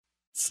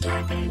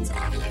Scarpins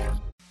Avenue.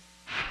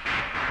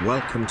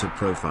 Welcome to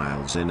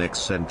Profiles in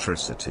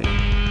Eccentricity,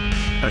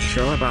 a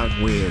show about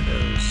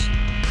weirdos.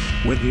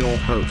 With your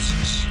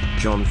hosts,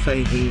 John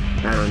Fahey,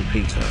 Aaron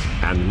Peter,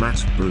 and Matt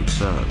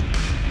Brousseau.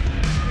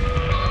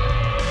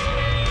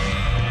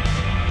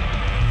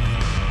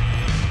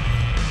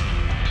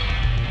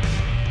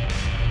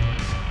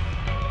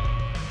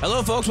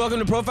 Hello, folks. Welcome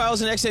to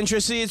Profiles in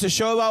Eccentricity. It's a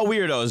show about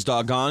weirdos,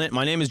 doggone it.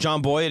 My name is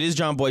John Boy. It is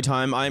John Boy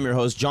time. I am your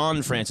host,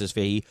 John Francis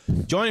Fahey.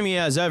 Joining me,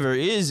 as ever,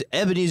 is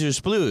Ebenezer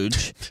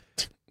Splooge.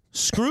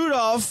 Screwed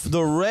off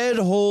the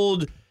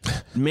red-holed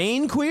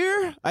main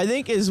queer, I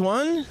think, is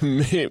one.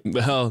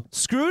 Well,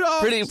 Screwed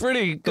off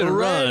pretty good the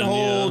run.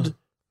 red-holed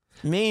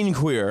main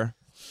queer.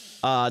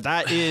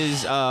 That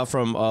is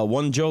from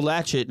one Joe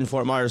Latchett in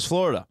Fort Myers,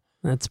 Florida.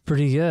 That's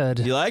pretty good.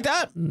 You like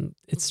that?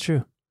 It's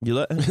true.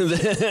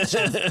 That's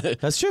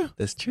true.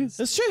 That's true.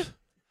 That's true.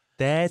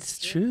 That's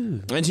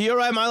true. And to your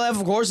right, my left,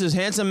 of course, is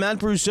handsome Matt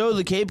Brousseau,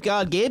 the Cape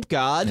God, Gape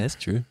God. That's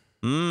true.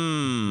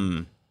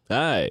 Mmm.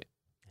 Hi.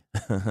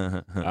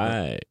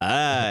 Hi.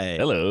 Hi.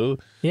 Hello.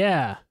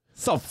 Yeah.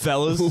 What's up,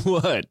 fellas?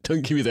 What?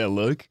 Don't give me that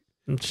look.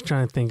 I'm just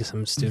trying to think of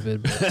something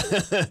stupid,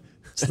 but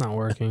it's not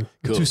working.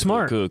 Cool, I'm too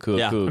smart. Cool.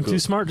 Yeah. I'm too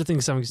smart to think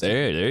of something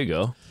stupid. There you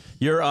go.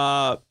 You're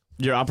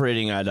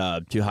operating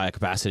at too high a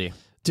capacity.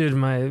 Dude,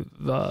 my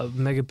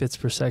megabits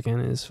per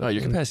second is Oh,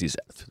 your fucking- capacity's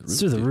it's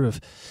through the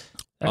roof.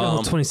 I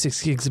got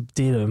 26 gigs of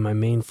data in my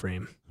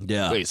mainframe.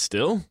 Yeah. Wait,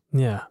 still?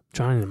 Yeah.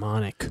 Johnny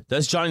Mnemonic.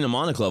 That's Johnny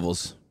Mnemonic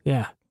levels.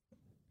 Yeah.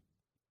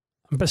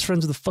 I'm best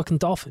friends with a fucking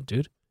dolphin,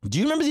 dude. Do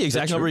you remember the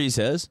exact true? number he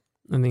says?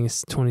 I think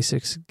it's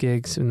 26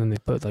 gigs, and then they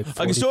put like 40,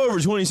 I can store over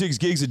 26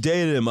 gigs of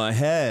data in my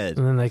head.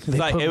 and then like they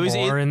Like, put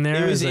more in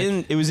there. It was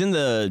It's like- in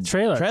the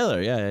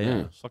Trailer. Yeah.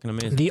 Mm. It's fucking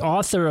amazing. The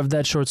author of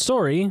that short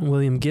story,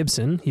 William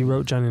Gibson, he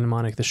wrote Johnny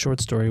Mnemonic, the short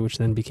story, which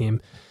then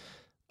became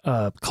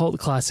a cult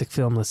classic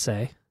film, let's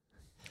say.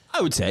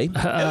 I would say.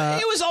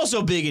 It was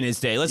also big in its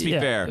day. Let's be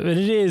fair. But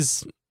it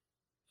is,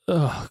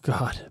 oh,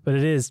 God. But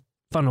it is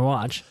fun to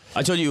watch.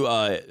 I told you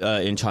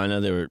in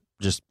China they were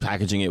just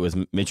packaging it with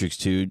Matrix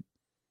 2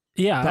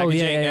 Yeah. packaging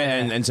yeah.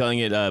 and selling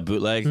it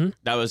bootleg. Mhm.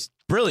 That was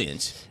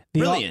brilliant. The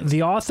Brilliant.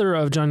 The author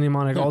of Johnny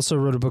Mnemonic also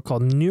wrote a book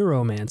called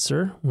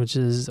Neuromancer, which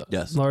is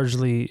Yes.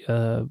 largely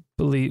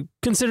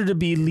considered to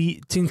be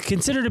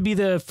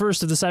the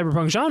first of the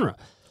cyberpunk genre.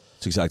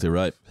 That's exactly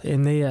right.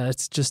 And they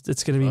it's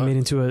going to be made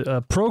into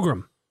a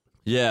program.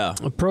 Yeah.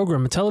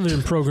 A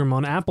television program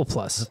on Apple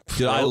Plus.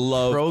 Dude, I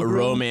love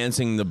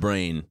romancing the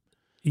brain.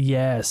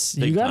 Yes,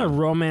 Big you got to time.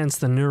 romance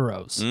the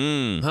neuros.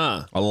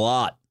 Huh. A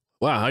lot.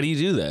 Wow, how do you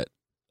do that?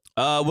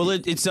 Well,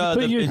 it's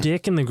Put your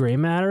dick in the gray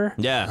matter.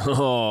 yeah.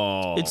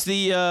 Oh. It's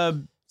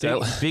the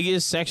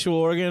biggest sexual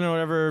organ or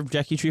whatever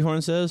Jackie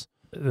Treehorn says.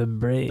 The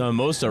brain. The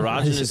most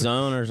erogenous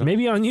zone or something.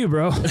 Maybe on you,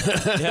 bro.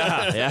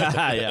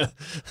 Yeah.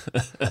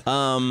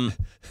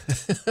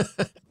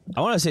 I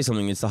want to say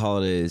something. It's the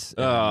holidays.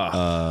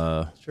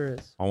 Sure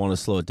is. I want to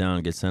slow it down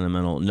and get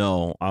sentimental.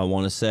 No, I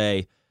want to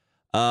say,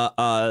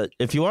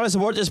 if you want to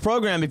support this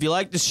program, if you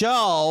like the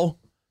show,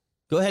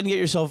 go ahead and get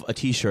yourself a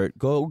T-shirt.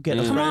 Go get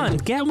a Come friend. on,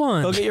 get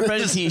one. Go get your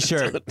friend a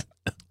T-shirt.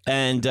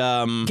 And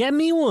Get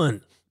me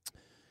one.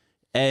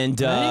 and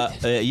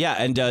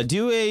Right?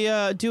 do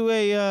a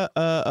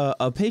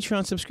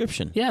Patreon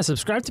subscription. Yeah,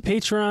 subscribe to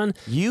Patreon.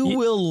 You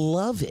will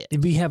love it.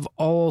 We have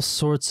all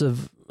sorts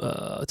of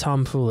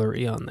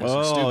tomfoolery on this.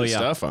 Oh, Stupid yeah.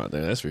 stuff on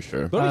there, that's for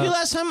sure. What did we do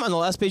last time on the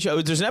last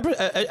Patreon? There's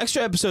an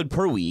extra episode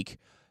per week.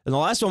 And the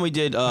last one we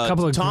did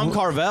couple of Tom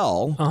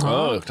Carvel.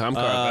 Oh, Tom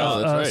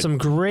Carvel, that's right. Some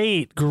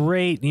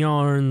great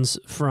yarns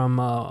from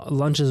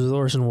Lunches with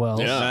Orson Welles.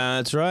 Yeah.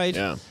 That's right.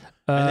 Yeah.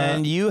 And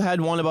then you had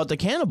one about the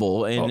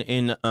cannibal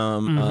in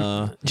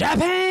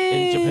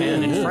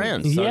Japan, in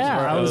France.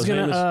 Yeah, I was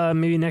famous. gonna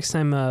maybe next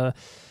time go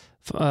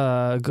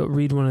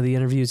read one of the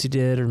interviews he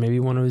did, or maybe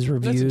one of his That's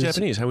reviews. in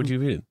Japanese. How would you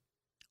read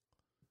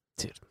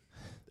it?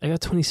 I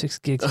got 26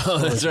 gigs. of Oh,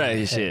 that's storage in my right.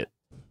 head. Shit.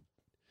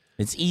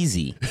 It's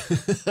easy.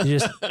 You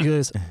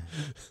goes,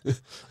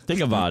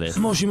 Think about it.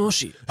 Moshi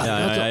Moshi.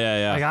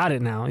 Yeah. I got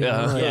it now. you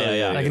Yeah. know, like,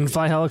 Yeah. I can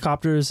fly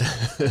helicopters,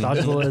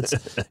 dodge bullets,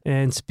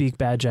 and speak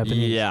bad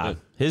Japanese. Yeah.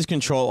 His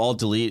control alt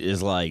delete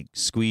is like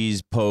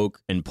squeeze, poke,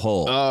 and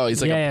pull. Oh,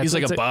 he's like Yeah, he's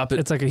like it's a bop it.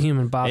 It's like a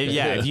human bop.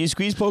 If you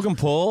squeeze, poke, and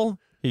pull,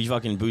 he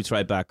fucking boots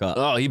right back up.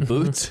 Oh, he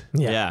boots.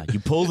 Yeah. You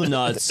pull the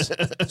nuts,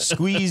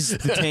 squeeze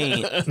the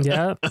taint,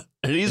 Yeah.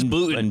 And he's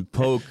booting. and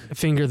poke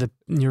Finger the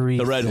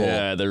urethra. the red hole.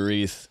 Yeah, the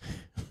wreath.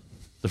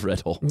 The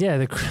red hole.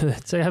 Yeah,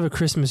 so I have a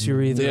Christmas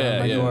urethra Yeah, on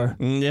my yeah. door.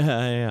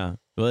 Yeah.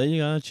 Well,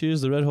 you gotta choose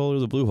the red hole or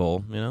the blue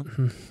hole, you know?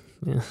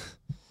 Yeah.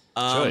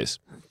 Choice.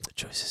 The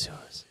choice is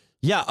yours.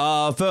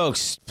 Yeah,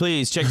 folks,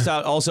 please check us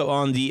out also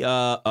on the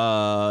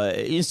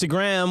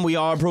Instagram. We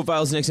are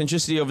Profiles in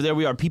Eccentricity over there.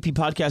 We are PP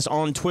Podcast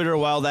on Twitter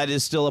while that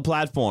is still a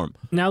platform.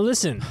 Now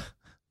listen.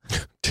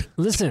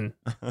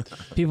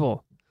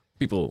 People,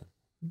 People.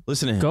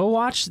 Listen to him.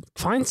 go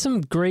find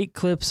some great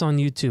clips on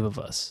YouTube of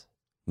us.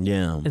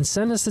 Yeah. and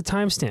send us the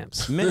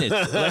timestamps. Minutes.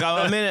 Like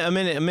a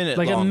minute.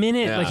 Like long. a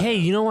minute. Yeah. Like, hey,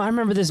 you know what? I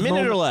remember this Minute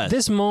moment, or less.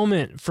 This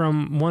moment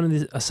from one of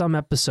the some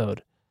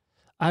episode.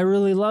 I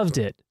really loved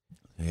it.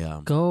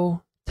 Yeah.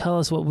 Go tell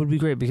us what would be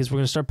great because we're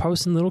gonna start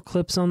posting little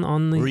clips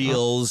on the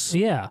Reels.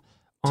 yeah,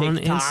 on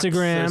TikToks or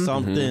Instagram.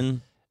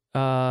 something.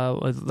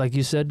 Like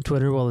you said,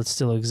 Twitter. Well, it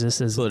still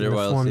exists as Twitter. the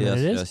Well, form yes, that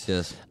it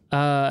is.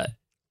 yes.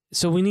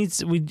 So we need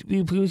we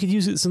could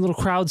use some little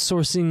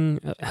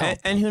crowdsourcing help.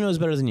 And who knows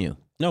better than you?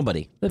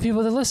 Nobody. The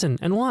people that listen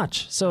and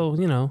watch. So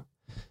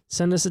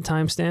send us a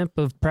timestamp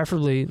of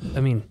preferably. I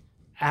mean,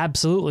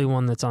 absolutely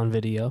one that's on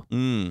video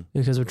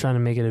because we're trying to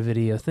make it a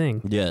video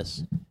thing.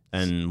 Yes.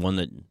 And one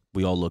that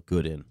we all look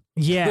good in.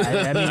 Yeah,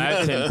 I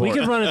That's mean, we important.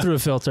 could run it through a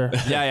filter.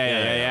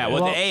 Yeah.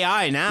 With Well, the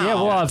AI now. Yeah,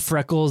 we'll have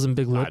freckles and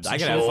big lips. I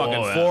and can shit. have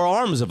fucking 4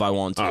 arms if I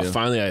want to.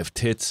 Finally, I have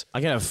tits.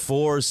 I can have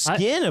 4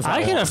 skin if I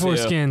want I can have 4 to.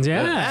 skins.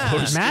 Yeah, Yeah. 4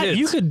 Matt, skins.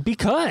 you could be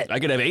cut. I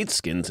could have 8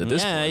 skins at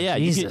this point. Yeah.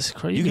 Jesus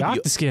Christ, you could got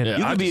be- the skin.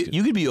 Yeah.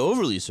 You could be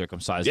overly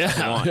circumcised if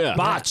you Yeah, want. yeah.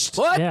 Botched.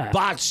 What? Yeah.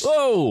 Botched.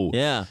 Whoa.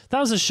 Yeah. That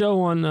was a show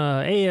on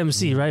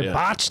AMC, right? Yeah.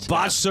 Botched.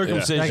 Botched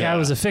circumcision. That guy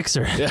was a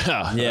fixer.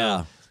 Yeah.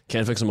 Yeah.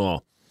 Can't fix them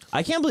all.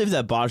 I can't believe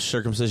that botched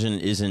circumcision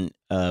isn't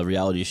a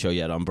reality show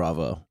yet on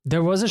Bravo.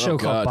 There was a show Oh,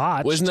 called God.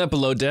 Botched. Wasn't that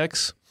Below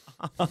Decks?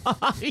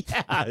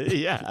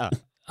 yeah.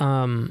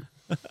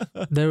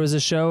 There was a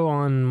show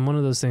on one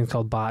of those things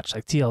called Botched,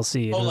 like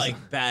TLC. It Oh, was-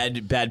 like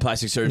bad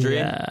plastic surgery?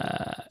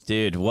 yeah,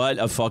 Dude, what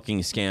a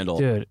fucking scandal.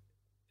 dude.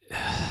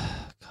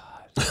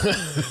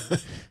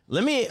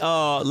 Let me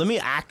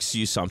ask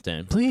you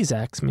something. Please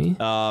ask me.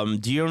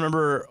 Do you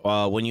remember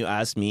when you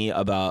asked me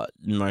about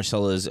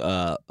Marcella's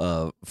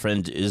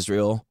friend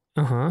Israel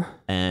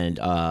and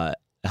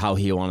how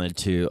he wanted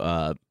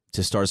to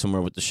start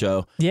somewhere with the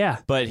show? Yeah,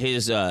 But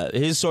his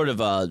sort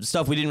of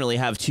stuff we didn't really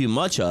have too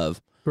much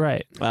of.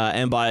 right.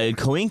 And by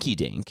coinky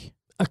dink,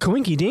 A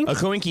coinky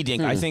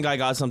dink. I think I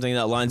got something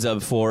that lines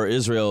up for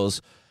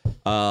Israel's.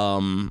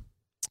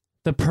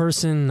 The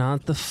person,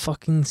 not the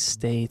fucking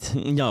state.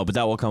 No, but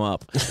that will come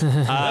up.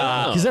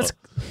 Because that's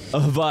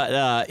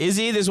But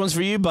Izzy, this one's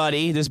for you,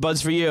 buddy. This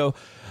bud's for you.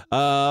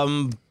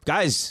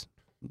 Guys,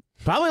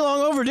 probably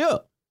long overdue.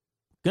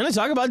 Gonna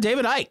talk about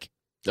David Icke.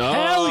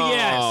 Hell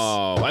yes.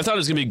 Oh, I thought it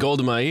was going to be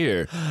Gold in My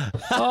Ear.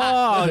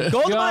 oh,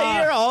 Gold in God.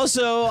 my ear,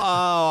 also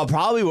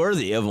probably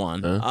worthy of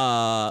one.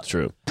 It's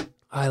true.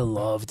 I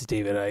loved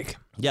David Icke.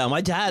 Yeah,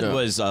 my dad Yeah.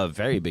 was a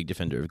very big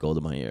defender of Gold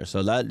in my ear,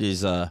 so that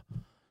is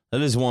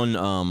one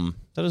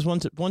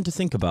to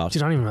think about.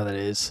 Dude, I don't even know what that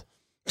is.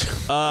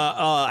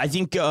 I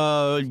think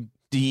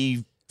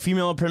the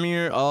female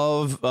premier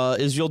of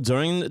Israel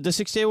during the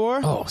 6 Day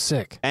War. Oh,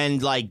 sick.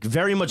 And like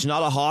very much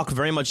not a hawk,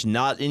 very much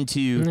not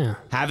into Yeah.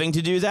 having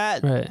to do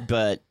that. Right.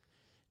 But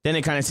then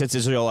it kind of sets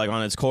Israel like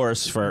on its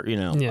course for,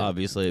 Yeah.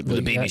 obviously.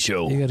 The baby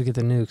show. You got to get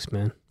the nukes,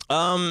 man.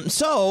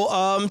 So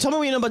tell me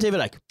what you know about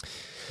David Icke.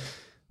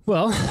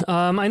 Well,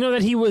 I know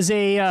that he was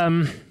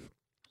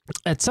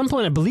at some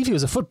point, I believe he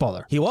was a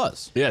footballer. He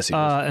was. Yes, he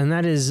was. And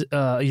that is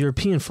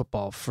European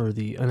football for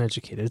the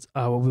uneducated,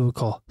 what we would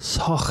call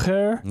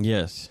soccer.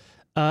 Yes.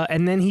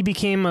 And then he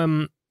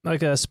became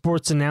like a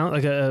sports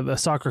like a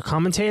soccer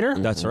commentator.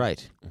 That's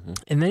right.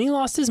 And then he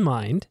lost his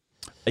mind.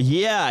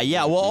 Yeah.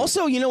 Well,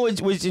 also, you know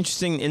what's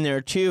interesting in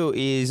there too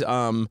is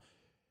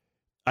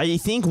I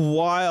think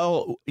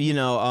while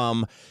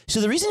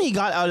so the reason he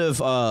got out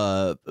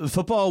of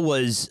football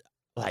was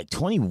like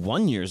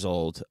 21 years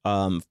old.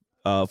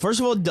 First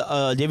of all,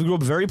 David grew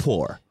up very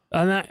poor.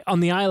 On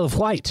the Isle of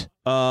Wight.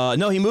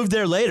 No, he moved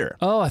there later.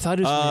 Oh, I thought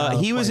it was.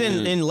 He was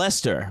in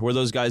Leicester, where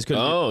those guys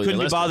couldn't be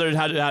Leicester. bothered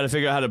how to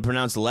figure out how to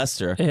pronounce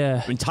Leicester.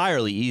 Yeah.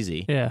 Entirely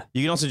easy. Yeah.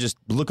 You can also just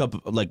look up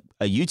like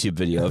a YouTube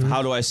video of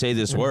how do I say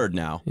this word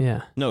now.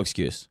 Yeah. No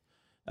excuse.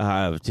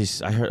 I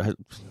heard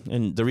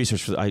in the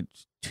research for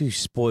two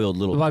spoiled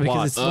little Why? twats.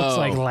 Because it looks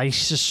like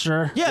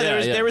Leicester. Yeah,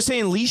 they were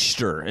saying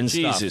Leicester and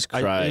Jesus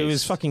stuff. Christ. It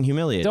was fucking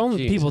humiliating.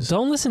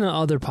 Don't listen to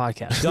other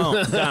podcasts.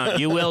 Don't.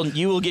 You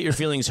will get your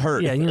feelings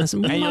hurt. Yeah, we And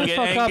you'll might get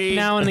fuck angry. up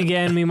now and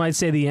again. We might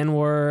say the N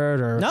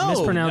word or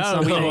mispronounce no,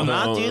 something. we will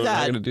not do we're that.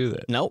 not going to do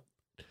that. Nope.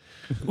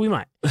 We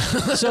might.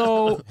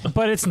 So,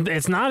 but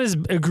it's not as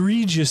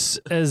egregious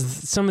as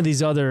some of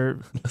these other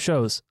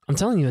shows. I'm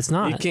telling you, it's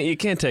not. You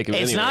can't take him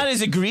It's anywhere. not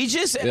as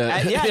egregious.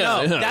 Yeah. No,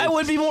 Yeah. that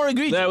would be more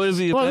egregious. That would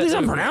be. Well, at least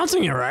I'm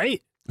pronouncing it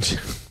right.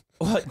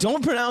 What?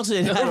 Don't pronounce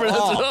it at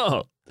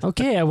all.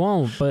 Okay, I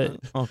won't, but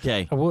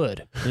Okay. I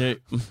would. Yeah.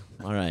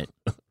 All right.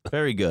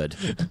 Very good.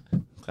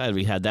 Glad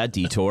we had that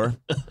detour.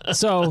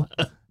 So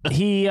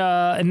he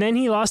and then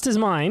he lost his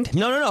mind.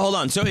 No. Hold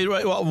on. So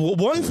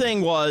one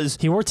thing was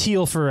He wore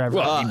teal forever.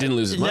 Well, he didn't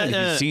lose his mind.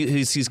 no.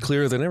 He sees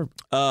clearer than ever.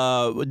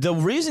 the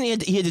reason he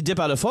had to dip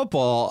out of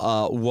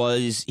football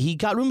was he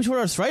got rheumatoid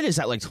arthritis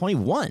at like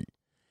 21,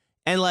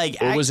 and like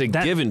Or was it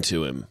given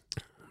to him?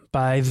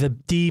 By the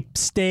deep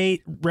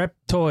state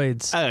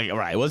reptoids. all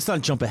right. Well, let's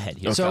not jump ahead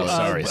here. Okay. So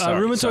sorry.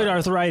 rheumatoid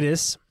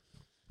arthritis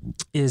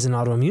is an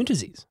autoimmune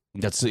disease.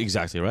 That's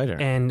exactly right,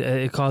 Aaron. And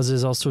it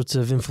causes all sorts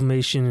of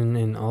inflammation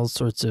and all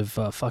sorts of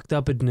fucked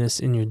upness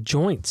in your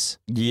joints.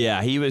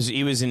 Yeah, he was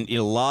in a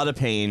lot of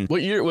pain.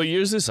 What year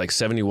is this? Like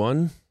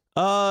 71?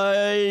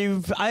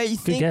 I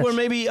think guess. we're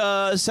maybe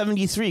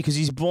 73 because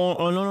he's born.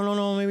 Oh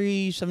no,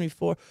 maybe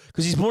 74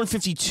 because he's born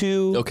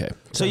 52. Okay.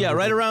 So yeah,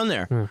 right around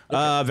there.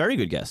 Very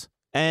good guess.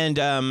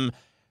 And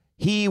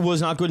he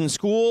was not good in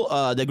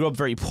school. They grew up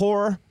very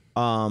poor.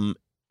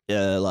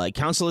 Like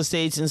council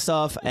estates and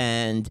stuff,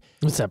 and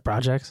What's that,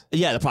 projects?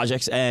 yeah, the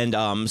projects.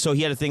 And so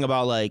he had a thing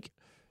about like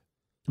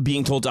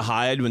being told to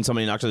hide when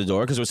somebody knocked on the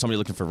door because there was somebody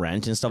looking for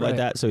rent and stuff like Right.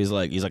 that. So he's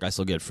like, I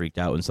still get freaked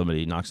out when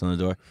somebody knocks on the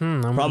door.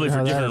 I Probably wonder for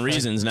how that different affects-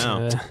 reasons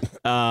now.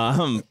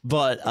 Yeah.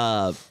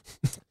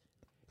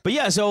 But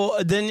yeah, so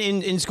then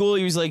in school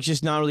he was like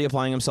just not really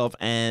applying himself,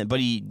 but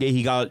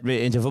he got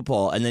into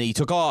football and then he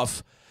took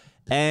off,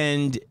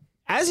 and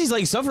as he's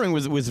like suffering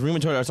with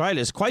rheumatoid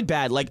arthritis, quite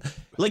bad. Like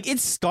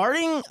it's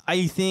starting,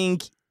 I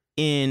think,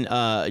 in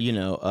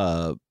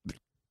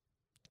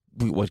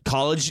what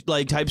college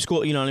like type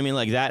school, you know what I mean,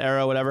 like that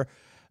era, whatever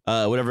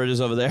it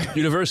is over there.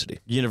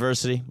 University,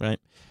 right?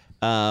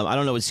 I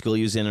don't know what school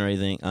he was in or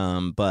anything,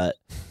 but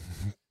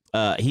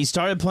he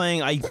started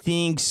playing, I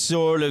think,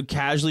 sort of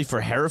casually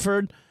for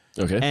Hereford.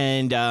 Okay.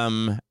 And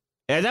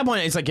at that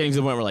point, it's like getting to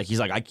the point where like he's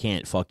like, I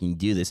can't fucking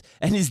do this,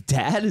 and his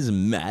dad is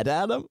mad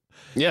at him.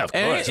 Yeah, of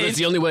And course. It's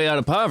the only way out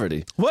of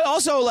poverty. Well,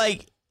 also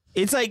like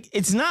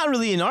it's not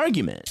really an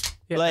argument.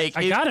 Yeah, Like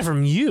I got it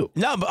from you.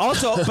 No, but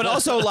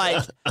also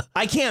like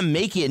I can't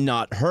make it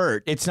not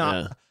hurt. It's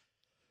not.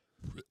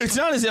 It's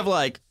not as if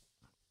like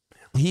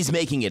he's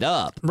making it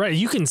up. Right,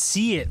 you can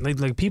see it.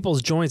 Like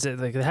people's joints,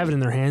 like they have it in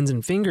their hands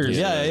and fingers.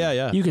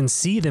 Yeah. You can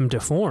see them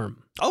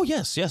deform. Oh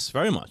yes,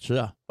 very much.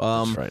 Yeah.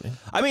 That's frightening.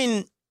 I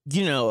mean,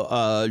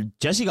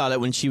 Jessie got it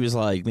when she was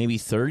like maybe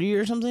 30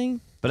 or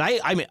something. But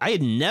I mean, I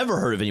had never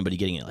heard of anybody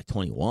getting it at like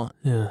 21.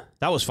 Yeah.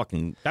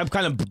 That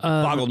kind of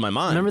boggled my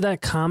mind. Remember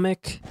that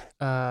comic?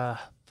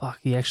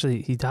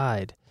 He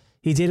died.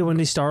 He dated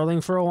Wendy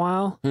Starling for a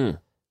while.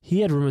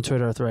 He had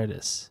rheumatoid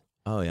arthritis.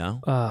 Oh yeah.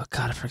 God,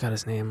 I forgot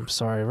his name. I'm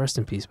sorry. Rest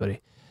in peace,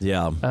 buddy.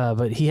 Yeah.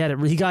 But he had it.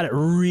 He got it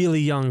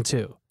really young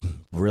too.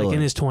 Really. Like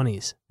in his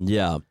 20s.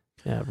 Yeah.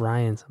 Yeah,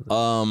 Ryan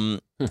something.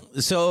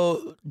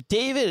 So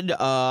David,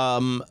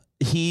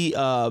 he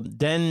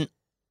then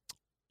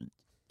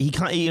he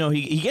kind,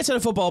 he gets into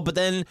football, but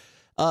then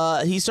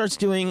he starts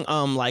doing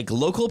like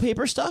local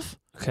paper stuff,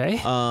 Okay.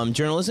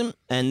 journalism,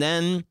 and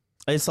then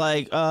it's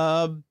like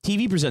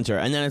TV presenter,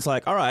 and then it's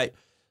like, all right,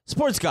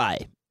 sports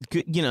guy,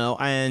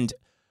 and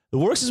it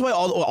works his way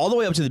all the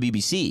way up to the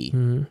BBC,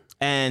 Mhm.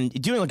 and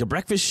doing like a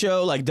breakfast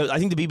show, like I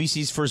think the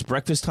BBC's first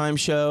breakfast time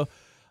show.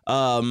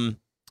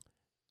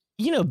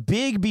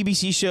 Big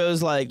BBC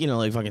shows like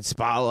fucking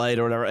Spotlight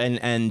or whatever,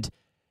 and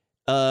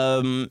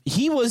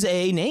he was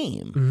a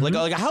name, like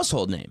a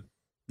household name.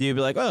 You'd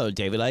be like, oh,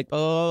 David, like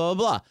blah blah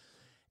blah,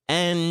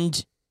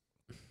 and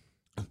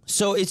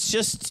so it's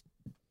just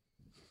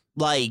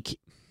like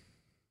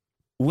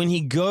when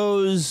he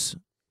goes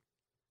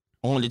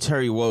on to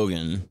Terry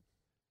Wogan,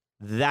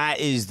 that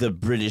is the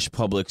British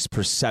public's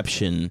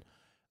perception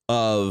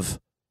of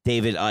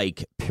David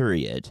Icke.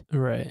 Period.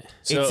 Right.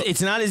 So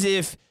It's not as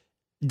if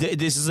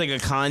this is like a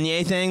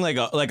Kanye thing, like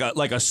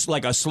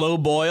a slow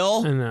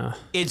boil. I know.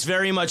 It's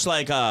very much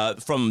like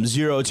from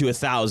 0 to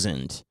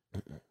 1,000,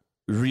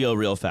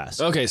 real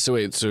fast. okay, so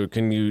wait, so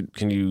can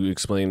you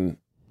explain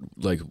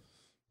like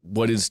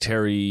what is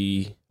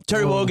Terry?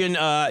 Terry Wogan,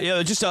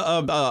 just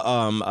a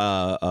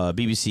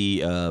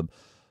BBC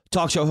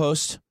talk show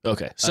host.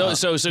 Okay, so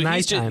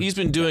Nighttime. he's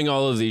been doing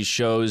all of these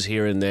shows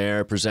here and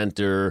there,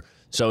 presenter,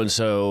 so and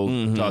so,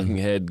 talking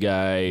head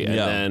guy, and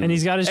Yeah. then And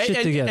he's got his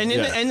shit together. And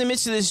in the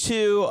midst of this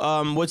too,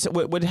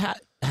 what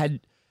had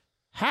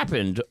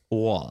happened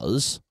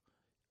was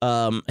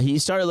he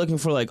started looking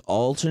for like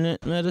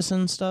alternate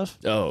medicine stuff.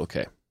 oh,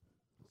 okay,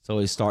 So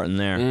he's starting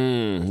there.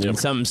 yep. In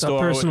some a store.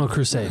 personal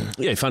crusade.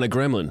 Yeah, he found a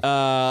gremlin.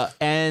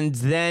 And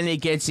then it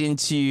gets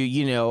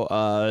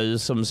into,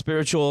 some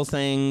spiritual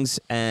things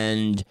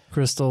and,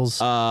 Crystals.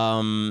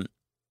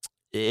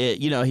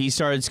 he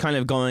starts kind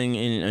of going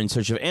in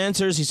search of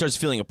answers. He starts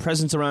feeling a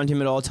presence around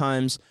him at all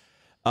times.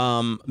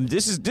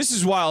 This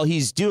is while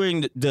he's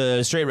doing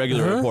the straight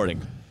regular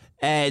reporting.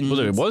 And well,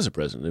 there was a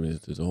present. I mean,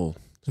 there's a whole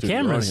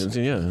cameras. audience,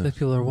 yeah. The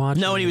people are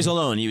watching. no, when he was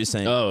alone, he was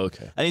saying. Oh,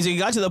 okay. And he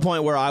got to the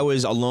point where I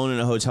was alone in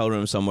a hotel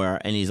room somewhere,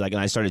 and he's like,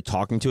 and I started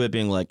talking to it,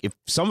 being like, if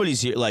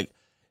somebody's here, like,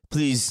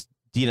 please,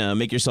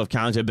 make yourself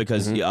counted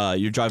because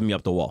you're driving me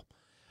up the wall.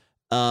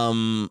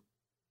 And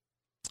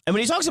when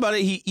he talks about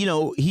it,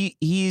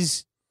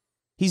 he's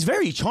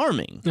very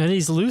charming. And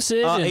he's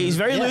lucid. and- He's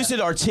very yeah. lucid,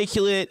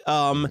 articulate,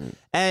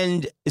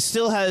 and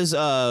still has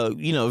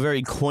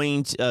very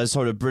quaint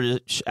sort of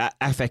British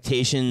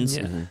affectations.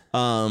 Yeah.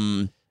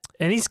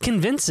 And he's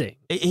convincing.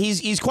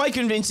 He's quite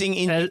convincing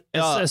in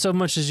So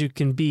much as you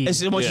can be.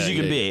 as much as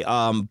you can be.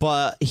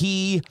 But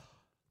he,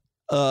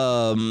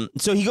 so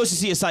he goes to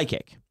see a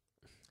psychic,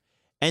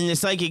 and the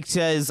psychic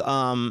says,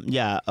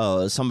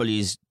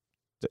 somebody's,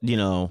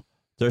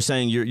 they're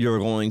saying you're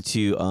going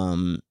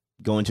to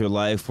go into a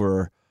life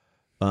where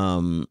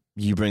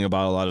you bring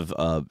about a lot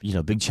of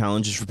big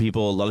challenges for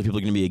people. A lot of people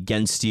are going to be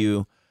against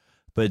you,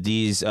 but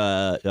these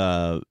entities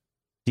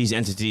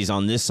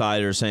on this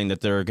side are saying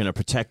that they're going to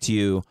protect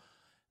you,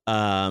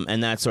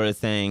 and that sort of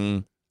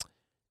thing.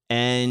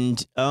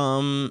 And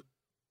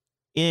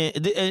in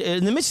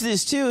the midst of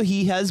this too,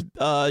 he has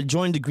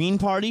joined the Green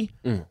Party.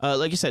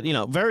 Like I said,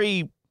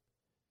 very,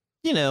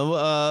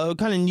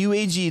 kind of new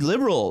agey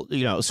liberal,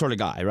 sort of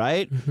guy,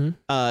 right?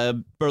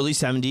 Early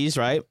 70s,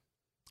 right?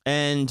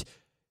 And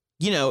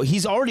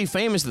he's already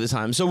famous at the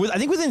time. So I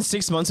think within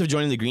 6 months of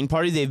joining the Green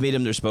Party, they've made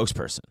him their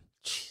spokesperson.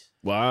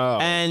 Wow.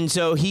 And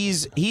so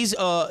he's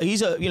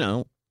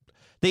a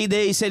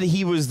they said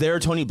he was their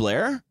Tony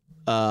Blair.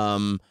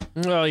 Well,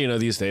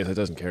 these days it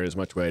doesn't carry as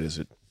much weight as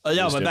it.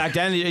 No, but back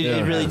then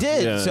it really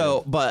did. Yeah.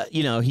 So, but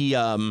he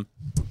then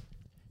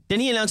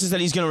he announces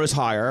that he's going to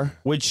retire,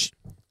 which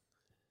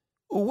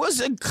was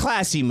a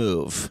classy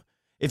move,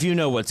 if you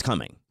know what's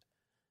coming.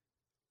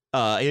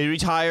 He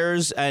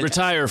retires and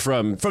retire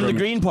from the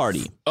Green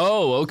Party.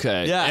 Oh,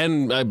 okay. Yeah,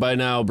 and by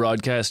now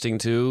broadcasting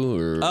too,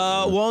 or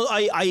well,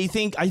 I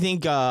think he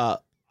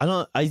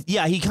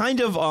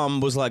kind of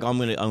was like, I'm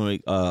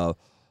gonna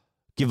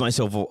give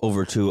myself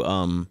over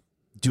to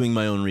doing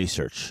my own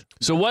research.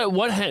 So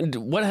what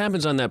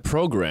happens on that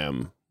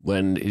program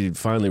when he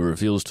finally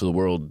reveals to the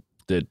world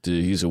that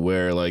he's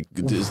aware? Like,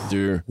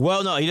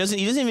 well, no, he doesn't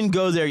even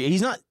go there.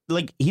 He's not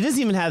like, he doesn't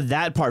even have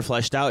that part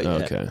fleshed out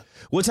yet. Okay.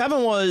 What's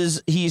happened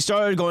was he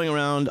started going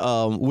around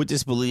with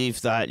this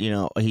belief that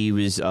he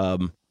was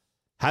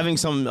having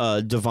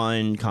some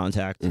divine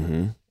contact,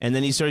 and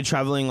then he started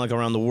traveling like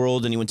around the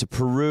world, and he went to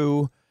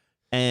Peru,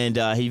 and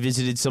he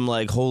visited some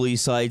like holy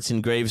sites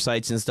and grave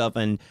sites and stuff,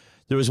 and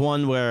there was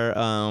one where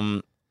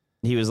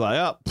he was like,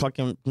 oh,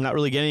 fucking not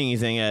really getting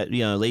anything at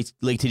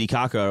Lake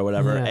Titicaca or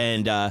whatever,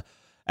 and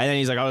then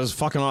he's like, I was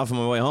fucking off on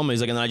my way home. And he's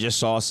like, and then I just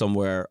saw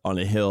somewhere on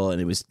a hill,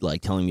 and it was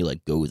like telling me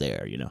like, go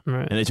there,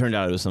 Right. And it turned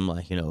out it was some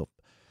like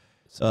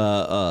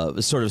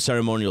sort of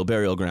ceremonial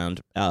burial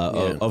ground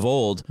of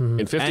old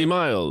in 50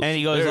 miles. And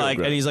he goes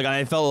he's like,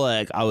 I felt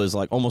like I was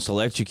like almost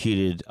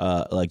electrocuted,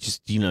 like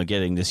just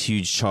getting this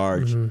huge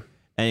charge. And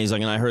he's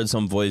like, and I heard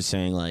some voice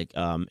saying like,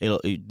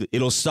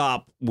 it'll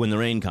stop when the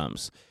rain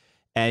comes.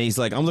 And he's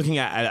like, I'm looking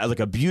at like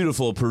a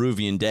beautiful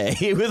Peruvian day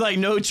with like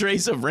no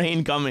trace of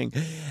rain coming.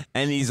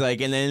 And he's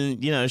like, and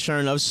then, sure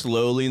enough,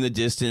 slowly in the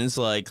distance,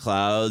 like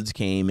clouds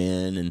came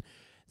in, and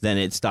then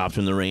it stopped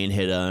when the rain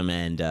hit him.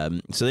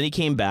 And so then he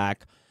came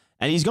back,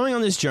 and he's going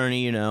on this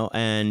journey,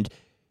 and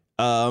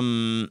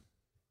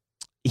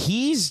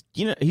he's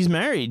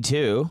married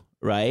too,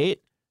 right?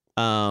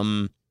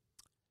 And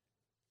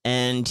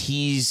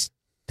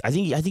I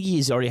think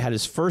he's already had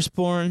his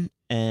firstborn,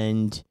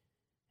 and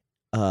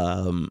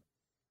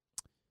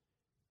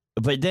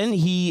but then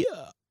he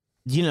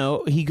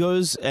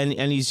goes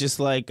and he's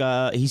just like,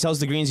 he tells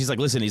the Greens, he's like,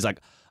 listen, he's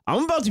like,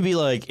 I'm about to be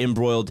like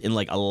embroiled in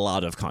like a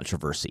lot of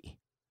controversy.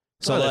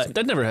 So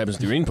that never happens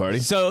to the Green Party.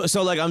 So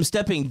like I'm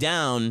stepping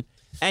down,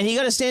 and he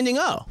got a standing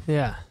O.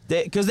 Yeah.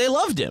 Because they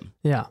loved him.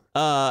 Yeah.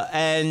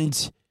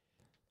 And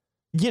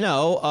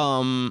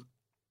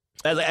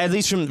at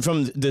least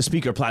from the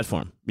speaker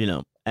platform,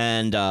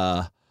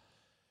 and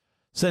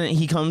so then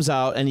he comes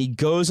out and he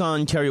goes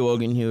on Terry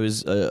Wogan, who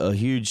is a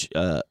huge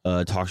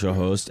talk show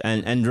host,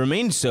 and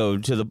remained so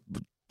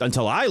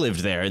until I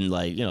lived there in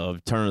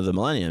turn of the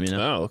millennium.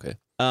 Oh, okay.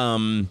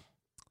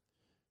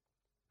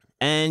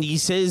 And he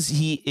says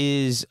he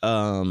is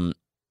I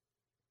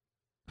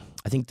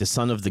think the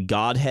son of the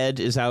Godhead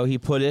is how he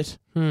put it.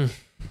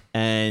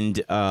 And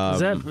is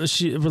that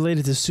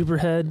related to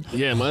Superhead?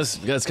 Yeah,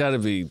 that's got to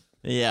be.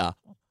 Yeah.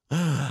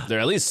 They're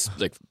at least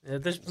like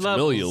there's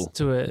familial levels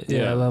to it.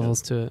 Yeah,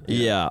 levels to it.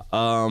 Yeah.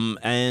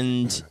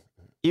 And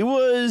it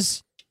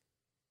was.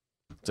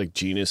 It's like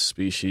genus,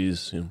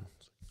 species.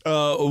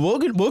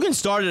 Wogan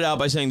started out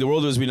by saying the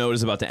world as we know it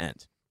is about to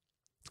end.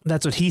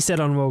 That's what he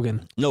said on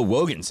Wogan. No,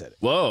 Wogan said it.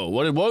 Whoa,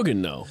 what did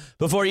Wogan know?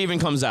 Before he even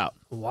comes out.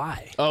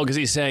 Why? Oh, because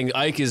he's saying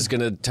Ike is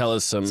going to tell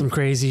us some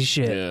crazy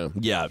shit.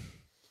 Yeah.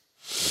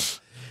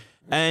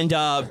 And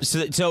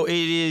so it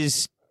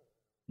is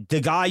the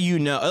guy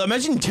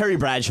imagine Terry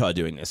Bradshaw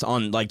doing this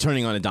on like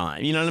turning on a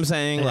dime. You know what I'm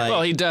saying? Yeah. Like,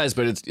 well, he does,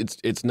 but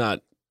it's not.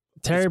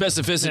 Terry,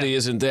 specificity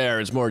isn't there.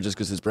 It's more just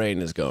because his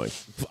brain is going.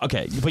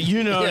 Okay, but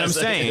you know what I'm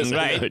saying,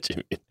 right? I know what you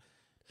mean.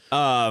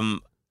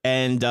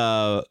 And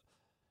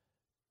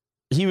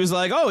he was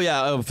like, "Oh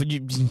yeah,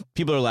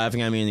 people are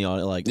laughing at me in the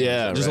audience." Like,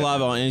 there's a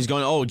lot of, and he's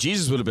going, "Oh,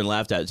 Jesus would have been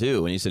laughed at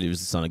too," when he said he was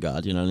the Son of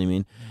God. You know what I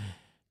mean?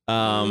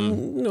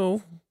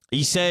 No.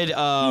 He said,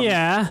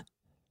 "Yeah."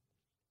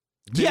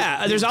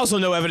 Yeah, there's also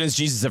no evidence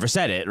Jesus ever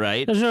said it,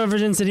 right? There's no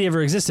evidence that he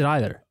ever existed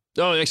either.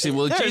 Oh, actually,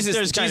 well,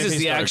 Jesus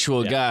the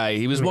actual guy.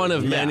 He was one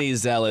of many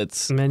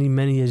zealots. One of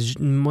many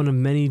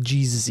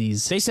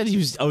Jesuses. They said he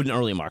was an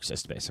early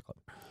Marxist, basically.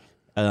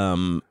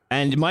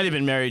 And might have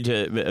been married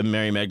to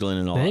Mary Magdalene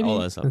and all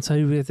that stuff. That's how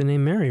you get the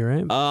name Mary,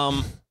 right?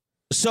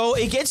 So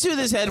it gets to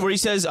this head where he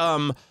says,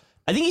 I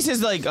think he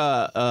says like,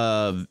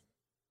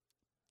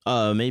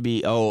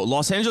 maybe. Oh,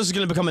 Los Angeles is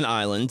going to become an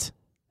island.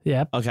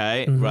 Yep.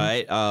 Okay,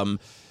 right.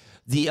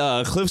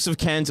 The cliffs of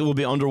Kent will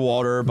be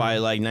underwater by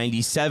like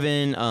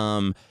 97.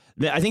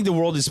 I think the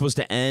world is supposed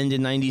to end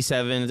in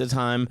 97 at the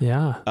time.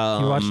 Yeah.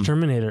 You watched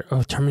Terminator.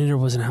 Oh, Terminator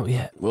wasn't out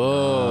yet.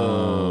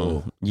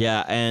 Whoa.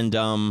 Yeah, and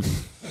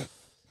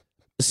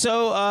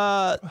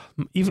so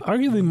Even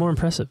arguably more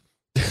impressive.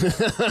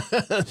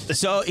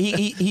 so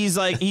he's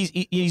like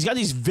he's got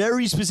these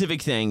very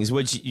specific things,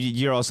 which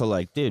you're also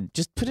like, dude,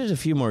 just put it a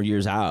few more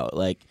years out.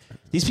 Like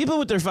these people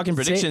with their fucking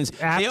predictions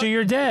After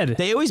you're dead.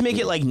 they always make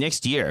it like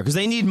next year because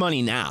they need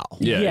money now.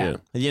 Yeah.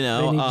 You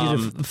know, They need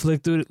you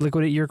to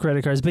liquidate your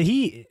credit cards. But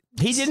he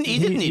didn't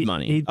need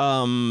money.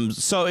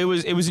 So it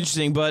was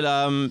interesting,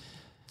 but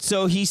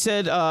so he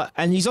said,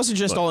 and he's also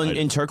dressed all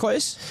in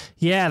turquoise.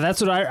 Yeah, that's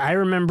what I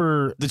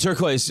remember. The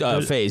turquoise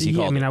phase, he Yeah,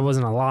 called I mean, it. I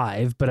wasn't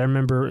alive, but I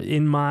remember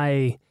in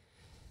my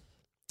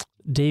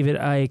David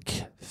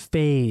Icke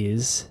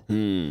phase.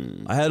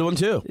 I had one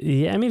too.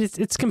 Yeah, I mean,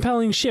 it's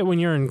compelling shit when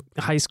you're in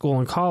high school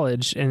and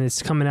college, and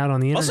it's coming out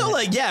on the internet. Also,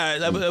 like,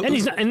 yeah,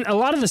 and a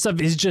lot of the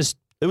stuff is just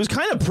it was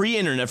kind of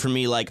pre-internet for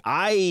me. Like,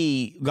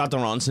 I got the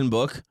Ronson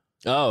book,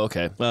 Oh,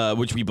 okay.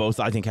 which we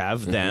both, I think,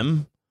 have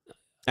them.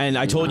 And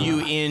I told you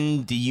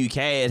in the UK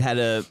it had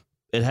a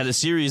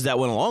series that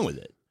went along with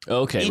it.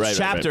 Okay, Each right.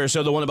 chapter,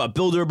 so the one about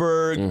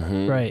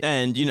Bilderberg right.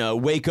 and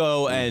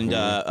Waco and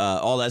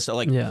all that stuff.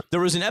 Like there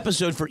was an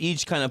episode for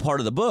each kind of part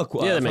of the book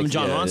from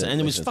John Ronson, and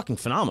it was fucking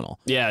phenomenal.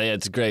 Yeah,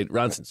 it's great.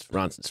 Ronson's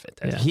fantastic.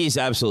 Yeah. He's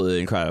absolutely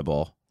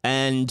incredible.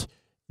 And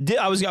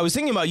I was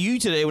thinking about you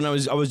today when I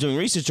was doing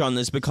research on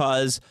this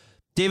because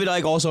David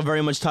Icke also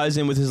very much ties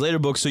in with his later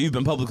books, So You've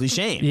Been Publicly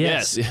Shamed.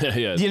 Yes.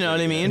 Yeah. You know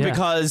what I mean? Yeah.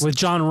 Because with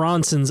John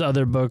Ronson's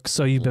other book,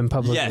 So You've Been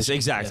Publicly. yes,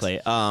 exactly.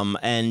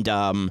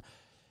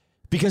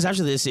 Because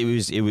after this,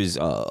 it was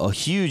a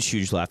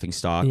huge laughing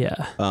stock.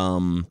 Yeah.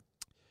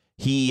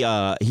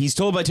 He's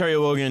told by Terry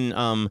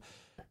Wogan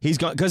he's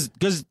gone because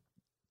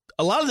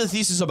a lot of the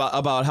thesis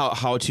about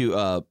how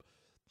to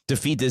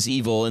defeat this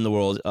evil in the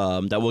world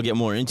that we'll get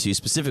more into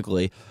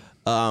specifically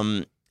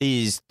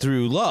is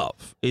through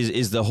love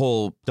is the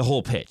whole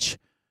pitch,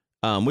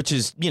 which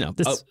is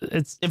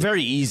It's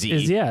very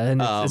easy.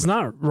 and it's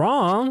not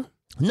wrong.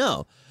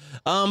 No.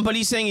 But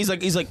he's saying he's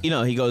like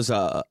he goes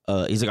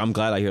he's like, I'm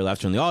glad I hear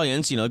laughter in the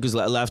audience, because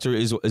laughter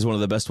is one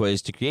of the best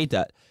ways to create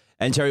that.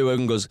 And Terry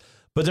Wogan goes,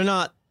 but they're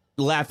not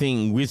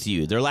laughing with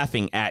you, they're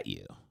laughing at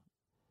you.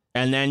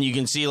 And then you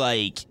can see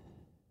like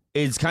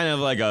it's kind of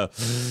like a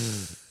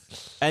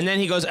and then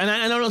he goes, and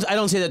I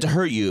don't say that to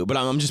hurt you, but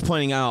I'm just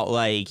pointing out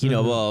like,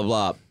 blah blah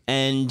blah.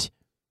 And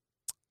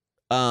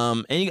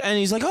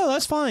he's like, oh,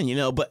 that's fine,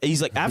 but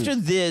he's like, after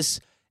this,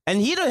 and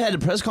he had a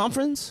press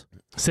conference.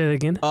 Say that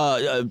again.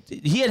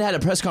 He had a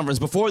press conference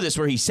before this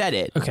where he said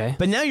it. Okay.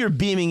 But now you're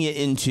beaming it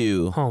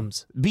into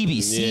Holmes.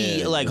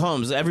 BBC, like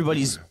Holmes.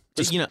 Everybody's,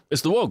 It's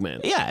the woke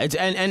man. Yeah, it's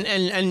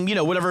and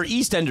whatever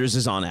EastEnders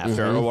is on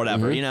after or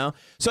whatever,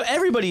 So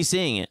everybody's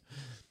seeing it,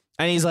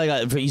 and he's like,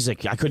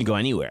 I couldn't go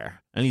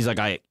anywhere, and he's like,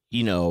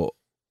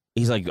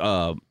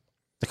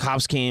 the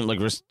cops came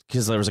because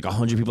there was like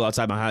 100 people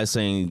outside my house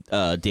saying,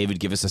 David,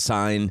 give us a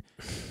sign.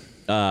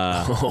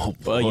 Oh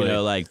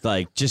boy.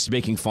 Like just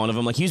making fun of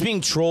him. Like he was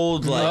being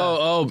trolled.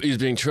 Like he's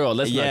being trolled.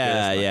 That's not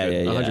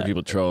good. 100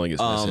 people trolling is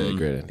not a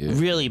great idea.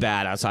 Really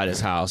bad outside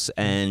his house,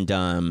 and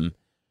then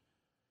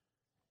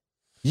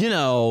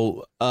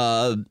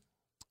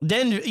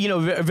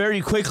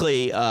very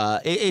quickly,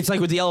 it's like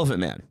with the Elephant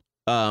Man.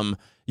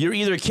 You're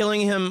either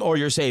killing him or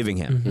you're saving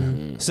him.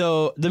 Mm-hmm.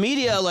 So the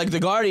media, like the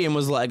Guardian,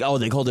 was like, oh,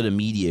 they called it a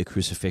media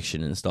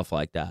crucifixion and stuff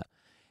like that.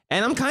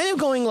 And I'm kind of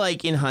going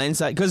like in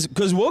hindsight,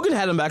 because Wogan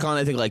had him back on,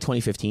 I think like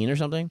 2015 or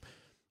something,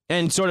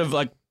 and sort of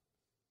like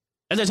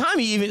at the time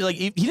he even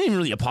he didn't even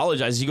really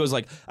apologize. He goes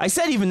like, I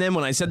said even then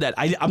when I said that,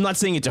 I'm not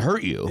saying it to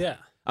hurt you. Yeah.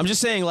 I'm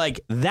just saying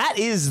like that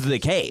is the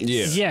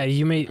case. Yeah,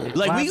 you may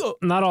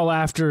not all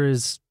laughter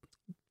is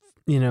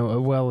a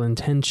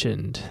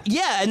well-intentioned.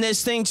 Yeah, and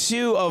this thing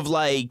too of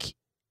like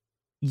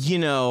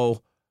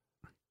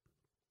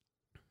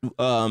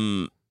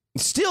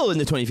still in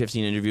the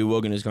 2015 interview,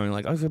 Wogan is going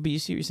like, oh, but you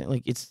see what you're saying?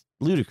 Like, it's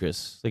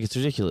ludicrous. Like, it's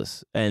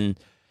ridiculous. And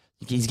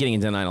he's getting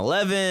into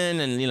 9/11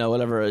 and,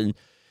 whatever, and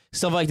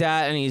stuff like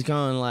that. And he's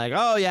going like,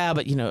 oh, yeah,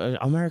 but,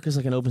 America's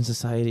like an open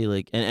society.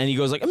 Like, and he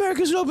goes like,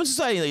 America's an open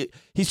society. Like,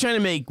 he's trying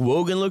to make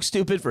Wogan look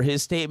stupid for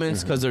his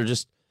statements because they're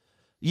just,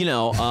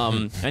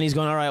 and he's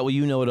going, all right, well,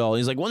 you know it all.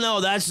 He's like, well, no,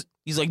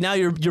 he's like, now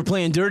you're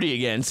playing dirty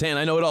again, saying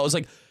I know it all. It's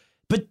like,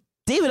 but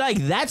David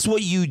Icke, that's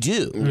what you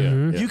do.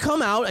 Yeah. You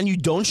come out and you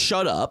don't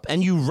shut up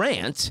and you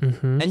rant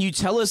and you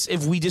tell us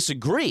if we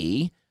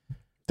disagree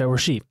that we're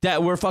sheep,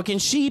 that we're fucking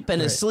sheep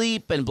and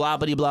asleep and blah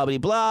blah blah blah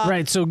blah.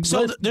 Right. So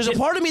there's a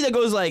part of me that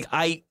goes like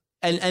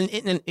and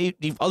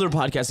other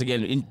podcasts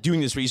again in doing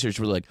this research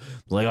were like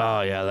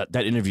oh yeah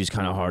that interview's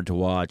kind of hard to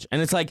watch,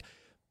 and it's like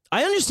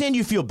I understand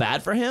you feel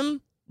bad for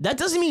him. That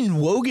doesn't mean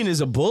Wogan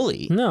is a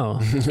bully. No.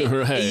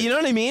 Right. You know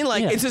what I mean?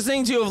 Like it's this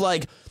thing too of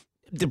like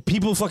the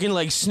people fucking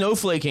like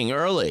snowflaking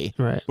early.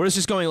 Right. Where it's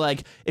just going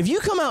like, if you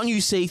come out and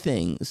you say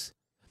things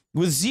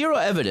with zero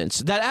evidence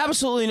that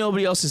absolutely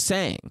nobody else is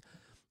saying.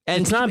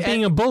 And It's not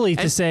being a bully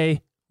to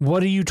say,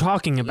 what are you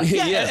talking about?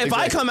 Yeah, Yes, if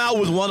I exactly. come out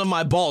with one of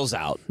my balls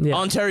out Yeah.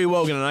 on Terry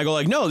Wogan and I go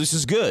like, no, this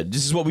is good.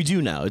 This is what we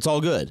do now. It's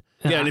all good.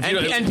 Yeah, and if you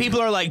And people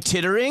are like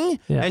tittering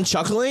Yeah. and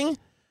chuckling.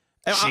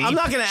 I'm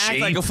not going to act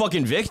Sheep. like a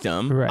fucking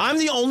victim. Right. I'm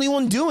the only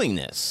one doing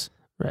this.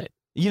 Right.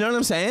 You know what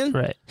I'm saying?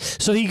 Right.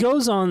 So he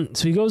goes on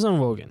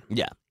Wogan.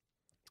 Yeah.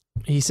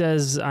 He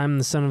says, I'm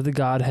the son of the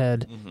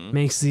Godhead,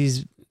 makes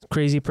these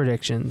crazy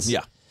predictions. Mm-hmm.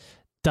 Yeah.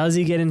 Does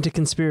he get into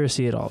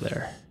conspiracy at all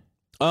there?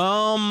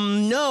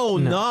 No,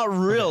 not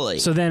really.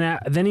 So then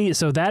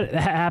that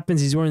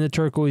happens. He's wearing the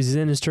turquoise. He's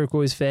in his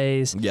turquoise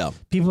phase. yeah.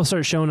 People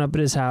start showing up at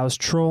his house,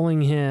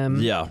 trolling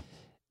him. Yeah.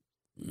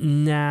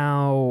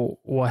 Now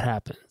what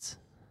happens?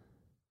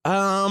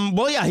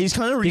 Well, yeah, he's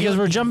kind of Because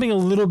we're jumping a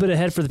little bit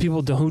ahead for the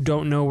people who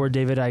don't know what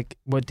David Icke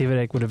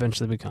would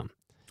eventually become.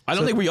 I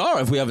don't think we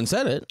are if we haven't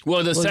said it.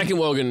 Well, the second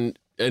Wogan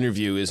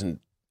interview isn't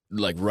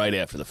like right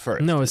after the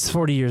first. No, it's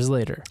 40 years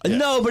later.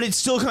 No, but it's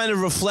still kind of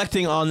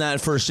reflecting on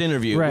that first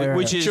interview, Right,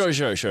 which right. is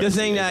Sure. the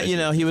thing that,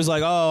 he was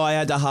like, oh, I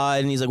had to hide.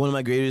 And he's like, one of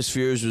my greatest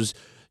fears was,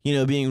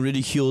 being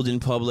ridiculed in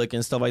public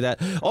and stuff like that.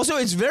 Also,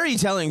 it's very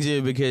telling,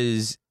 too,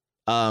 because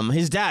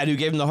his dad, who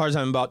gave him the hard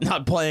time about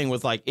not playing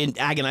with, like, in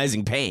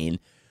agonizing pain,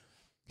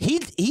 he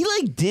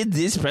did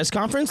this press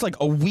conference, like,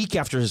 a week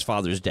after his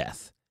father's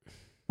death,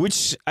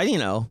 which,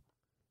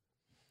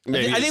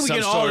 Maybe I think we some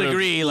can all sort of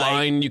agree, like,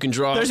 line you can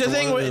draw. There's a from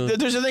thing one of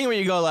the- where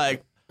you go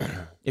like,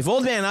 if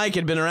Old Man Ike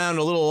had been around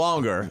a little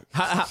longer,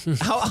 how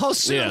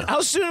soon Yeah.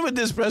 how soon would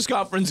this press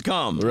conference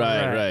come?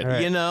 Right.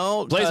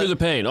 Right. Play through the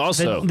pain.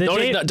 Also, The don't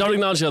Dave- don't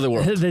acknowledge the other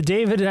world. The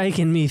David Icke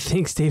in me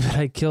thinks David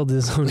Icke killed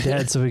his own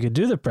dad so he could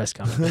do the press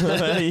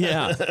conference.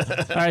 yeah.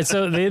 All right,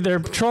 so they're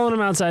trolling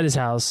him outside his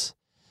house.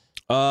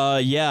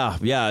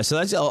 Yeah. So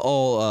that's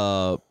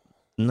all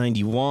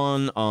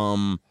 91.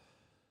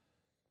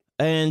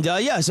 And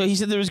so he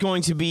said there was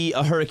going to be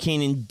a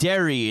hurricane in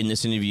Derry in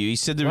this interview. He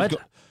said there was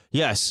What?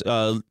 yes,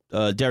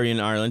 Derry in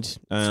Ireland.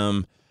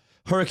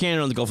 Hurricane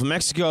on the Gulf of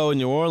Mexico in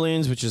New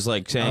Orleans, which is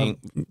like saying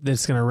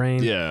It's going to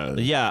rain. Yeah.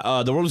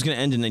 the world was going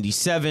to end in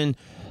 97.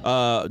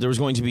 There was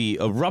going to be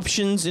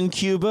eruptions in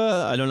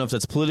Cuba. I don't know if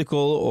that's political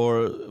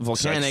or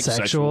volcanic.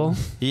 Sexual.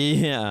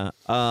 Yeah.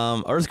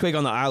 Earthquake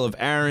on the Isle of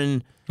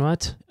Arran.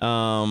 What?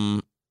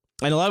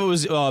 And a lot of it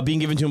was being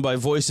given to him by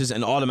voices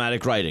and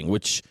automatic writing,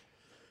 which,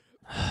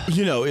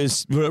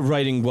 is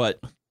writing what?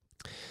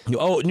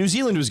 Oh, New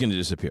Zealand was going to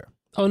disappear.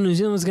 Oh, New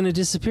Zealand was going to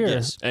disappear.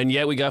 Yes. And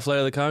yet we got Flight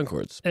of the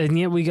Conchords. And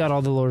yet we got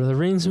all the Lord of the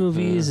Rings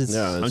movies. It's,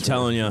 Yeah, I'm that's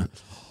telling you.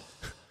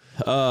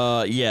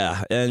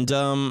 Yeah. And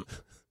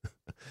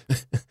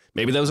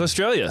Maybe that was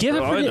Australia. Give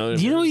For a all I know.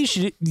 you know what you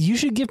should? You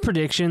should give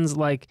predictions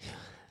like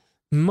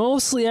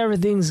mostly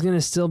everything's going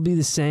to still be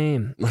the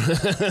same.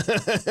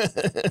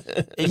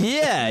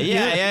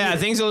 yeah.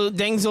 Things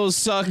will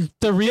suck.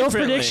 The real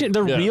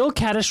Differently. real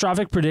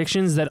catastrophic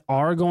predictions that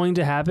are going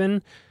to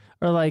happen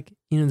are like,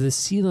 the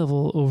sea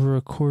level over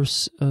a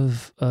course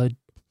of a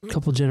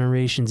couple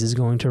generations is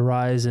going to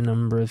rise a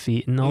number of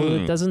feet. And although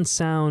it doesn't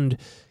sound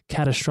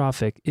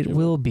catastrophic, it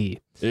will be.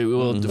 It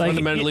will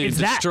fundamentally it's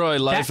that- destroy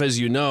life that- as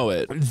you know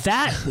it.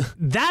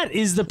 That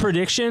is the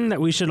prediction that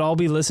we should all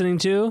be listening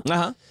to.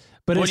 Uh-huh.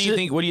 But What it's do you ju-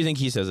 think? What do you think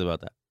he says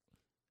about that?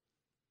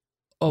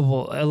 Oh,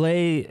 well,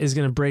 LA is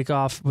going to break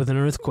off with an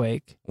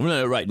earthquake.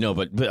 No, right. No,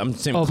 but I'm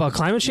saying Oh, about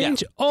climate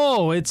change?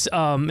 Oh, it's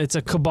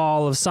a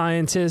cabal of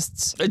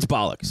scientists. it's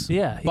bollocks.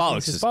 Yeah. he Bollocks.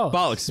 thinks it's Is, bollocks.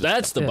 bollocks.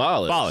 That's the Yeah.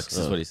 bollocks. Bollocks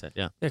is what he said.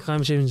 Yeah. Yeah,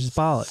 climate change is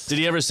bollocks. Did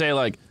he ever say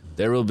like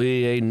there will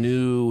be a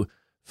new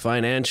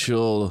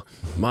financial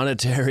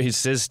monetary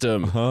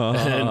system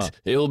and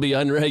it will be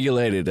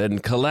unregulated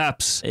and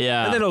collapse?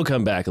 Yeah. And then it'll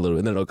come back a little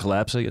bit and then it'll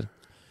collapse again.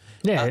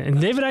 Yeah, and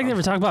David Icke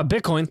never talked about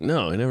Bitcoin.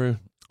 No, I never.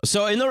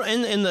 So in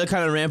the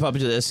kind of ramp up to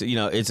this,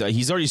 it's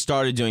he's already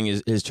started doing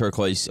his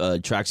turquoise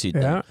tracksuit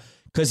thing. Yeah.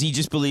 Because he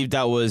just believed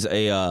that was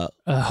a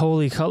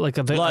Holy color, like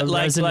a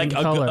resonant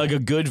color. like a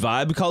good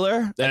vibe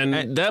color.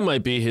 And that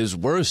might be his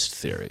worst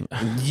theory.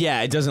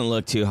 Yeah, it doesn't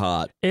look too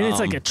hot. and it's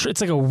like it's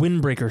like a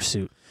windbreaker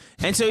suit.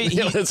 and so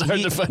It's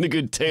hard to find a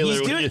good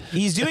tailor.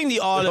 he's doing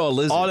the all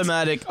lizards.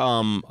 automatic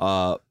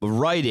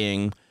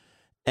writing.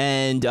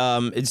 And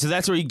so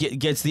that's where he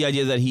gets the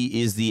idea that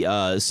he is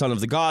the son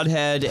of the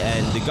Godhead,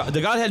 and the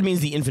Godhead means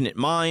the infinite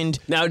mind.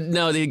 Now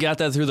they got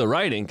that through the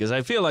writing because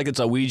I feel like it's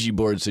a Ouija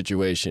board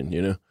situation,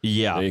 you know?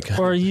 Yeah. There you go.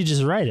 Or you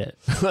just write it.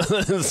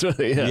 That's what-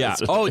 Yeah.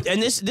 that's what- Oh,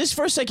 and this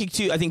first psychic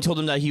too, I think told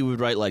him that he would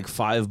write like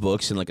 5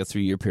 books in like a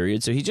 3-year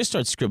period. So he just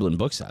starts scribbling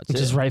books out. too.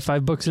 Just write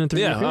 5 books in a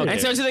 3-year Yeah, period. okay. And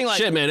so it's the thing, like,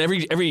 shit, man.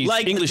 Every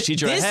like English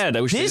teacher I had,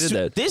 I wish they did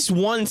that. This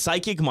one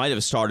psychic might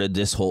have started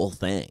this whole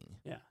thing.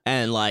 Yeah.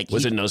 And like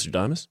Was it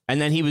Nostradamus?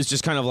 And then he was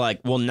just kind of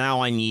like, well,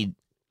 now I need.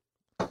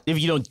 If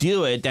you don't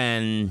do it,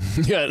 then.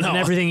 Yeah, no. And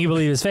everything you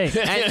believe is fake.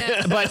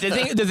 But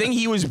the thing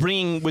he was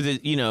bringing with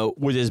it,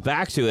 with his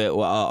back to it,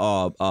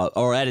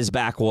 or at his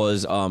back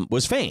was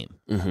fame.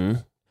 Mm-hmm.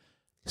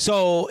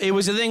 So it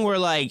was a thing where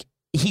like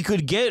he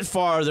could get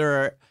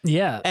farther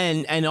Yeah.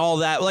 and all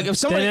that. Like if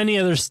somebody Than any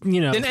other,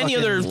 than any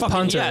other fucking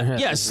punter.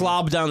 yeah,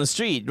 slob down the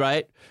street,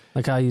 right?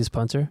 Like how I use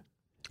punter.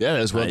 Yeah,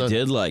 that's well I done.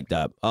 did like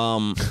that.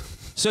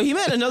 So he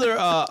met another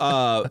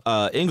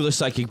English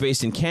psychic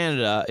based in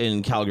Canada,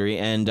 in Calgary,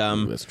 and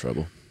That's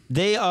trouble.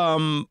 they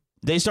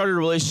started a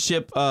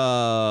relationship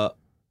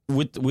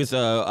with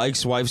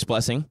Ike's wife's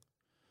blessing.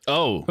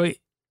 Oh, Wait.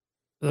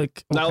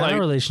 Like what Not kind like- of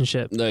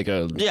relationship? like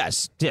a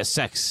Yes,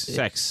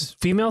 sex.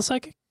 Female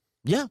psychic?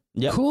 Yeah,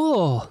 yeah.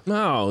 Cool.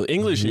 no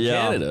English in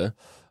Yeah. Canada.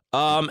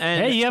 And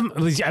Hey, yeah,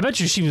 I bet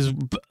you she was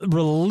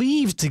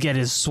relieved to get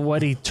his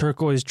sweaty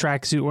turquoise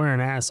tracksuit wearing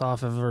ass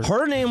off of her.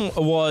 her name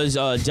was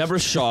Deborah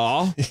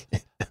Shaw,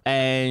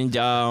 and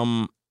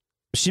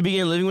she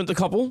began living with the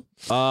couple.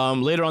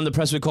 Later on, the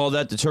press would call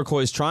that the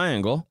turquoise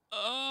triangle.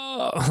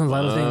 A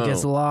lot of things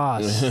gets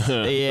lost.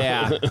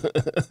 Yeah.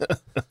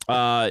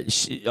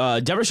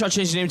 Deborah Shaw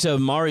changed the name to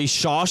Mari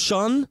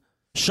Shawson.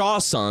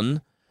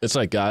 It's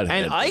like God.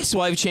 And Ike's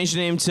wife changed the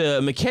name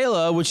to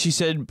Michaela, which she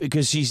said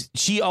because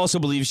she also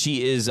believes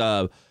she is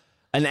an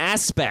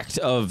aspect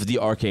of the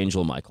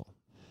Archangel Michael.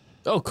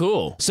 Oh,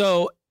 cool.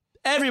 So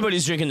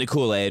everybody's drinking the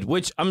Kool-Aid,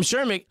 which I'm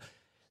sure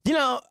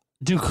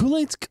Dude,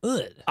 Kool-Aid's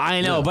good.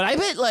 I know, but I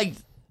bet like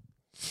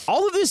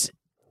all of this,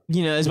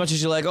 as much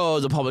as you're like, oh,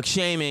 the public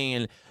shaming,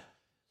 and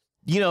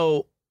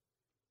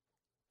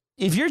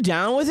if you're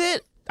down with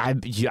it, I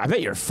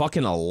bet you're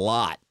fucking a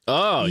lot.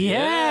 Oh,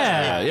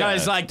 Yeah. yeah.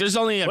 Guys, like, there's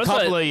only a What's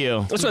couple that? of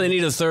you. That's why they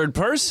need a third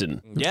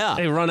person. Yeah.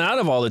 They run out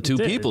of all the two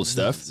people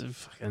stuff.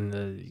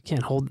 You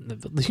can't hold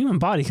the human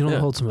body can only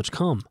hold so much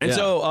cum. And Yeah.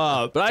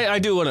 so, But I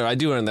do wonder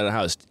in that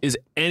house.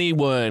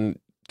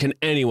 Can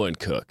anyone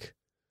cook?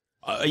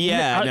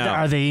 yeah, no.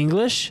 Are they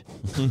English?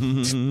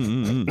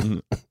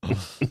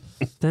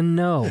 Then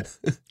no.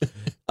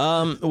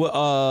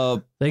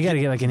 They got to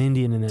get like an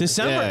Indian in there.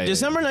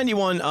 December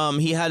 91,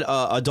 he had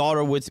a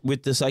daughter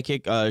with the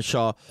psychic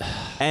Shaw,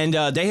 and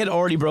they had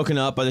already broken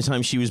up by the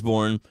time she was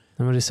born.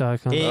 Somebody saw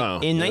it come.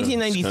 In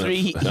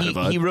 1993, kind of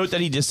odd. he wrote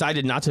that he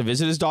decided not to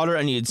visit his daughter,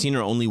 and he had seen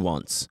her only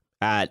once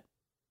at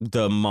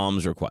the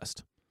mom's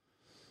request.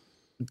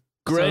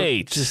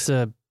 Great. So just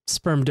a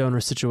sperm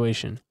donor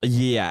situation.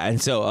 Yeah, and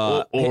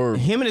so Or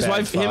him and his bad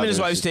wife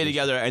father stay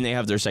together, and they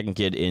have their second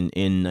kid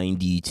in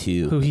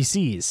 92. Who he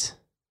sees.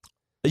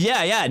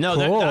 Yeah, no.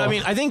 Cool. I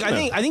mean, I think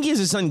he has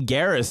a son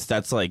Gareth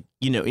that's like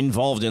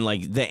involved in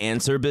like the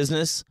answer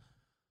business.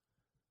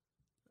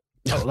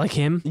 Oh, like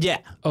him? Yeah,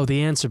 Oh,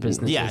 the answer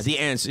business. yeah, is the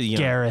answer.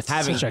 Gareth.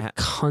 having Such a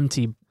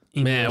cunty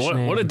English Man, what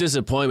a name.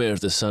 disappointment if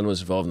the son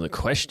was involved in the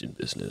question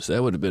business.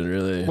 That would have been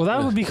really. Well,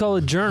 that would be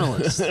called a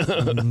journalist.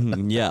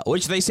 yeah,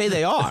 which they say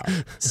they are.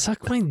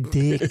 Suck my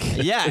dick.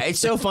 Yeah, it's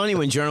so funny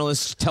when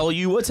journalists tell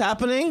you what's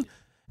happening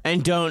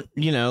and don't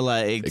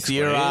like Explain.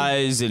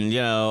 theorize and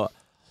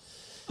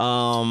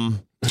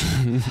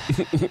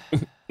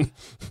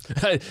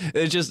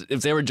It's just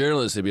if they were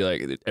journalists, they'd be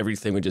like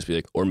everything would just be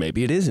like, or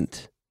maybe it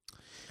isn't.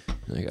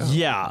 Like, oh,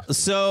 yeah.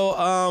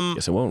 So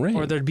guess it won't rain.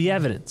 Or there'd be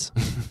evidence.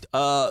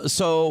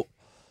 so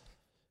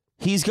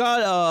he's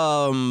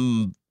got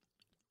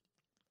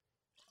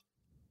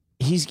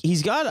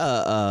he's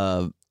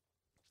got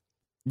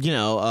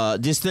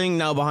this thing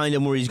now behind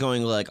him where he's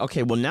going like,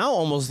 okay, well now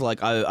almost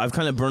like I've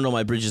kind of burned all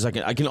my bridges. I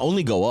can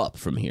only go up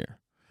from here,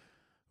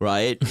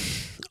 right?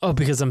 Oh,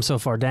 because I'm so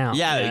far down.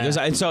 Yeah, because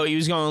and so he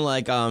was going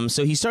like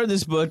so he started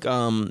this book,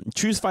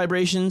 Truth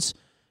Vibrations,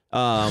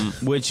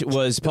 which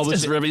was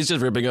published he's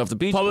just ripping off the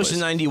Beach published Boys.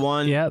 in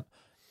 91. Yep.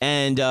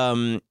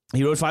 And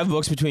he wrote 5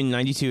 books between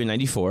 92 and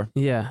 94.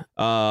 Yeah.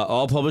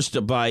 All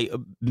published by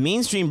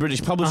mainstream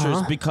British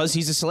publishers because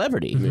he's a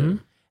celebrity.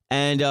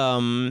 And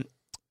I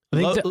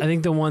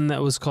think the one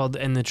that was called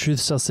 "And the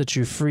Truth Shall Set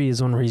You Free"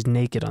 is one where he's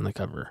naked on the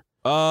cover.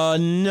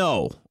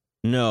 no.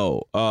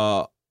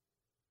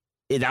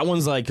 That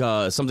one's like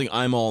something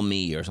I'm All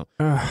Me or something.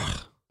 Ugh.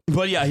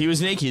 But yeah, he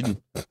was naked,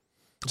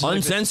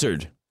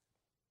 uncensored,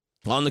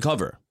 on the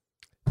cover.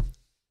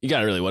 You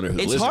gotta really wonder who.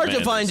 It's Lizard hard to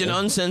Man find is, an huh?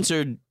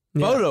 uncensored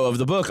photo of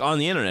the book on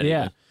the internet. Yeah.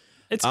 even.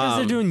 It's because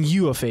they're doing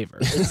you a favor.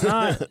 It's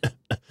not.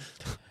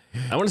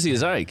 I want to see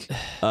his Ike.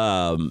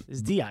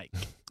 It's the Ike.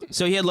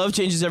 So he had Love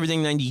Changes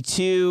Everything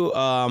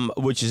 92,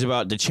 which is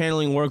about the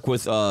channeling work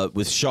with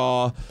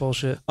Shaw.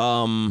 Bullshit.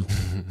 And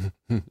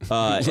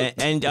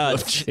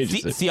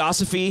Changes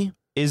Theosophy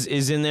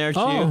is in there too.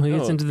 Oh, he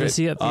gets into the great.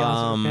 sea at the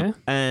okay.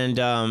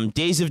 And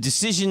Days of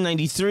Decision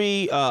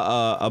 93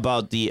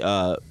 about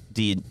the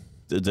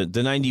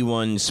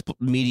 91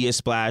 media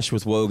splash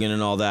with Wogan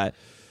and all that.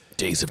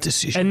 Days of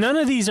Decision. And none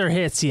of these are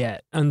hits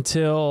yet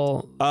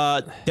until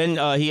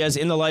Then he has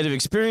In the Light of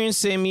Experience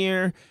same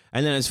year,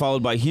 and then it's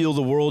followed by Heal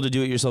the World, a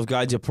Do-It-Yourself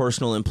Guide to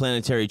Personal and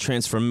Planetary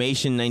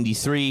Transformation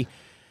 93.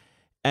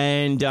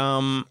 And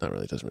Not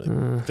really. Doesn't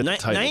really. fit the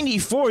title.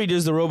 94 he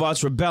does The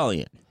Robots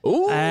Rebellion.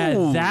 Ooh.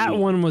 that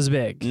one was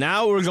big.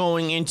 Now we're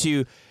going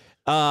into,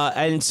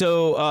 and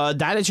so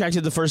that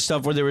attracted the first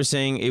stuff where they were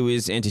saying it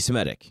was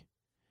anti-Semitic.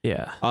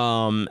 Yeah.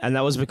 And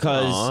that was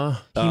because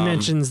He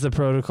mentions the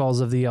protocols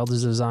of the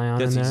Elders of Zion.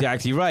 that's in there.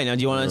 exactly right. Now,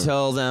 do you want to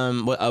tell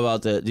them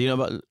about the? Do you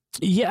know about?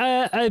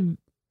 Yeah,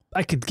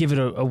 I could give it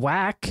a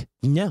whack.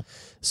 Yeah.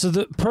 So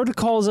the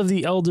protocols of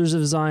the Elders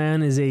of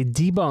Zion is a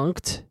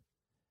debunked.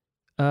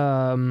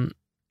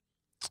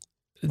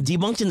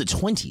 Debunked in the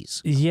 20s.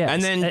 Yes.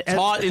 And then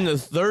taught in the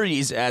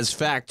 30s as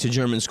fact to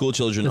German school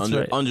children That's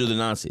right. under the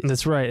Nazis.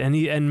 That's right,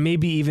 and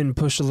maybe even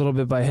pushed a little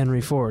bit by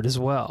Henry Ford as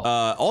well.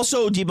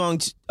 Also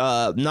debunked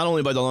not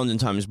only by the London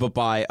Times but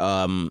by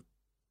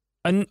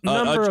A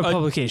number of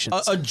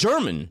publications. a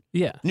German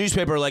Yeah.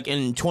 newspaper, like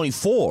in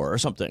 24 or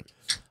something.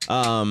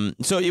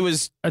 So it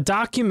was A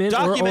document.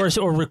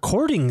 Or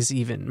recordings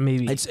even,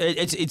 maybe.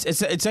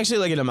 it's actually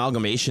like an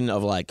amalgamation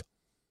of like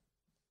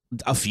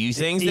a few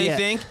things they Yeah.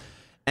 think,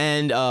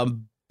 and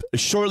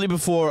shortly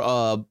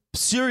before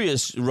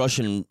serious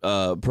Russian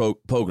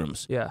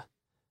pogroms. Yeah.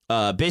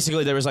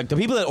 Basically, there was like the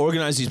people that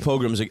organized these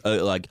pogroms,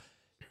 like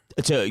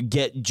to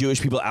get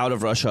Jewish people out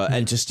of Russia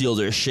and to steal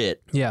their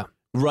shit. Yeah.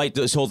 Write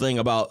this whole thing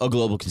about a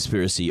global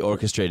conspiracy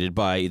orchestrated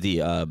by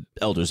the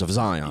Elders of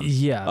Zion.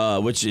 Yeah.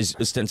 Which is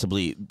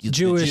ostensibly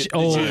Jewish the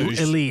old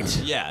Jews.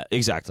 elite. Yeah,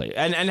 exactly.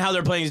 And how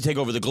they're planning to take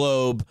over the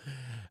globe.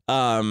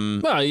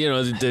 Well, you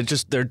know,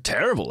 they're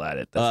terrible at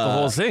it. That's the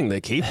whole thing.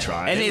 They keep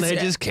trying, and they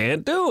just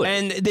can't do it.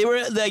 And they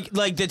were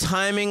like the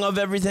timing of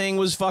everything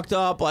was fucked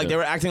up. Like they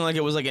were acting like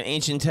it was like an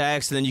ancient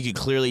text, and then you could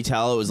clearly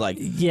tell it was like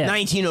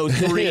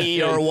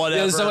 1903 or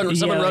whatever. Yeah,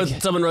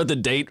 someone wrote the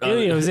date.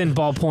 It was in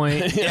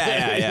ballpoint.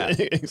 yeah.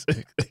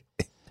 Exactly.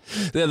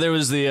 Yeah, there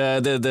was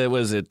the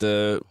was it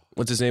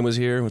what's his name was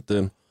here with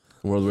the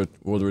World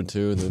War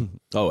II.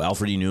 Oh,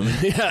 Alfred E. Newman.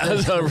 Yeah,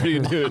 that's how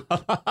you do it.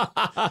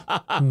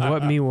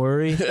 What me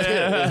worry?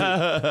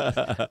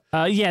 Yeah,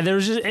 there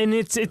was just, and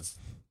it's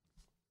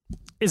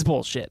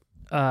bullshit.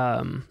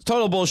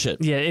 Total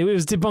bullshit. Yeah, it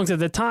was debunked at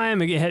the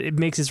time. It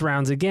makes its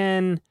rounds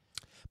again.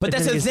 But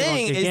that's then the it gets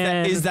thing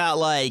debunked is that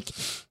like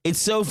it's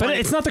so funny. But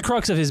it's not the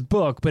crux of his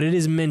book, but it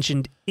is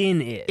mentioned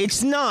in it.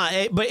 It's not.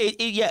 But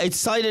it's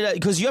cited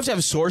because you have to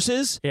have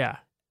sources, Yeah.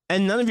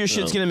 and none of your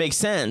shit's gonna make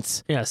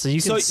sense. Yeah, so you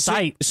can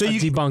cite a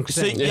debunked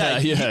thing.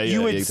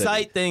 You would exactly.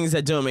 cite things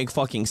that don't make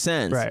fucking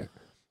sense. Right.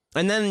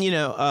 And then,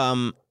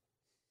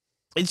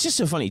 it's just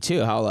so funny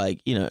too how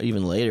like,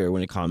 even later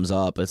when it comes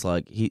up, it's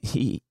like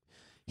he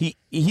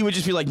would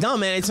just be like, "No,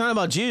 man, it's not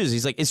about Jews."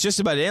 He's like, "It's just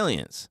about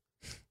aliens."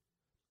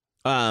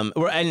 I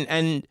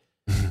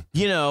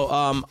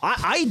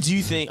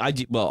do think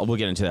well, we'll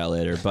get into that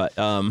later, but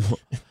that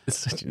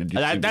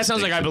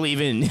sounds like I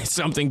believe in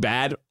something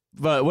bad.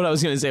 But what I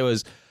was going to say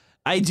was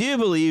I do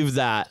believe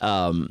that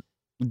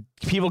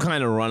people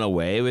kind of run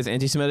away with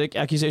anti-Semitic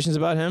accusations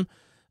about him.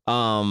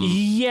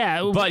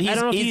 Yeah, But I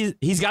don't know if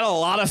he's got a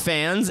lot of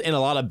fans in a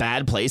lot of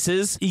bad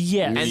places.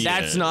 Yeah. And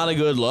that's not a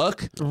good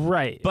look.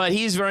 Right. But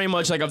he's very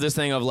much like of this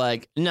thing of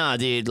like, nah,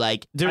 dude,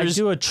 like I there's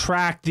do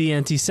attract the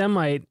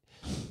anti-Semite,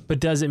 but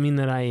does it mean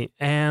that I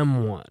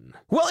am one?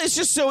 well, it's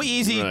just so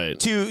easy Right.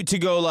 to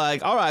go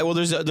like, all right, well,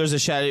 there's a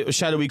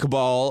shadowy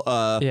cabal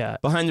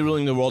behind the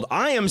ruling the world.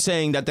 I am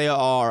saying that they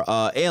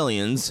are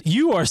aliens.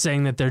 You are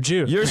saying that they're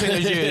Jews. You're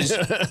saying they're Jews,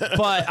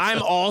 but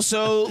I'm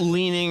also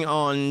leaning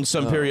on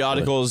some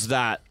periodicals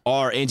that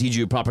are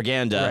anti-Jew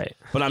propaganda. Right.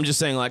 But I'm just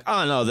saying like,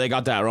 oh no, they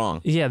got that wrong.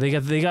 Yeah, they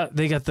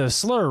got the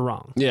slur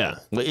wrong. Yeah.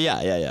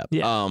 Yeah.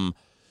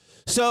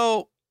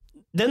 So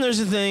then there's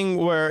a thing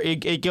where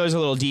it goes a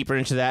little deeper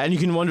into that, and you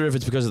can wonder if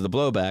it's because of the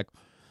blowback.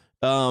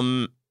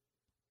 They're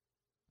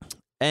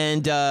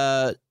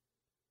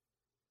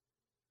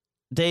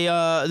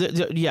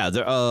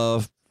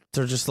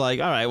just like,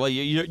 all right, well,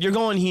 you're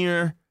going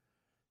here.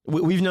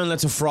 We've known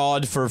that's a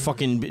fraud for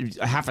fucking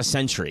half a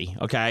century,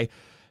 okay?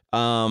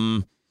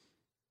 Then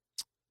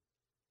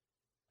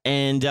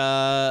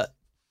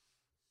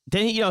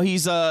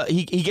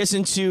he gets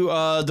into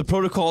the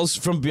protocols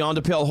from Beyond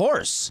the Pale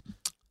Horse.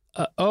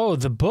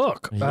 The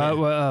book.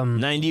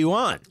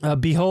 91.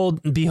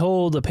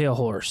 Behold a Pale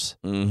Horse.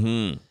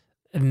 Mm-hmm.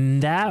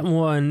 And that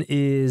one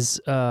is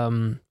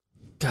God,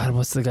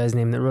 what's the guy's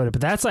name that wrote it?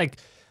 But that's like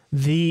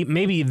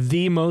maybe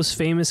the most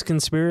famous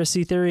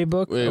conspiracy theory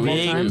book of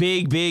all time.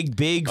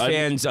 Big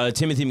fans,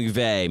 Timothy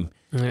McVeigh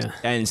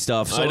and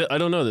stuff. So I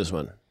don't know this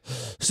one.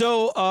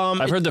 So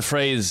I've heard the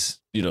phrase,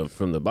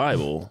 from the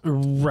Bible.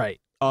 Right.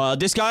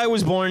 This guy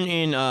was born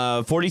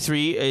in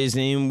 43. His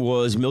name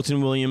was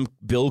Milton William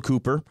Bill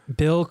Cooper.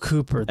 Bill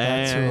Cooper.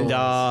 That's who it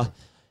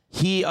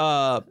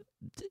was.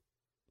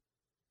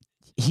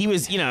 He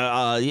was,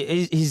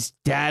 his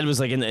dad was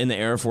like in the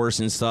Air Force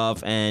and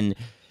stuff, and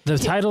the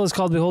title is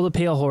called Behold the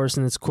Pale Horse,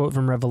 and it's a quote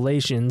from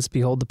Revelations,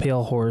 Behold the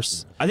Pale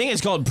Horse. I think it's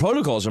called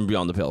Protocols from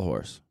Beyond the Pale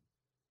Horse.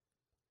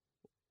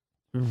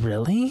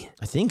 Really?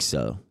 I think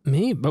so.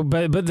 Maybe,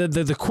 but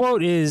the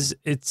quote is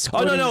it's.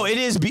 Oh no, it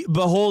is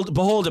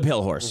Behold a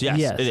Pale Horse.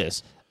 Yes, it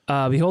is.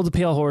 Behold the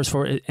Pale Horse,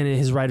 and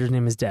his writer's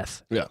name is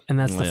Death. Yeah, and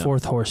that's the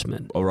fourth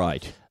horseman. All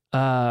right.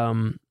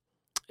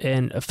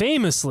 And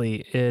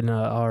famously in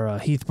our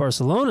Heath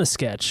Barcelona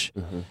sketch,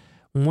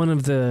 one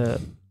of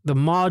the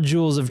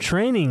modules of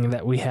training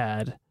that we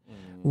had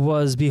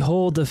was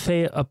behold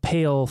a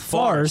pale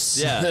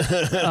farce,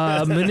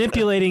 Yeah.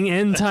 manipulating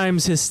end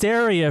times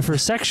hysteria for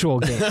sexual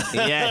gain.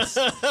 Yes.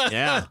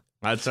 Yeah.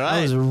 That's I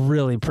right. was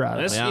really proud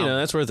of That's it. Yeah.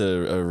 that's worth a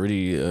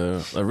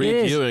is.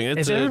 reviewing. If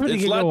It's everybody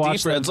it's could a go lot watch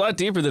deeper. that- It's a lot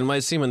deeper than it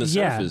might seem on the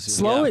Yeah, surface.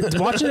 slow it.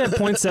 Watch it at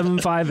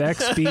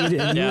 0.75x speed,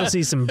 and Yeah. you'll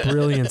see some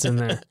brilliance in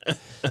there.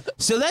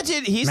 So that's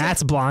it. He's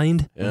Matt's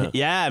blind.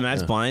 Yeah.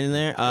 Matt's blind in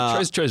there.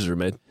 Choices were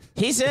made.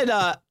 He said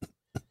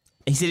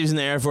he was in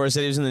the Air Force,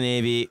 said he was in the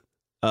Navy.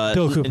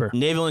 Bill Cooper.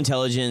 Naval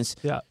Intelligence.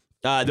 Yeah.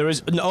 There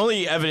was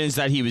only evidence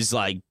that he was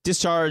like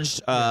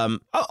discharged.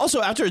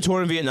 Also, after a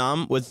tour in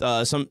Vietnam with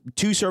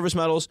 2 service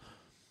medals,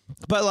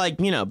 but like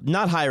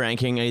not high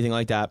ranking, anything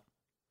like that.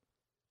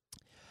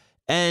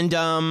 And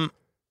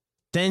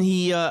then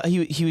he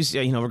was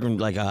working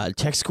like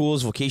tech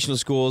schools, vocational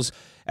schools,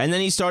 and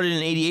then he started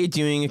in '88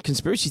 doing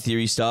conspiracy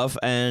theory stuff,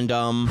 and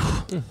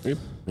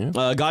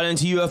got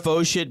into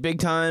UFO shit big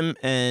time.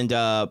 And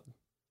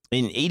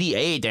in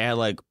 '88 they had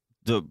like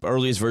the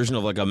earliest version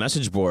of like a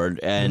message board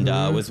and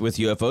with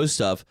UFO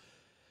stuff,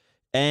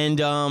 and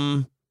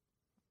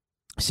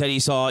said he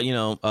saw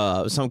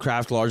some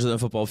craft larger than a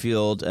football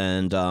field,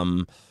 and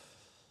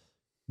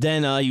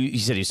then he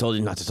said he was told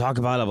not to talk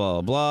about it,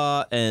 blah blah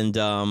blah, and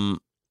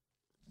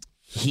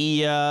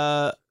he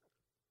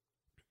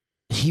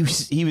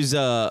was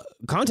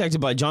contacted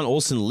by John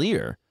Olson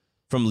Lear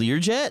from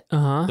Learjet.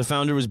 Uh-huh. The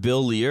founder was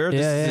Bill Lear.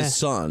 This is his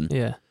son.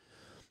 Yeah.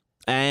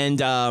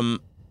 And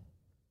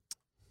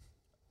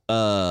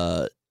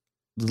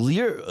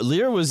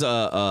Lear was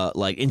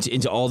like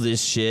into all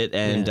this shit,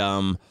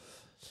 and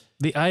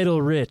The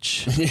idle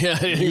rich.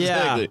 Yeah,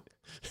 exactly.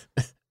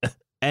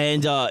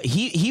 and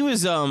he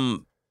was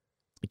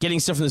getting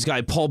stuff from this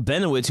guy Paul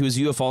Benowitz, who was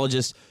a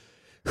ufologist,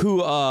 who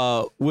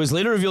was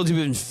later revealed to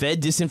have been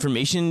fed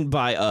disinformation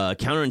by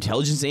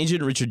counterintelligence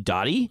agent Richard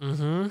Doty.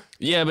 Mm-hmm.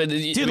 Yeah, but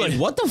Dude, like,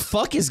 what the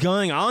fuck is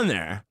going on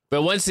there?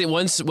 But once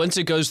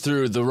it goes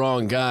through the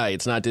wrong guy,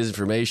 it's not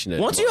disinformation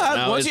anymore. Once you have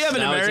an now it's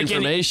American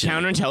information.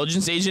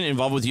 counterintelligence agent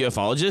involved with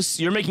ufologists,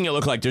 you're making it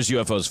look like there's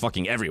UFOs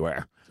fucking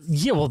everywhere.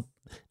 Yeah, well,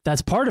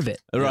 that's part of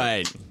it.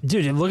 Right.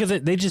 Dude, and look at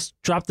it. They just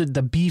dropped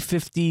the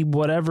B-50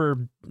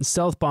 whatever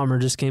stealth bomber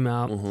just came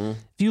out. Mm-hmm. If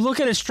you look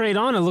at it straight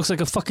on, it looks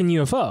like a fucking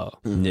UFO.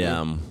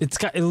 Yeah.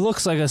 It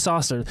looks like a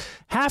saucer.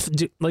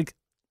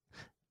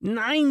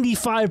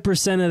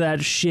 95% of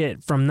that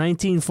shit from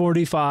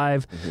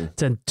 1945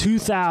 to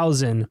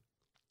 2000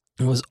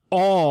 was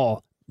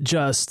all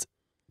just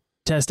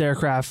test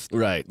aircraft.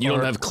 Right. You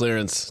don't have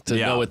clearance to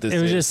know what this It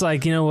is. was just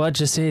like, you know what?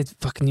 Just say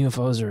fucking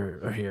UFOs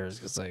are here. It's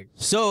just like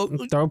So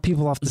throw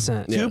people off the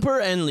scent. Cooper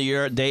and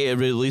Lear, they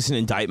released an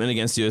indictment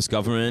against the U.S.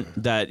 government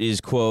that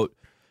is, quote,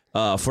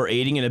 for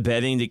aiding and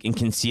abetting and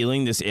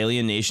concealing this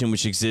alien nation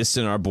which exists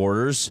in our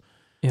borders.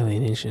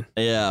 Alienation.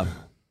 Yeah.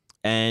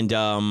 And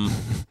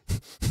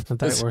How'd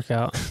that work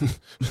out?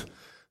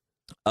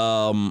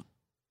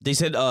 they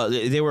said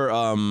they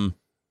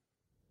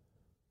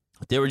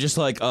were just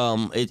like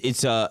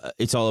it's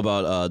all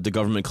about the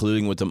government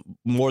colluding with them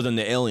more than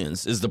the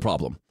aliens is the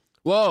problem.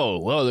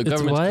 Whoa, the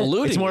government's what?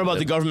 colluding. It's more with about the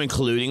them. government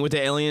colluding with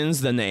the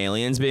aliens than the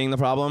aliens being the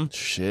problem.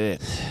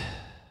 Shit.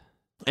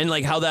 And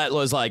like how that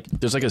was like,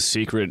 There's like a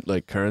secret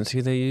like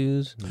currency they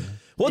use.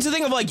 well, it's the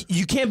thing of like,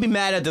 you can't be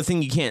mad at the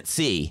thing you can't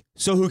see.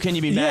 So who can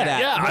you be mad at?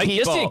 yeah, I guess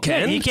People. you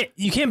can.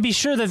 You can't be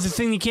sure that the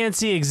thing you can't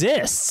see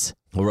exists.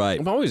 Right.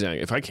 I'm always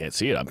angry. If I can't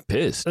see it, I'm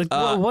pissed. Like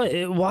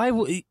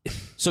why?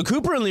 So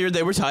Cooper and Lear,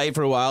 they were tight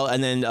for a while,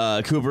 and then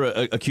Cooper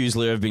accused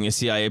Lear of being a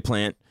CIA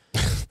plant.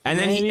 And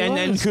then Maybe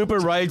it was. Cooper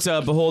writes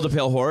 "Behold a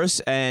Pale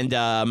Horse," and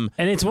And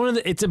it's one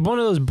of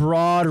those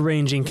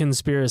broad-ranging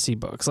conspiracy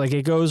books. Like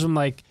it goes from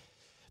like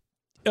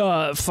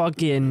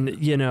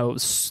fucking,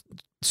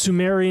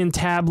 Sumerian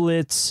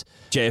tablets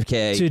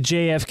JFK. to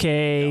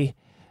JFK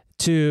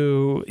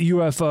to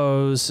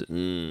UFOs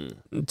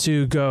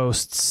to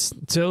ghosts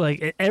to like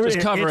covering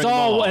it's them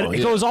all all, it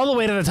yeah. goes all the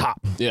way to the top.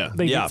 Yeah.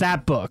 Like, Yeah. it's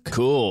that book.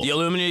 Cool. The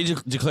Illuminati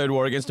declared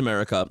war against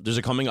America. There's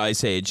a coming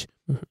ice age.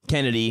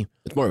 Kennedy.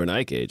 It's more of an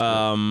Ike age.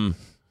 And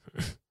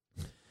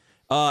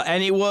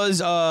it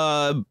was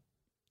I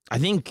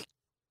think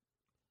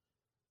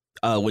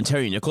when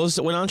Terry Nichols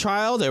went on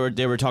trial, they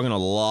were talking a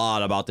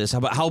lot about this,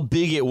 about how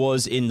big it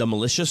was in the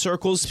militia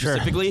circles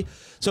specifically.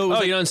 So it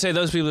was you don't say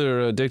those people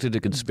are addicted to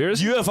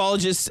conspiracy?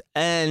 ufologists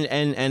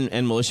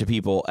and militia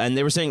people, and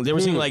they were saying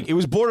like it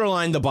was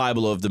borderline the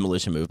Bible of the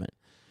militia movement.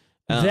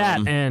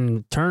 That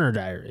and Turner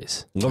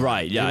Diaries.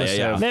 Right?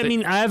 Yeah. I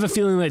mean, I have a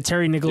feeling that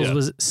Terry Nichols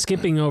was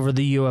skipping over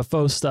the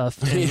UFO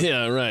stuff and,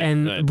 Yeah, right.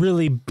 and right.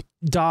 really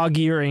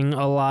dog-earing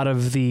a lot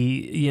of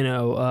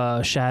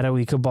the,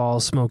 shadowy cabal,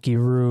 smoky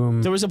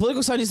room. There was a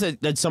political scientist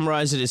that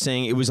summarized it as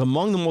saying it was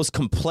among the most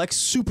complex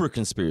super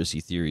conspiracy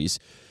theories,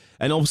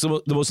 and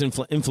also the most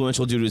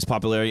influential due to its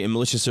popularity in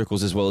militia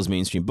circles as well as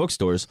mainstream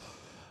bookstores.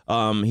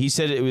 He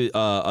said it was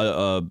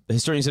a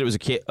historian said it was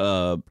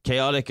a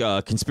chaotic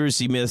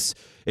conspiracy myths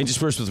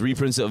interspersed with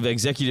reprints of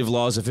executive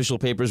laws, official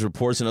papers,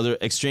 reports, and other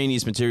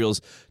extraneous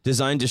materials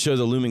designed to show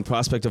the looming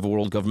prospect of a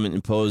world government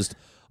imposed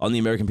on the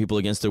American people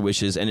against their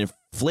wishes and in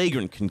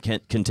flagrant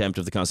contempt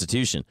of the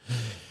Constitution,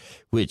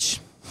 which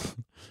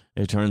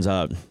it turns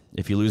out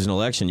if you lose an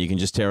election, you can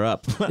just tear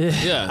up.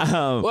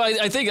 Yeah. Well,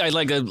 I think I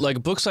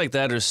like books like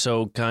that are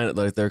so kind of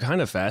like they're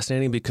kind of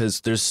fascinating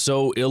because they're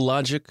so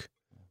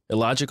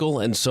illogical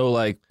and so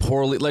like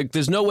poorly like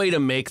there's no way to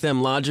make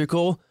them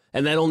logical,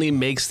 and that only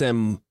makes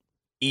them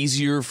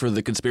easier for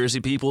the conspiracy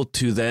people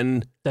to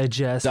then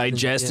digest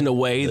in a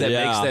way that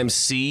makes them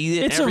see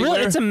it everywhere.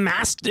 It's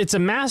a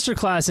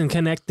masterclass in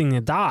connecting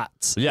the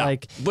dots. Yeah.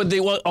 Like, but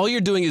all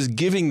you're doing is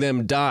giving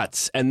them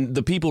dots, and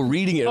the people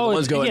reading it are the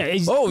ones going,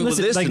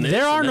 listen, this like and this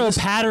there are and no this.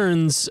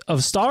 patterns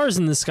of stars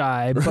in the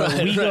sky, but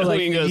we go like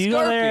We go you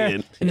go there,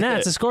 scorpion. and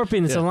that's a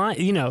scorpion. It's a line.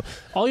 You know,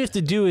 all you have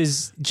to do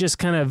is just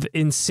kind of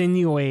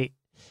insinuate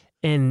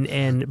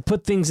and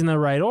put things in the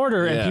right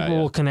order, and people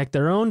will connect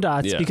their own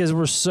dots because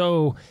we're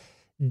so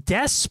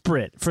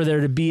desperate for there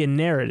to be a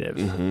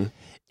narrative.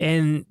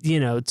 And you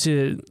know,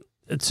 to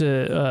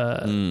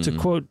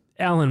quote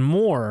Alan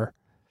Moore,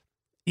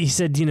 he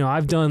said, you know,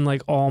 I've done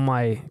like all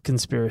my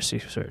conspiracy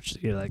research.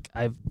 You know, like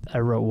I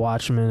wrote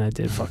Watchmen, I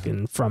did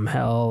fucking From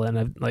Hell,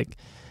 and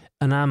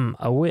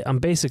I'm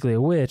basically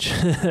a witch.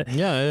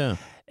 Yeah.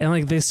 And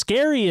like the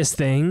scariest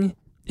thing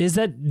is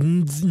that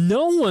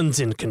no one's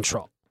in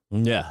control.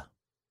 Yeah.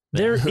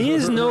 There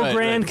is no Right,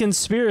 grand right.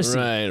 conspiracy.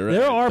 Right.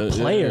 There are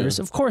players.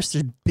 Of course,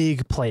 there's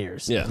big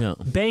players. Yeah.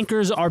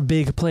 Bankers are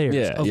big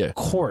players. Of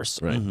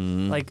course. Right.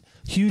 Like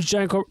huge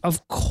giant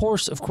of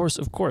course.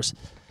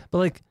 But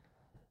like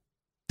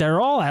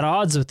they're all at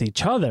odds with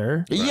each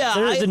other.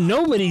 Yeah,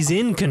 nobody's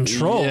in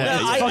control. Yeah,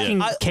 It's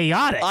fucking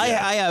chaotic. I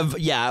have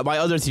my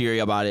other theory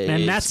about it and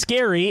is, that's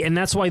scary, and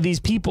that's why these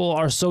people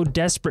are so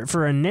desperate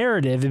for a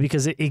narrative,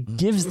 because it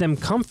gives them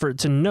comfort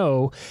to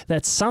know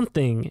that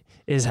something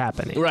is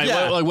happening. Right.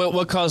 Yeah.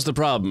 What caused the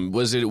problem?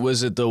 Was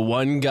it the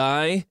one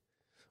guy,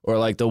 or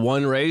like the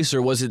one race,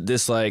 or was it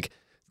this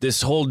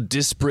whole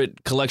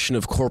disparate collection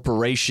of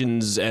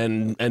corporations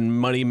and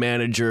money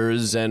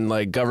managers and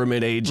like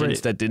government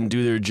agents that didn't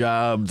do their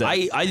job?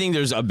 I think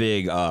there's a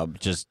big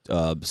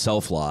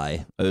self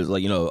lie,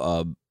 like, you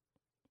know,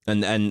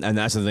 and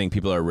that's the thing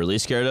people are really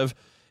scared of,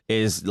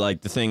 is like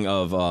the thing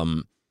of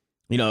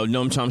you know,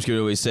 Noam Chomsky would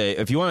always say,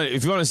 if you want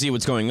to see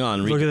what's going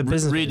on, read the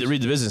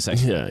business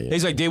section. Yeah.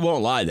 He's like, they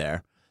won't lie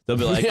there. They'll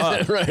be like,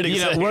 Right, you know,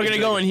 exactly. we're going to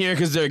go in here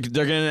because they're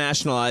going to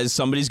nationalize.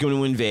 Somebody's going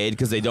to invade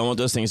because they don't want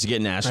those things to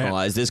get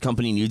nationalized. This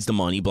company needs the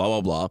money, blah,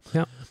 blah, blah.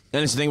 Yep.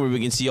 And it's the thing where we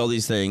can see all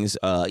these things,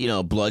 you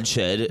know,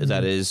 bloodshed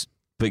that is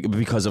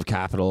because of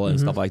capital and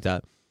stuff like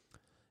that.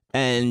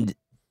 And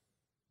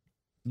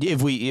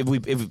if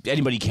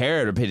anybody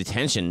cared or paid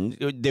attention,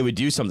 they would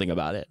do something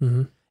about it.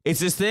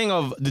 It's this thing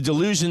of the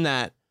delusion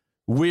that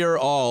we're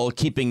all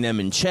keeping them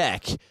in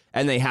check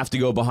and they have to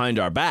go behind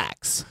our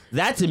backs.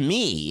 That, to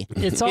me,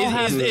 is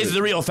the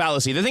real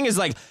fallacy. The thing is,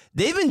 like,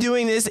 they've been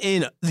doing this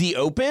in the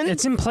open.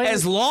 It's in play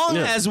as long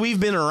as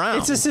we've been around.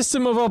 It's a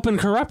system of open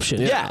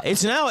corruption. Yeah,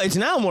 it's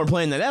now more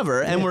plain than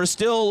ever, and we're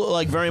still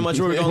like very much.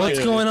 We're going What's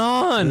like, going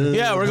on?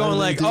 yeah, we're going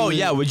like, oh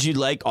yeah, would you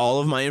like all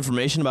of my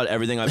information about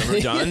everything I've ever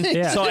done,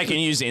 Yeah. so I can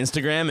use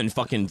Instagram and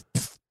fucking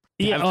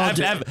Yeah,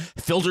 have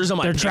filters on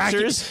my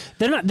pictures?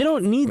 They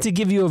don't need to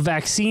give you a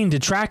vaccine to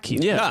track you.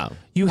 Yeah.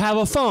 You have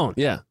a phone.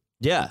 Yeah.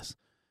 Yes.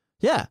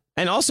 Yeah.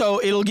 And also,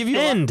 it'll give you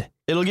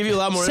it'll give you a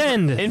lot more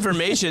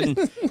information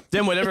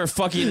than whatever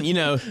fucking, you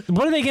know.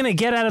 What are they going to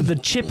get out of the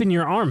chip in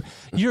your arm?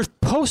 You're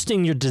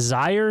posting your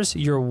desires,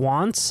 your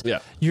wants. Yeah.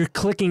 You're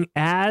clicking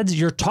ads.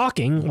 You're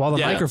talking while the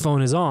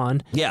microphone is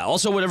on. Yeah.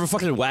 Also, whatever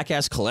fucking whack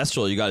ass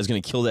cholesterol you got is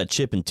going to kill that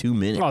chip in 2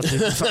 minutes. Oh,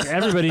 dude, fuck,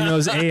 everybody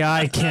knows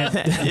AI can't.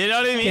 You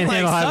know what I mean? Can't Like,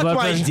 handle high suck blood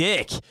my pressure.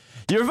 dick.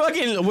 You're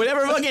fucking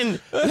whatever fucking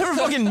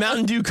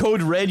Mountain Dew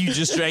Code Red you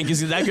just drank,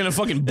 is that gonna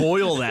fucking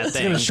boil that It's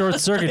thing? going to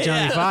short circuit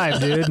Johnny 5,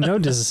 dude. No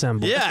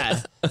disassemble.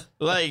 Yeah,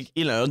 like,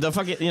 you know, the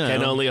fucking, you know.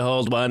 Can only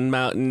hold one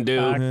Mountain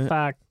Dew.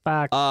 Back.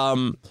 But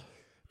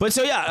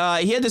so yeah,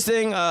 he had this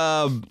thing.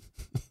 Sorry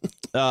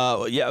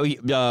to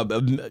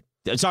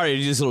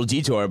do this little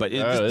detour, but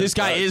this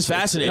guy is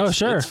fascinating. Oh,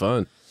 sure. It's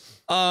fun.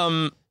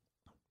 And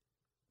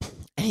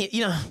he,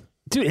 you know.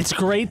 Dude, it's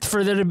great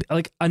for there to be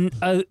like an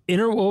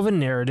interwoven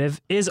narrative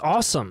is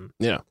awesome.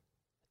 Yeah.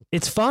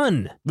 It's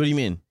fun. What do you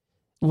mean?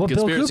 What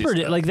Bill Conspiracy Cooper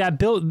did, stuff. like that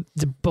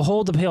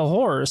Behold the Pale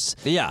Horse,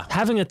 Yeah.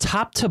 having a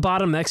top to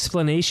bottom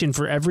explanation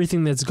for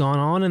everything that's gone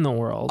on in the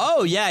world.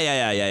 Oh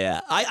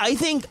yeah. I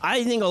think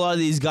a lot of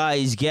these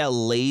guys get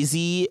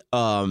lazy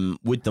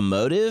with the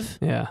motive,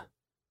 Yeah.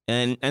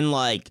 and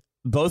like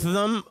both of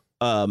them,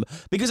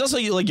 because also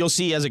you'll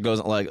see as it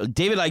goes, like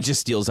David Icke just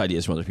steals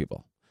ideas from other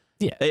people.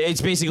 Yeah. It's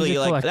basically He's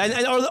a like,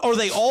 collector. or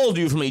they all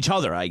do from each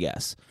other, I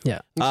guess. Yeah.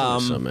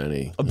 So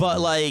many.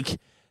 But like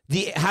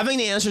having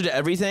the answer to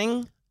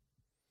everything,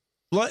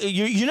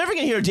 you're never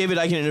gonna hear David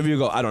Icke in an interview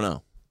go, I don't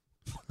know,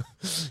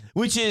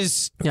 which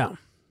is Yeah.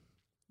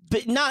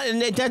 but not,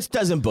 and that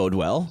doesn't bode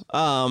well.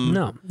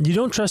 No. You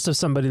don't trust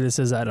somebody that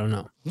says, I don't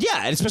know.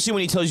 Yeah, and especially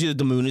when he tells you that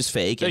the moon is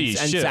fake and, you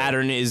and should.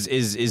 Saturn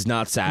is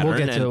not Saturn. We'll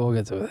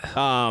get to it.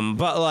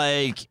 But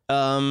like,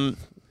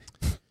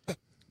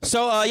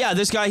 So yeah,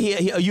 this guy,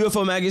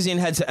 UFO magazine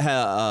had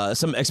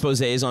some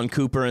exposés on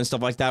Cooper and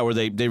stuff like that, where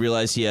they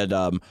realized he had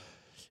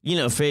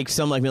faked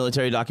some like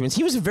military documents.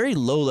 He was a very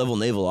low level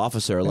naval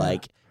officer.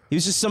 Like he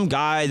was just some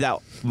guy that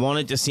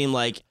wanted to seem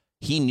like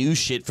he knew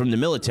shit from the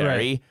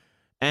military,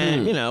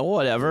 and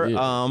whatever.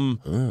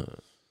 Yeah.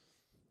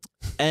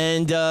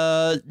 And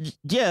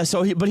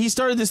so he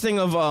started this thing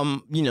of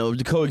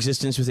the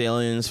coexistence with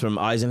aliens from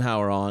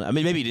Eisenhower on. I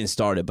mean, maybe he didn't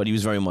start it, but he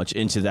was very much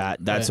into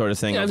that sort of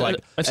thing. Yeah, of like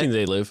I've seen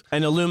They Live.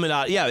 and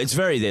Illuminati. Yeah, it's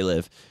very They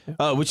Live,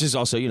 which is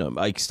also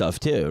Ike stuff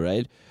too,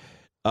 right?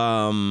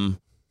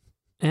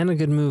 And a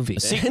good movie.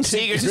 Secret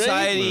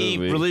society,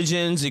 movie.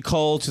 religions, the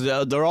cult,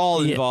 they're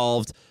all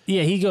involved.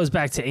 Yeah, he goes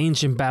back to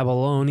ancient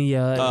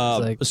Babylonia. And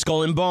it's like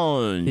Skull and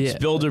Bones,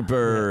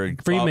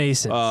 Bilderberg,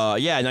 Freemasons.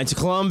 Knights of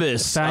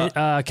Columbus,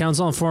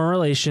 Council on Foreign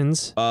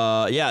Relations.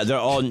 they're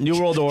all New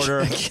World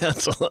Order.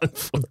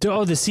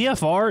 The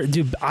CFR,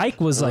 dude, Ike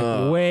was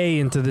like way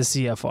into the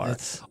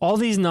CFR. All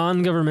these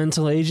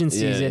non-governmental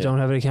agencies that don't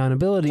have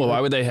accountability. Well, why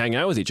would they hang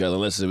out with each other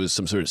unless it was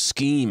some sort of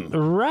scheme?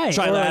 Right.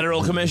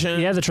 Trilateral Commission.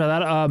 Yeah, the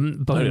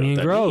Trilateral, Bohemian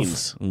That Grove.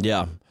 means.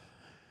 Yeah.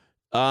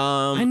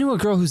 I knew a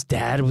girl whose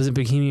dad was in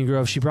Bohemian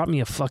Grove. She brought me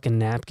a fucking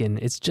napkin.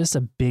 It's just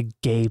a big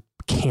gay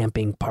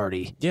camping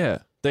party. Yeah.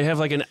 They have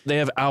they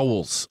have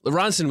owls.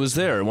 Ronson was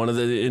there.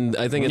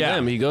 I think in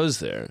them, he goes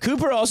there.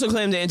 Cooper also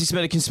claimed the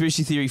anti-Semitic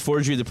conspiracy theory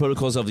forgery of the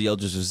Protocols of the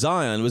Elders of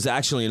Zion was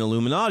actually an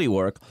Illuminati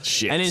work.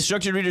 Shit. And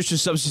instructed readers to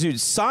substitute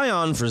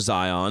Scion for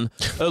Zion,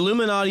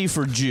 Illuminati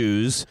for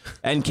Jews,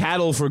 and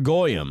cattle for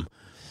Goyim.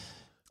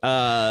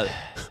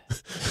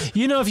 If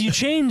you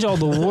change all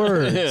the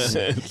words,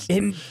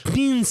 it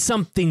means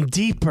something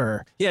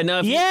deeper. Yeah, now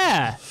if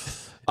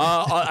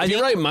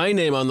you write my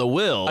name on the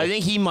will. I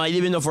think he might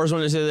have been the first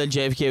one to say that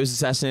JFK was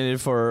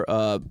assassinated for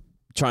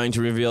trying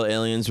to reveal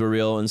aliens were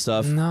real and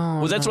stuff. No.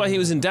 Well, that's why he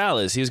was in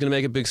Dallas. He was going to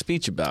make a big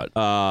speech about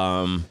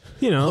Um,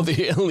 all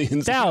the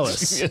aliens.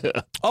 Dallas. Yeah.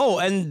 Oh,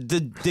 and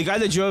the guy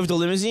that drove the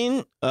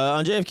limousine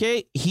on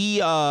JFK, he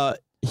got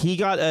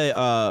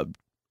a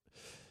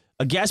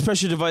gas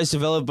pressure device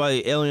developed by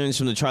aliens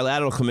from the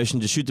Trilateral Commission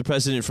to shoot the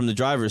president from the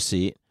driver's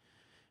seat.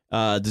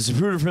 The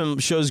Zapruder film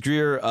shows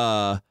Greer.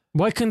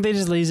 Why couldn't they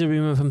just laser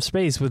beam him from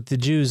space with the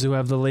Jews who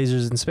have the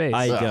lasers in space?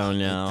 I don't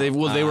know. They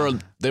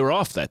were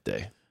off that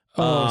day.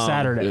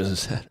 Saturday. It was a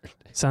Saturday.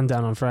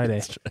 Sundown on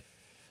Friday.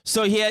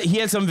 So he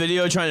had some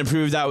video trying to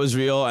prove that was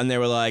real, and they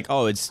were like,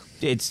 "Oh, it's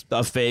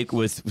a fake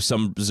with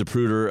some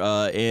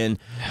Zapruder in."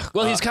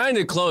 Well, he's kind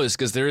of close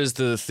because there is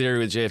the theory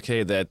with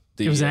JFK that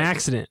It was an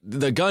accident.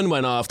 the gun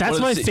went off. That's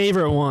my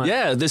favorite one.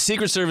 Yeah, the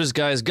Secret Service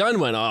guy's gun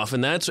went off,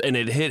 and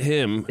it hit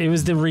him. It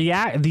was the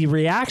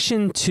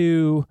reaction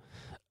to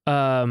He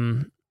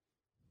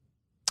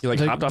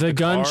hopped off the car.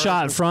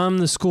 gunshot from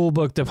the school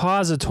book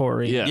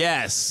depository. Yeah.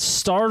 Yes.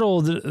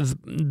 Startled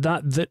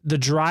the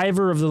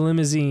driver of the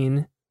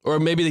limousine. Or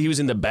maybe he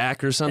was in the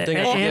back or something.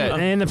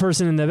 And the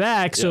person in the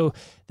back. Yeah. So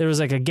there was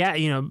like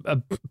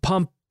a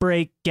pump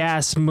brake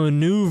gas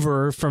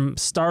maneuver from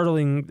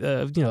startling,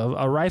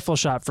 a rifle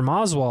shot from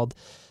Oswald.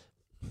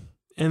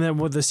 And then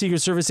with the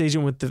Secret Service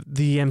agent with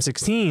the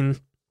M16,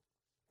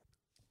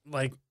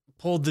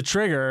 pulled the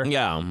trigger.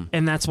 Yeah.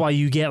 And that's why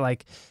you get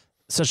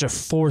such a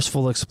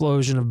forceful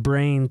explosion of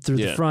brain through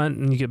the front,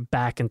 and you get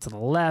back into the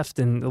left,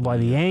 and why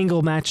the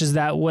angle matches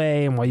that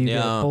way, and why you get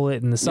a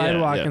bullet in the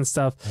sidewalk and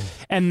stuff.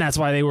 And that's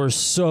why they were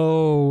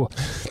so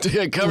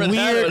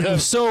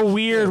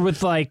weird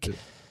with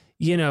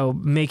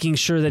making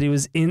sure that he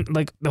was in,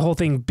 the whole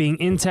thing being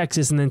in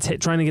Texas and then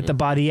trying to get the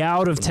body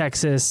out of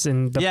Texas,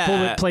 and the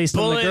bullet placed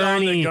on the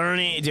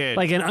gurney, dude.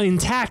 like an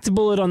intact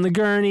bullet on the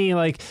gurney.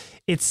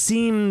 It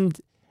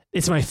seemed,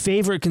 it's my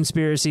favorite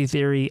conspiracy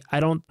theory. I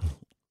don't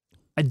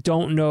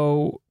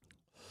know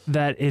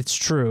that it's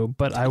true,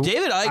 but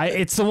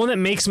it's the one that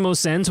makes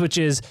most sense, which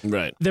is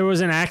there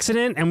was an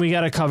accident and we got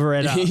to cover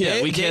it up.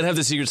 Yeah, we can't have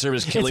the Secret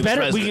Service killing the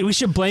president. We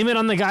should blame it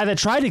on the guy that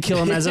tried to kill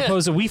him as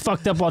opposed to we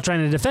fucked up while trying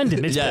to defend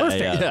him. It's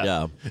perfect.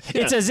 Yeah.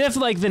 It's as if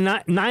the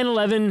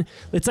 9/11,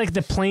 it's like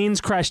the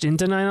planes crashed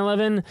into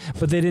 9/11,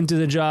 but they didn't do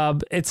the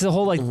job. It's the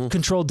whole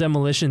controlled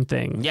demolition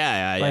thing.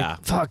 Yeah.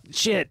 Fuck,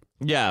 shit.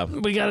 Yeah.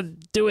 We got to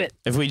do it.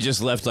 If we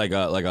just left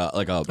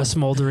a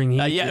smoldering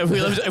heap. if we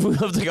left a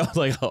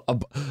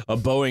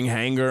Boeing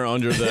hangar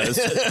under the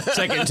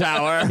second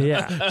tower,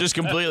 just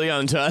completely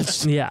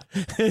untouched. Yeah,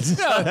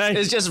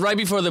 it's just right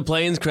before the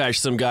planes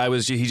crashed. Some guy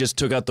he just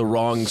took out the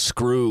wrong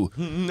screw.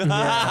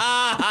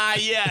 Yeah.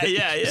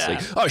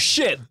 Oh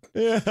shit!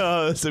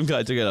 Yeah, some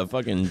guy took out a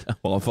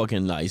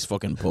fucking nice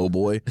fucking po'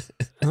 boy.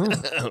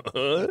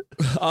 I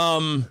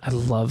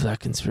love that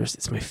conspiracy.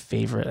 It's my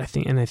favorite. I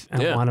think, and I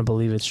want to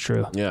believe it's true.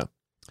 Yeah.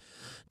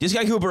 This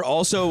guy Cooper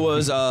also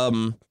was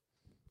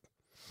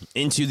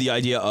into the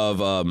idea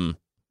of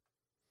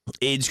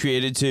AIDS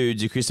created to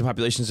decrease the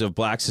populations of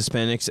blacks,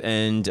 Hispanics,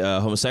 and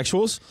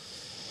homosexuals.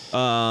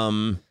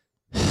 That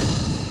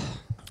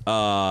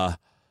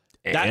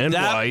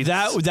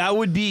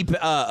would be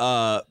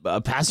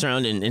passed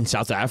around in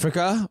South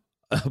Africa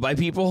by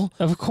people.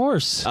 Of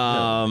course.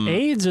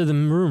 AIDS or the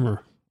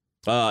rumor?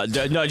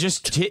 No,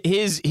 just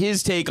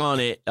his take on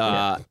it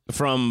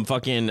from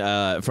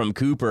from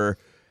Cooper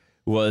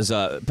was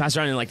passed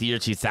around in like the year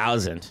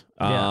 2000.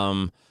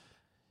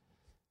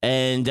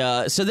 And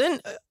so then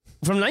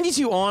from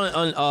 92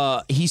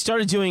 on, he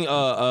started doing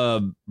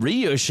a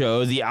radio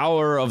show, The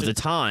Hour of the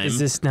Time. Is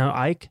this now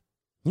Ike?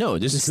 No,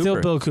 this is still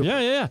Cooper. Bill Cooper.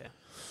 Yeah.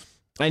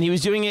 And he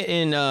was doing it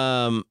in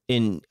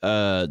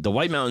the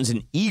White Mountains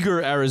in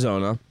Eager,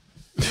 Arizona,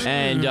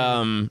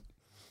 and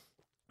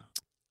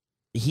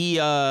he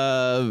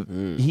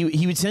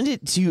would send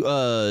it to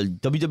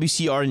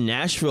WWCR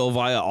Nashville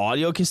via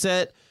audio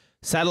cassette,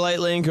 satellite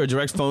link, or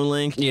direct phone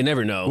link. You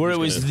never know. Where it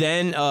was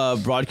then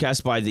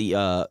broadcast by the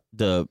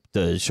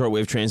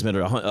shortwave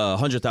transmitter,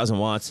 100,000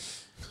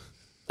 watts.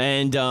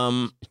 And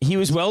he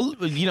was well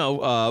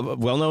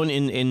known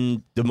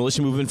in the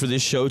militia movement for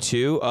this show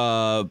too.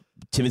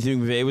 Timothy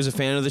McVeigh was a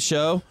fan of the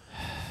show.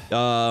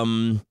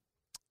 And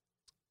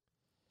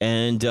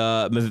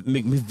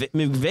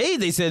McVeigh,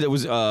 they said it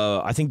was,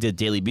 I think the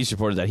Daily Beast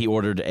reported that he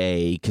ordered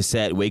a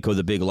cassette, Waco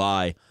the Big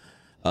Lie,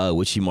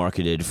 which he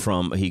marketed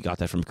he got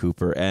that from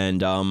Cooper.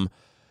 And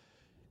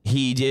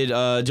he did,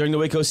 during the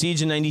Waco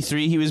siege in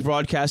 93, he was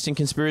broadcasting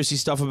conspiracy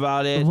stuff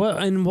about it.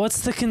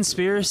 What's the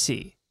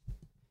conspiracy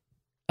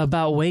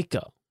about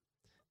Waco?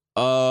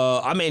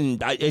 I mean,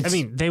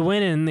 they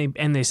went in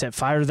and they set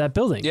fire to that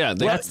building. Yeah,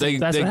 that's what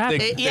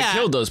happened. They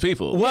killed those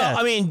people. well,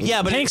 I mean,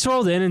 yeah, but tanks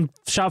rolled in and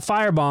shot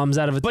fire bombs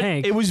out of a but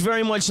tank. it was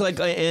very much like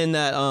in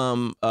that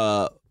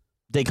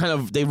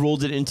they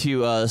rolled it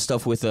into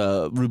stuff with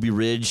Ruby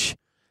Ridge.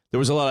 There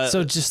was a lot of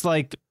so just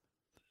like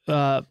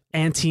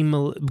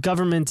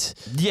anti-government,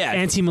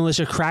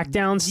 anti-militia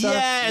crackdown stuff.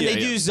 Yeah, and they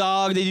do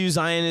Zog, they do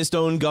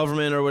Zionist-owned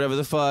government or whatever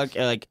the fuck,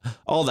 like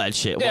all that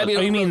shit. Yeah,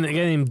 Well, You mean the guy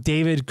named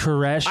David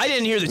Koresh? I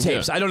didn't hear the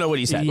tapes. I don't know what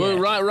he said. Yeah.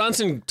 Well,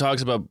 Ronson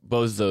talks about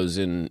both of those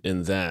in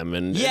them,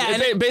 and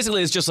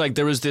basically it's just like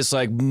there was this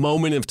like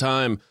moment of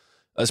time,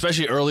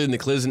 especially early in the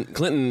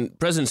Clinton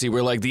presidency,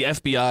 where like the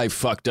FBI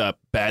fucked up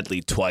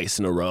badly twice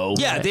in a row.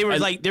 Yeah, they were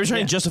trying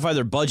to justify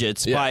their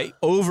budgets by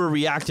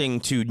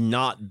overreacting to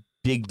not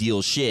big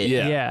deal shit.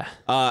 Yeah.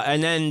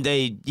 And then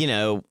they,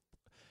 I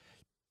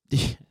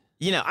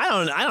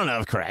don't know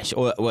if Koresh.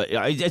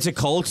 It's a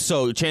cult,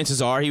 so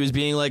chances are he was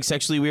being like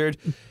sexually weird.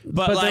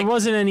 But like, there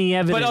wasn't any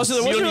evidence. But also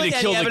there wasn't really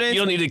any evidence.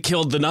 You don't need to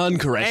kill the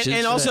non-Koreshes.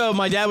 And also,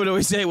 my dad would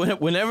always say,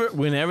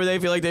 whenever they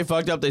feel like they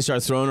fucked up, they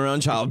start throwing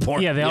around child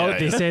porn. Yeah,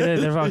 they say that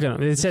they're fucking.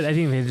 They said I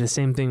think they did the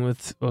same thing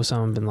with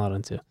Osama bin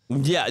Laden too.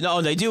 Yeah,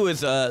 no, they do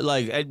with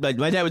like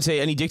my dad would say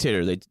any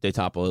dictator they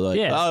topple. Like,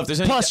 if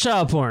there's any, plus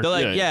child porn. They're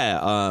like,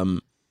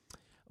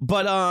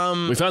 but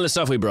we found the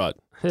stuff we brought.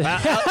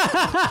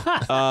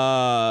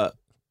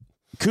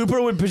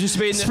 Cooper would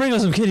participate in sprinkle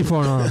some kitty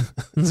porn on him.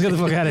 Let's get the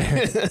fuck out of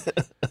here.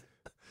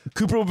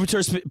 Cooper would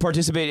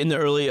participate in the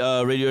early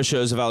radio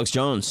shows of Alex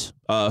Jones,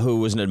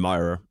 who was an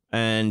admirer.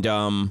 And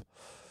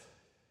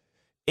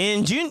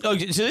in June, so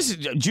this is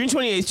June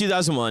 28th,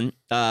 2001,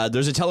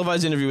 there's a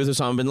televised interview with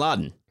Osama bin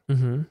Laden.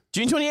 Mm-hmm.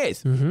 June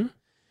 28th. Mm-hmm.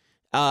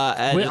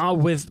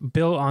 With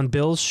Bill on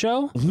Bill's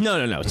show?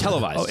 No,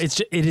 televised. Oh,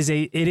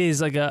 it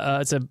is like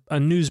a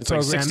news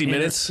program. Like 60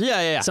 Minutes?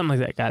 Yeah. Something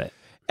like that. Got it.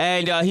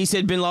 And he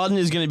said bin Laden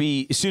is going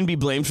to soon be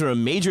blamed for a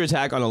major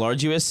attack on a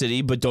large U.S.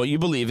 city, but don't you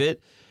believe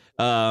it?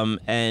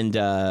 And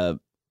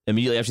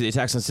immediately after the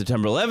attacks on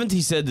September 11th,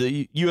 he said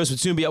the U.S. would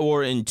soon be at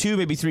war in 2,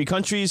 maybe 3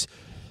 countries.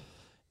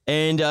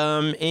 And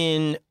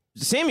in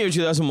the same year,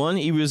 2001,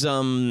 he was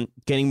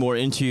getting more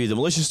into the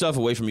militia stuff,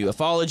 away from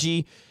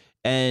ufology,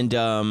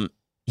 and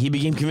he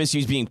became convinced he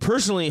was being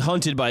personally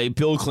hunted by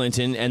Bill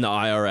Clinton and the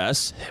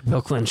IRS.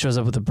 Bill Clinton shows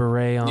up with a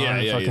beret on,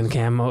 fucking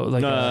camo,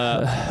 like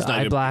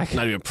eye black.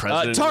 Not even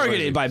president.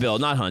 Targeted by Bill,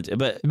 not hunted.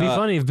 But it'd be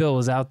funny if Bill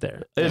was out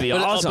there. It'd be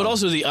awesome. But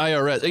also the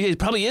IRS. He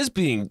probably is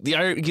being the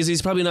IRS because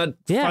he's probably not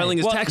filing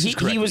his taxes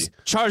correctly. He was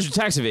charged with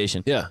tax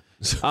evasion. Yeah.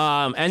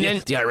 And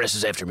then the IRS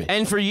is after me.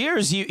 And for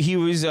years he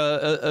was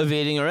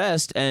evading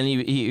arrest, and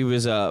he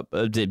was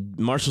the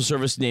Marshal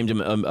Service named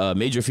him a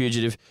major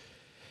fugitive.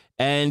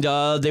 And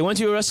they went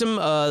to arrest him,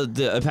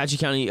 the Apache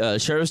County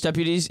Sheriff's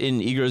deputies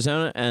in Eager,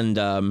 Arizona,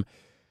 and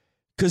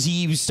because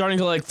he was starting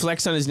to like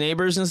flex on his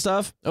neighbors and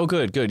stuff. Oh,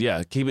 good,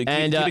 yeah. Keep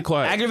it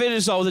quiet. Aggravated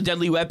assault with a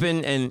deadly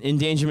weapon and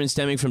endangerment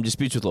stemming from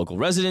disputes with local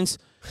residents.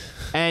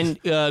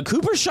 And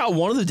Cooper shot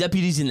one of the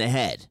deputies in the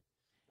head,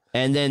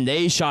 and then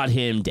they shot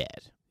him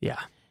dead. Yeah.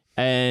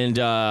 And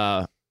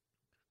the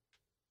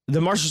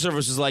Marshal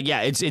Service was like,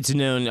 yeah, it's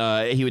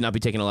known he would not be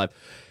taken alive.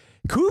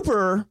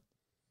 Cooper,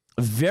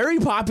 very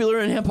popular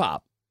in hip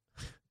hop.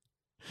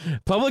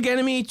 Public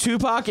Enemy,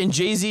 Tupac, and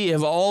Jay-Z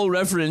have all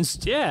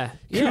referenced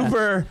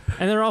Cooper.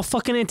 And they're all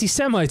fucking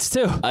anti-Semites,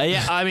 too.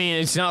 Yeah, I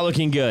mean, it's not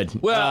looking good.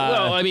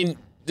 Well, I mean,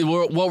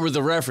 what were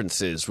the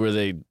references? Were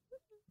they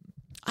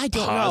I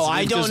don't know.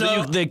 I don't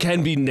know. There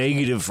can be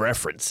negative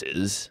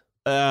references.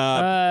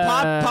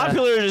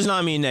 Popular does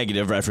not mean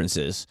negative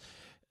references.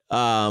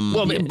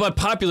 Well, but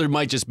popular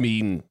might just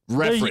mean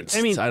reference.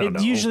 I mean, don't know.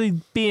 it'd usually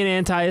be an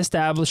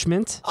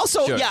anti-establishment.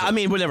 Also, Sure, yeah, sure. I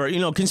mean, whatever.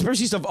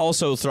 Conspiracy stuff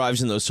also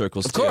thrives in those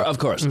circles. Of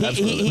course.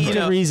 Absolutely.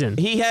 Good reason.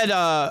 He had,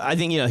 I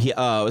think,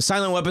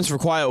 silent weapons for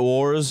quiet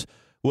wars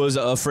was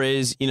a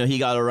phrase, he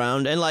got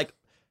around. And,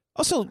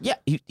 also, yeah,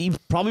 he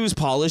probably was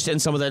polished,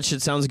 and some of that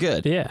shit sounds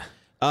good. Yeah.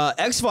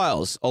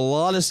 X-Files, a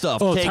lot of stuff.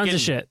 Tons of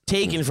shit.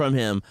 Taken from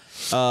him.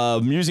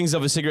 Musings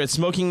of a cigarette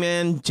smoking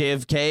man.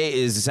 JFK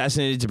is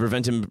assassinated to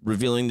prevent him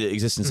revealing the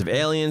existence of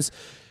aliens.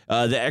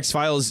 The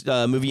X-Files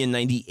movie in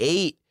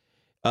 98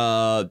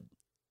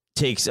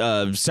 takes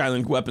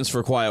silent weapons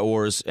for quiet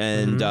wars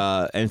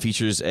and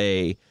features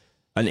an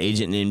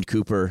agent named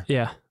Cooper.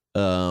 Yeah.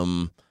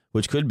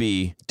 Which could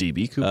be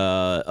DB Cooper.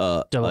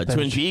 a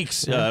Twin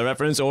Peaks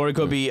reference, or it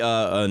could be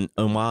an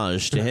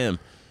homage to him.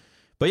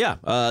 But yeah,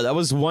 that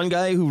was one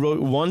guy who wrote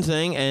one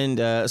thing, and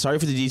sorry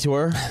for the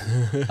detour.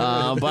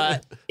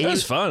 But It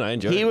was fun. I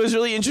enjoyed it. he was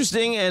really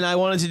interesting, and I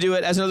wanted to do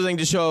it as another thing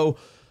to show.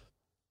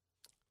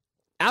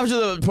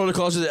 After the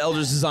Protocols of the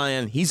Elders of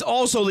Zion, he's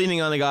also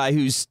leaning on a guy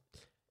who's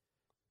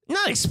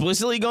not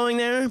explicitly going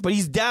there, but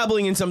he's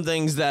dabbling in some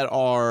things that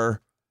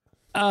are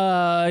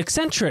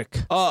Eccentric.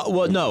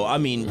 well, no, I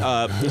mean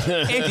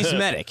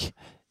anti-Semitic.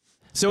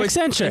 So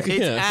Eccentric.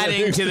 It's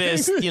adding to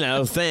this,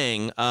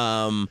 thing.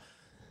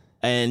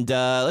 And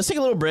let's take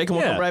a little break, and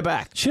we'll come right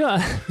back. Sure.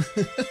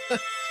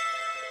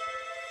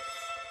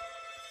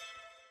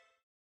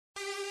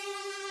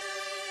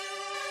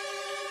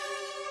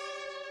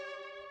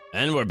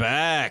 And we're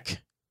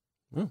back.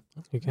 I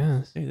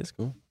guess. Hey, that's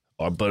cool.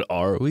 But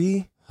are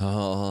we?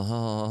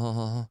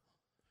 So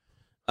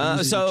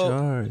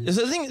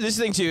this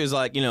thing too is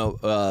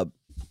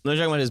they're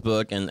talking about his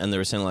book, and they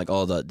were saying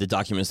all the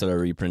documents that are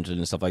reprinted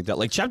and stuff like that.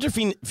 Like chapter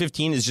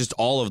 15 is just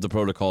all of the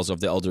protocols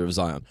of the Elder of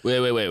Zion.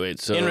 Wait.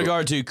 So In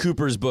regard to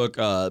Cooper's book,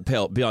 Beyond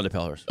the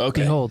Pale Horse.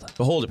 okay. Behold.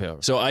 Behold the Pale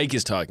Horse. So Ike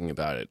is talking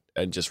about it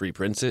and just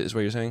reprints it, is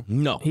what you're saying?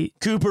 No,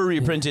 Cooper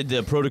reprinted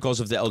the Protocols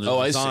of the Elders I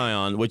of see.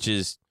 Zion, which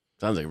is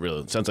Sounds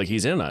like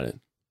he's in on it.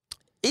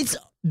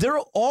 they're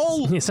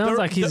all. It sounds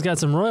like he's got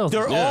some royalties.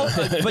 They're all,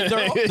 but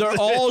they're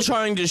all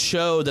trying to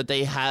show that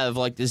they have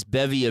this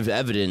bevy of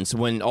evidence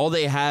when all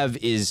they have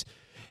is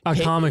a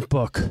comic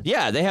book.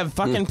 yeah, they have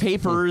fucking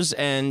papers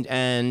and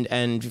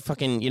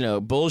fucking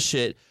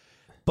bullshit.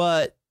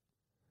 But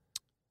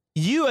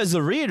you as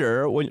a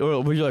reader, when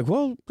you're like,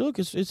 well, look,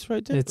 it's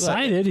right there. It's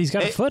cited. He's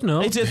got a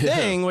footnote. It's a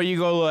thing where you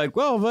go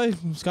well, but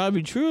it's gotta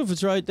be true if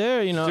it's right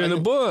there, It's in the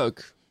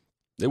book.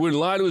 They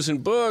wouldn't lie to us in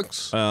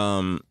books.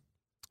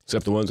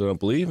 Except the ones that don't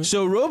believe me.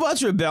 So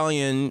Robots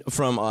Rebellion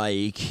from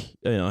Ike,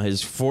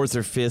 his fourth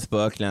or fifth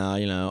book now,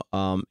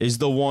 is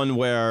the one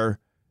where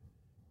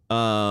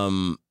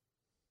the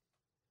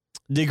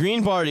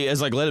Green Party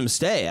has let him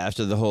stay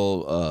after the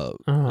whole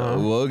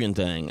Wogan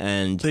thing,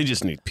 and They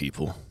just need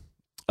people.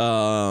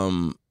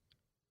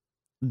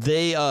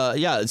 they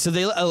so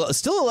they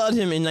still allowed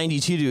him in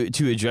 92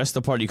 to address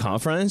the party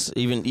conference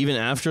even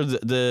after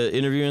the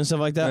interview and stuff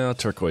like that. Well,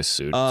 turquoise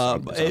suit.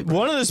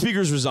 One of the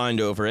speakers resigned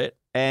over it,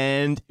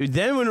 and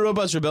then when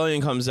Robots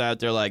Rebellion comes out,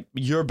 they're like,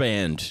 "You're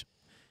banned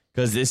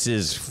because this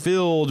is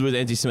filled with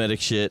anti-Semitic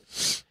shit."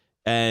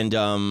 And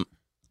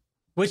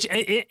Which,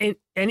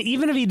 and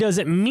even if he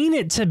doesn't mean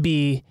it to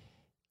be,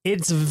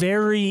 it's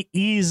very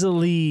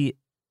easily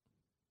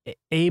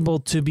able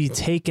to be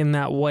taken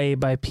that way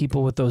by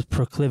people with those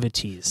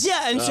proclivities.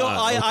 yeah, and so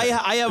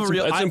I have a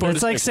real. That's I- important.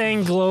 It's like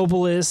saying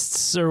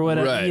globalists or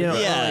whatever. Right, You know,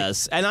 right.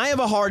 Yes, and I have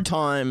a hard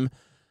time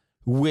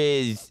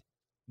with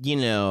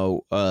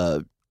the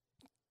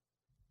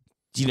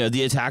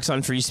attacks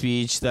on free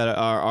speech that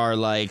are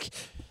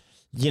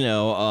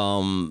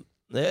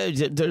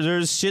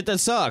there's shit that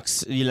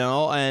sucks,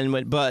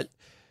 but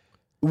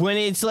when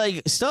it's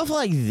stuff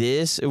like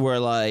this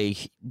where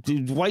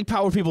white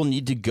power people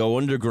need to go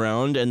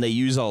underground and they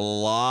use a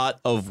lot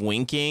of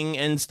winking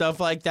and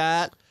stuff like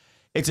that,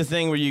 it's a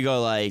thing where you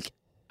go all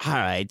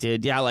right,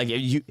 dude, yeah,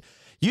 you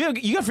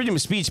got freedom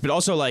of speech, but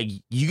also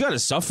you got to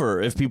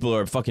suffer if people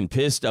are fucking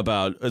pissed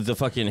about the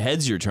fucking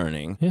heads you're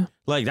turning. Yeah.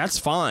 That's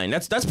fine.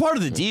 That's part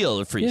of the deal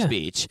of free Yeah.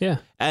 speech. Yeah.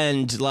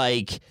 And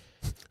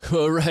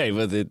Well, right,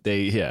 but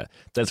they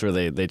that's where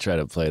they try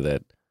to play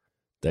that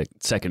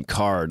second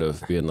card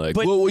of being But-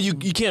 well, you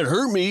can't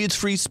hurt me, it's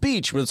free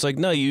speach. But it's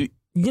no, you're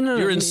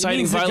it inciting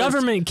means the violence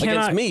government against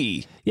cannot,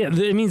 me. Yeah,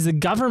 it means the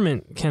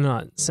government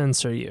cannot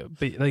censor you.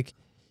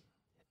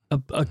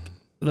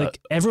 But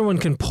everyone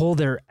can pull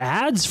their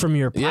ads from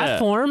your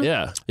platform.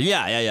 Yeah.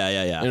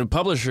 yeah. And a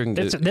publisher can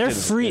They're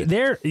free.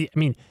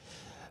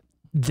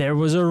 There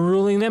was a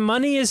ruling that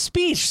money is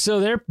speech,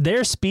 so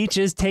their speech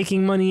is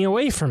taking money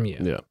away from you.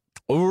 Yeah.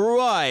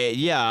 Right.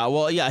 Yeah.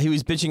 Well, yeah, he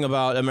was bitching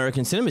about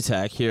American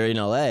Cinematheque here in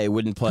LA.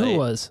 Wouldn't play. Who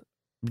was?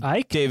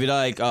 Ike? David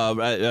Icke,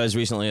 as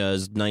recently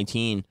as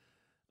 2019,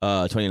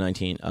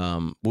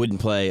 wouldn't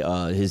play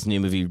his new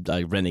movie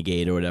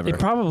Renegade or whatever. It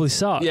probably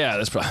sucked. Yeah,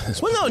 that's probably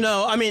Well,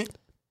 no. I mean,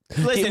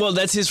 listen, well,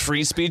 that's his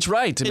free speech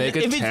right to make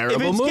a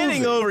terrible if it's movie.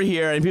 getting over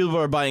here and people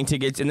are buying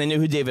tickets and they know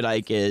who David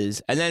Icke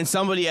is, and then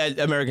somebody at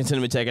American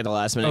Cinematheque at the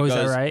last minute is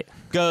that right?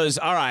 goes,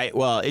 all right,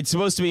 well, it's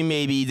supposed to be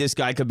maybe this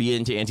guy could be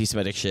into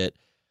anti-Semitic shit.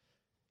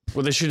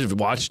 Well, they should have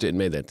watched it and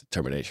made that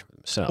determination for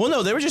themselves. Well,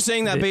 no, they were just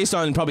saying that based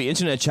on probably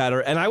internet chatter,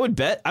 and I would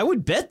bet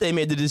they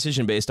made the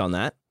decision based on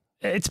that.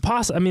 It's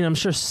possible. I mean, I'm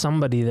sure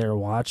somebody there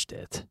watched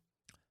it.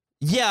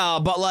 Yeah,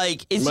 but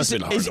like, it's Must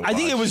just, have been hard to I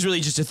think it watch. was really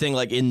just a thing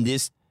like in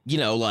this,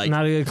 like.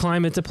 Not a good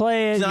climate to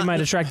play it. Not- You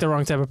might attract the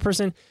wrong type of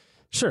person.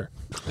 Sure.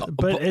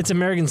 But it's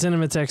American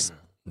Cinematheque's.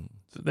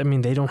 I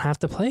mean, they don't have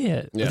to play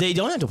it. Yeah. They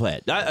don't have to play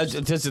it. That's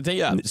the thing.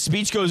 Yeah,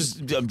 speech goes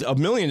a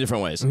million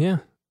different ways. Yeah.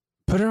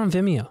 Put it on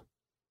Vimeo.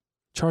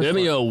 Charge for it.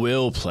 Vimeo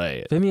will play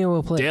it. Vimeo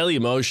will play it. Daily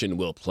Motion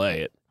will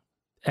play it.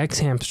 X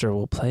Hamster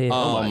will play it.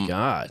 Oh my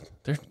God,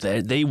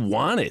 they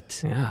want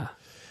it. Yeah.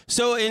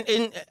 So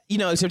in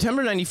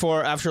September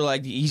 '94, after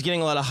like he's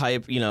getting a lot of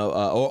hype,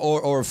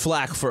 or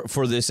flack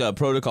for this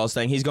protocols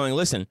thing, he's going,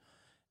 listen,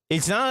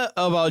 it's not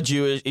about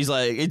Jewish. He's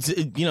like, it's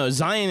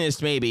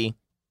Zionist maybe,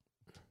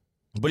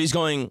 but he's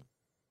going,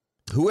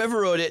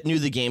 whoever wrote it knew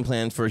the game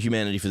plan for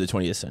humanity for the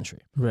 20th century,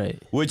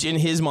 Right. which in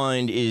his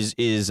mind is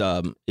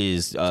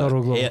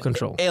Total global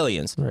control.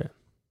 aliens, Right.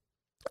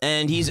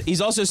 and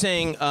he's also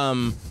saying.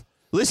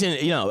 Listen,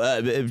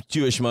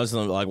 Jewish,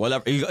 Muslim, like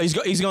whatever. He's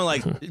going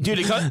like, dude,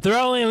 They're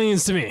all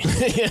aliens to me.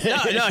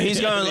 no,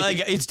 he's going like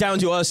it's down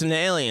to us and the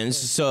aliens.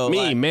 So Me,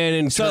 like, man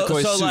in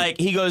turquoise suit. like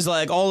he goes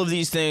like all of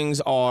these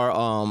things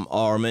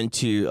are meant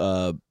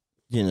to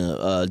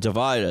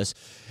divide us,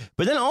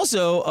 but then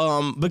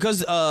also because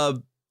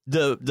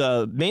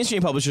the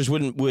mainstream publishers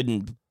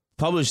wouldn't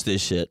publish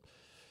this shit.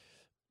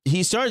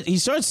 He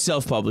starts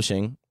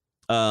self-publishing.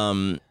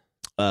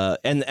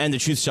 And the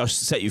truth shall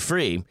set you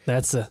free.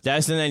 That's the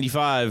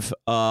 95.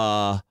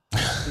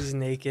 He's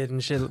naked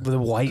and shit with a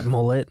white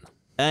mullet.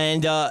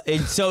 And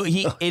so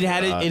it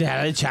had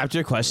a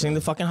chapter questioning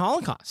the fucking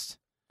Holocaust.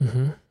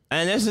 Mm-hmm.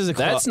 And this is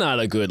That's not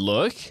a good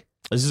look.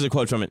 This is a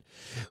quote from it.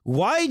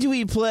 Why do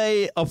we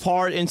play a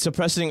part in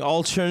suppressing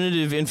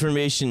alternative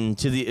information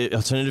to the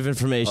alternative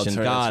information?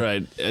 God, That's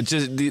right. It's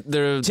just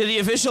they're to the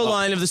official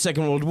line of the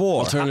Second World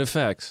War. alternative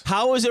facts.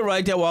 How is it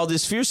right that while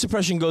this fierce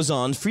suppression goes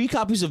on, free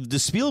copies of the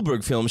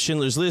Spielberg film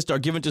Schindler's List are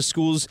given to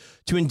schools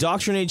to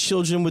indoctrinate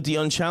children with the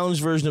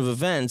unchallenged version of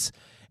events?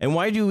 And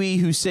why do we,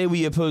 who say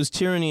we oppose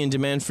tyranny and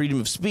demand freedom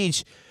of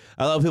speech,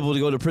 allow people to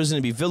go to prison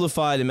and be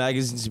vilified and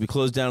magazines to be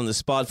closed down on the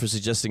spot for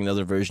suggesting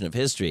another version of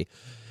history?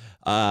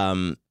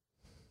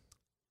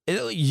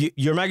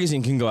 Your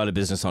magazine can go out of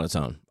business on its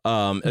own,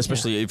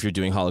 especially if you're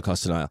doing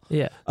Holocaust denial.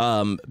 Yeah.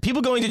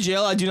 People going to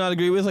jail, I do not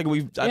agree with. Like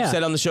I've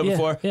said on the show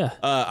before. Yeah.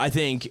 I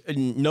think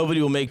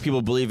nobody will make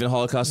people believe in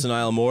Holocaust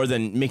denial more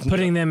than making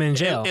Putting them in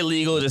jail.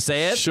 illegal to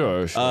say it.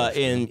 Sure.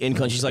 In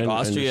countries like I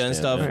Austria and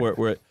understand. stuff,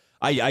 where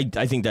I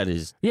think that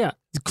is Yeah.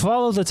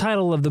 Follow the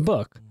title of the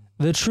book.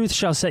 The truth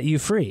shall set you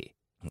free.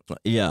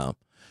 yeah.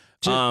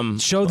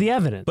 Show the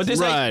evidence. But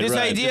this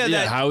idea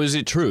that how is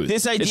it truth?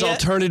 this idea- it's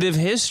alternative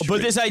history.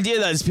 But this idea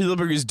that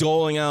Spielberg is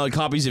doling out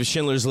copies of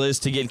Schindler's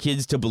List to get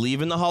kids to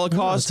believe in the No,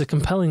 Holocaust it's a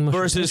compelling motion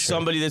versus picture.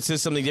 somebody that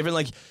says something different,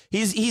 like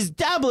he's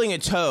dabbling a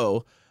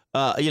toe.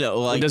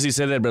 Like does he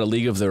say that about A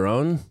League of Their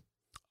Own?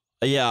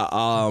 yeah.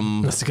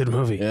 That's a good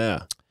movie.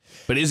 Yeah.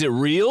 But is it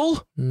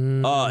real?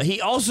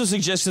 He also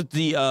suggests that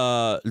the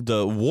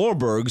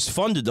Warburgs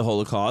funded the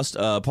Holocaust,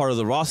 part of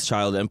the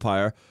Rothschild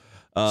Empire.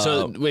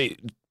 So wait,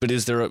 but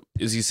is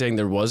he saying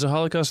there was a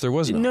Holocaust? There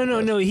wasn't.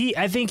 No.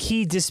 I think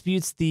he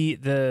disputes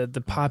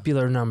the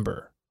popular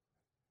number.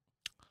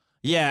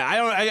 Yeah,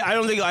 I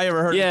don't think I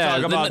ever heard him Yeah,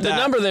 talk about the that.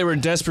 number they were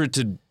desperate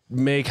to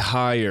make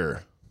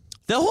higher.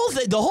 The whole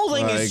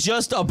thing Like- is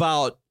just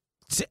about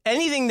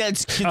anything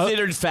that's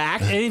considered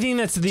fact. Anything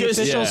that's the Just-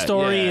 official yeah,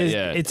 story yeah, is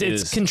yeah, it's it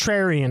is.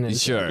 contrarian. And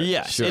Sure.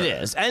 Yes, sure. it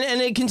is, and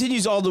it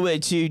continues all the way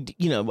to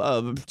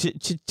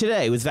to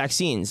today with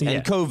vaccines and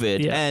Yeah.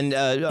 COVID Yeah.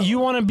 and You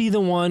want to be the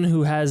one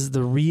who has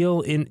the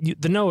real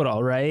the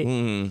know-it-all, right?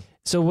 mm,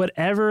 So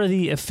whatever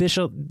the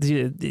official,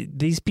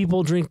 these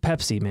people drink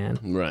Pepsi, man.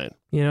 Right.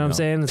 You know what I'm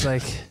saying? It's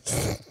like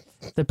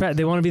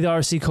they want to be the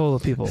RC Cola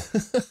people.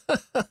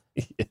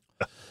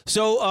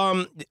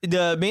 So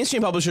the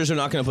mainstream publishers are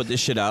not going to put this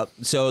shit out.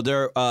 So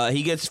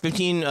he gets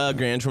 15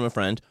 grand from a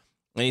friend,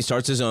 and he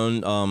starts his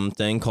own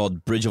thing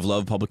called Bridge of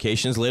Love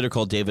Publications, later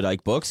called David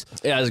Icke Books.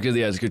 Yeah, it's good.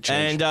 Yeah, it's a good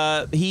change.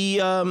 And he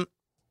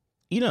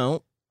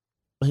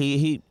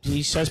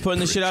starts putting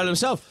this shit out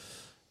himself.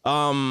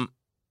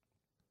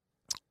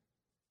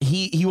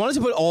 He wanted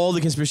to put all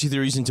the conspiracy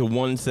theories into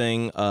one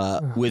thing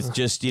with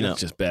just That's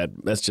just bad.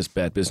 That's just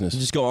bad business.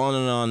 just go on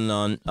and on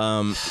and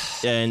on.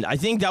 And I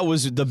think that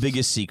was The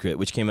Biggest Secret,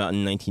 which came out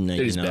in It is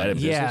 1999. bad at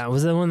business. Yeah,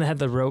 was that the one that had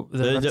the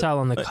reptile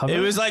on the cover? It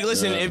was like,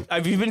 listen,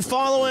 if you've been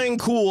following,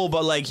 cool,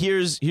 but like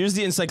here's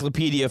the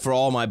encyclopedia for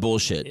all my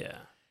bullshit.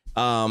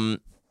 Yeah.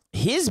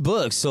 His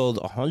book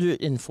sold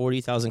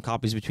 140,000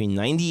 copies between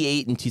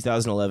 98 and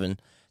 2011.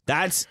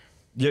 That's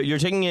you're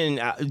taking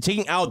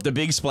out the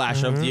big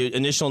splash of the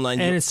initial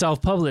 90. And it's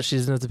self-published. He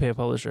doesn't have to pay a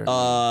publisher.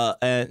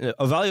 And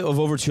a value of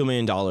over $2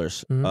 million.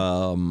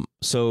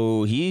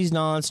 So he's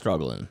not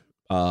struggling.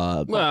 He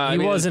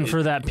wasn't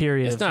for that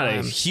period. It's of not time.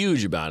 a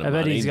huge amount of I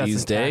bet money he's got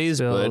these some tax days,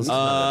 but bills.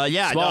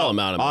 small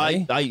amount of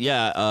money.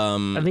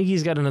 I think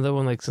he's got another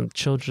one, like some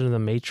Children of the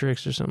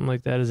Matrix or something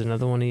like that. Is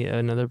another one.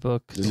 Another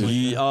book.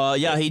 He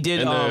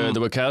did. And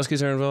the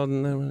Wachowskis are involved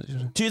in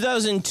that.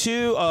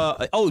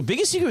 2002.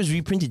 Biggest Secret was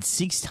reprinted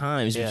 6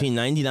 times between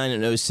 99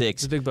 and 06.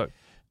 It's a big book.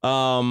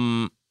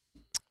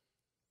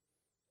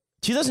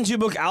 2002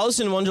 book Alice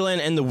in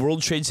Wonderland and the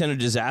World Trade Center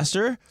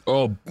Disaster.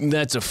 Oh,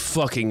 that's a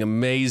fucking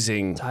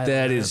amazing. Tyler.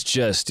 That is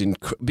just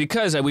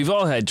because we've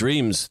all had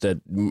dreams that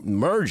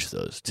merge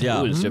those two.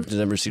 Yeah. I've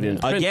never seen it in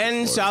print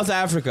Again, before. South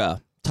Africa.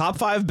 Top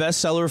 5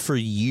 bestseller for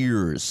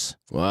years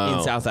Wow.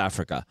 in South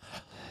Africa.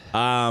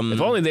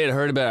 If only they had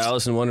heard about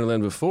Alice in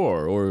Wonderland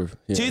before, or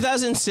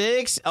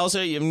 2006.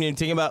 Also, you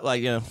think about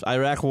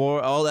Iraq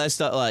War, all that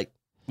stuff.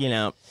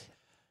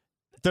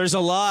 There's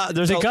a lot.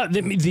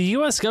 The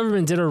U.S.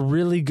 government did a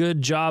really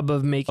good job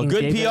of making a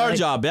good David PR Icke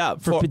job, yeah,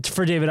 for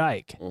David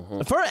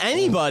Icke. for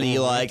anybody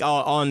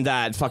on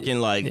that fucking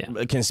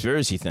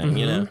conspiracy thing,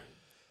 you know.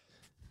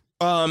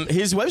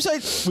 His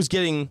website was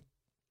getting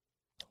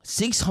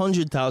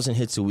 600,000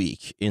 hits a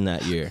week in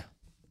that year.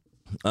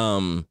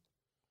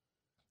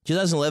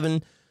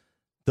 2011,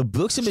 the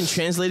books have been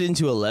translated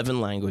into 11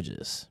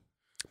 languages.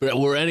 But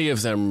were any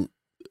of them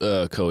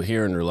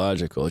coherent or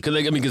logical?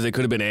 Because they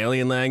could have been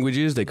alien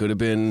languages. They could have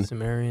been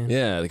Sumerian.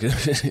 Yeah, they could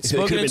have been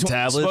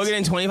tablets. Spoken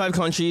in 25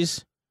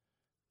 countries.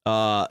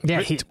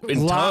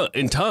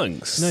 In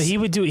tongues. No,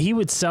 he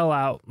would sell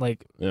out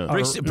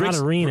not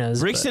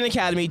arenas. Brixton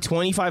Academy,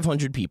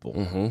 2,500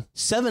 people.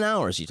 7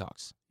 hours he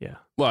talks. Yeah.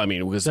 Well, I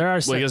mean, because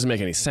he doesn't make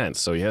any sense,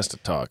 so he has to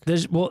talk.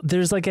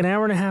 There's like an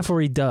hour and a half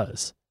where he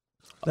does.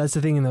 That's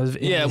the thing in those.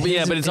 But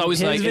it's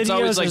always like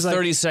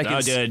 30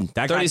 seconds. No, dude,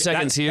 30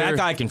 seconds here. That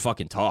guy can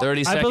fucking talk.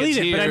 30 seconds. I believe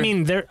it, here. but I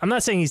mean, I'm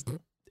not saying he's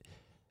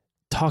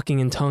talking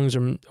in tongues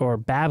or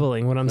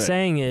babbling. What I'm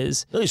saying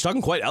is, No, he's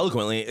talking quite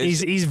eloquently.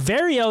 he's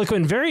very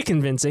eloquent, very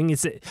convincing.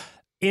 It's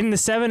in the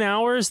 7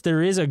 hours.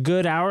 There is a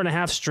good hour and a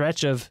half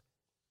stretch of,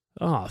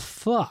 oh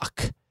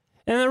fuck,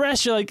 and the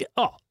rest you're like,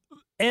 oh,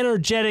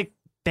 energetic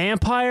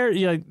vampire.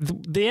 You're like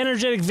the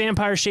energetic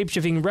vampire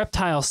shapeshifting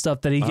reptile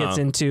stuff that he gets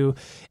into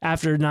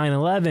after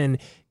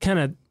 9/11 kind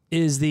of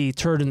is the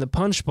turd in the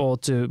punch bowl,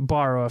 to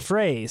borrow a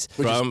phrase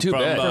Which is too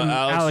bad. from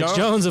Alex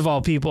Jones of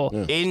all people.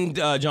 in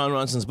John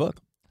Ronson's book.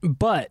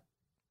 But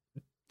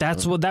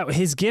that's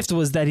his gift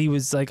was, that he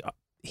was like,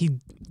 he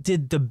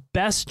did the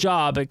best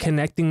job at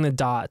connecting the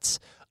dots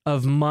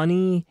of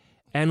money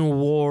and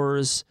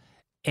wars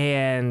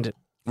and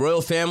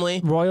Royal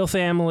family.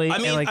 I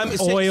mean,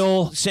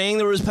 oil. Saying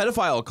there was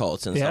pedophile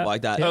cults and stuff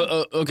like that.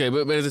 Okay,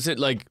 but is it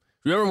like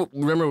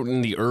remember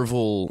in the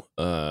Ervil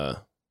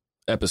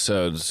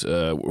episodes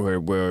where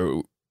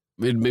it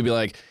maybe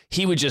like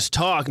he would just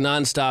talk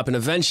nonstop and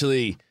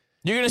eventually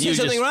You're gonna say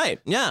something right.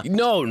 Yeah.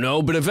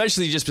 No, but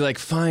eventually you just be like,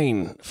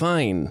 fine,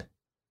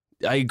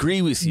 I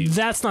agree with you.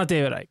 That's not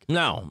David Icke.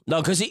 No,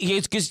 because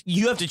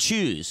you have to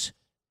choose.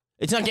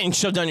 It's not getting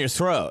shoved down your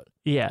throat.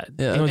 Yeah.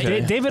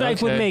 Okay. David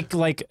Icke would make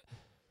like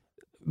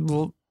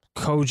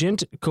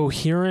cogent,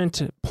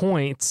 coherent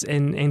points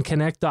and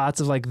connect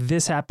dots of like,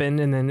 this happened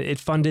and then it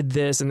funded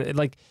this, and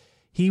like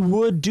he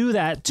would do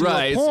that to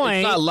a point.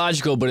 It's not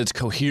logical, but it's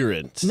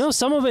coherent. No,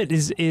 some of it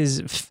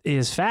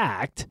is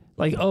fact.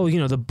 Like,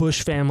 the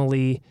Bush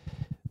family,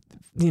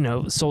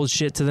 sold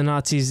shit to the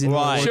Nazis in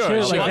World War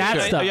II, like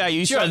that stuff.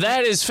 Yeah,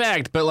 that is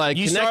fact, but like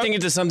connecting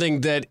it to something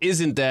that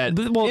isn't that.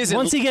 Isn't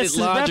once he gets to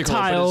the logical,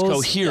 reptiles, but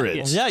it's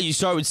coherent. Yeah, you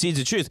start with seeds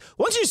of truth.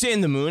 Once you're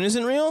saying the moon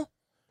isn't real,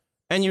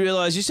 and you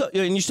realize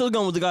you're still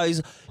going with the guy.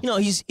 He's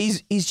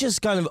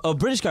just kind of a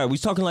British guy.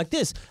 He's talking like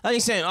this, and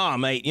he's saying, "Oh,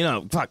 mate,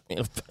 fuck."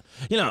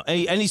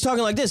 And he's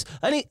talking like this,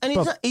 and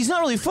he's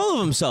not really full of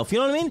himself. You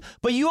know what I mean?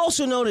 But you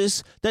also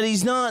notice that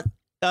he's not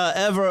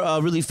ever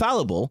really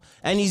fallible,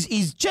 and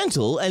he's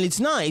gentle, and it's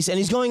nice, and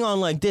he's going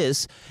on like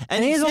this,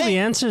 and he has all the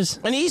answers,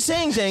 and he's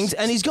saying things,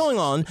 and he's going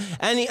on,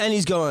 and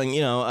he's going,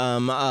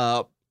 and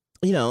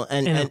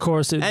of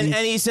course, and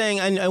he's saying,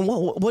 and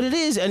what it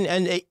is,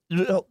 and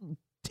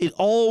it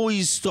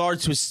always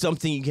starts with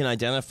something you can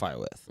identify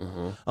with.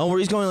 Where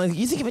he's going like,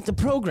 you think about the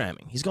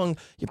programming. He's going,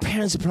 your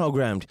parents are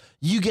programmed.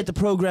 You get the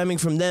programming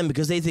from them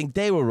because they think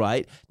they were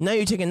right. Now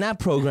you're taking that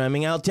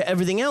programming out to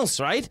everything else,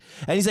 right?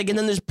 And he's like, and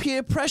then there's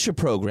peer pressure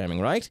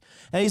programming, right?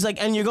 And he's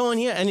like, and you're going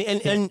here, and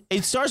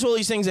it starts with all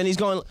these things, and he's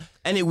going,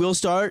 and it will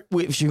start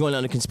if you're going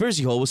down a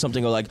conspiracy hole with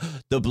something like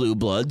the Blue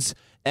Bloods.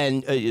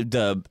 And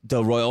the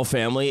royal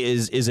family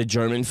is a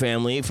German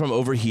family from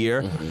over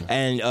here,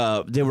 and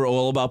they were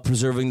all about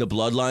preserving the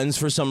bloodlines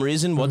for some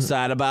reason. What's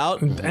that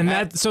about?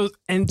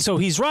 And so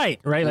he's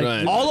right?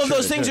 Like all of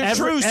those things are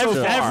true so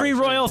far. Every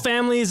royal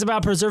family is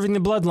about preserving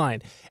the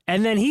bloodline,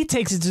 and then he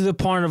takes it to the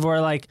point of where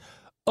like,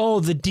 oh,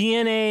 the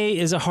DNA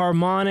is a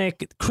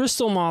harmonic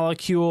crystal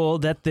molecule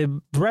that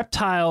the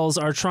reptiles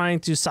are trying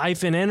to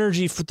siphon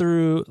energy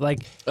through.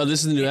 Like, Oh,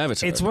 this is the new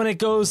Avatar. it's when it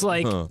goes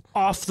like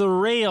off the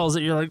rails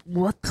that you're like,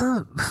 what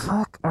the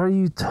fuck are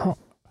you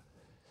talking?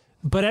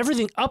 But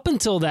everything up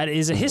until that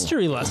is a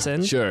history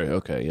lesson. Sure.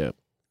 Okay. Yeah.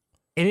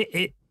 And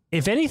it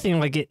if anything,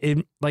 like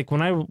it like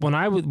when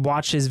I would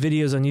watch his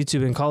videos on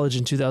YouTube in college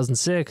in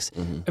 2006,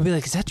 I'd be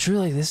like, is that true?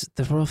 Like this,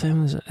 the royal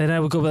family? And I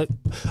would go like,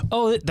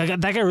 oh, that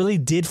guy really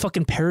did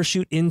fucking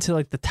parachute into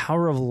like the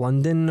Tower of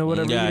London or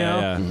whatever. Yeah, you know?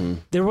 yeah, yeah.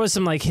 There was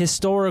some like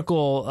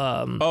historical.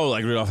 Oh,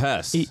 like Rudolph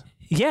Hess.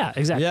 Yeah,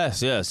 exactly.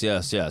 Yes.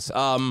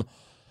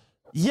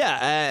 Yeah,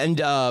 and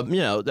you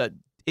know that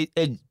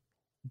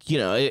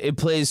it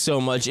plays so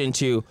much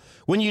into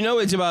when you know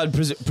it's about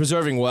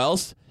preserving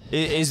wealth.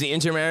 Is the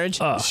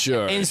intermarriage?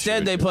 Sure.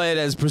 Instead, they play it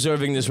as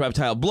preserving this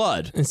reptile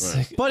blood. It's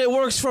like, But it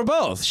works for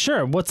both.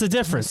 sure. What's the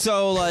difference?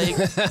 So,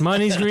 like,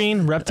 Money's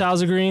green,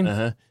 reptiles are green,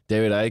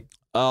 David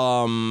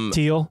Icke.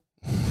 teal.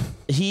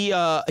 he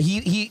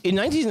in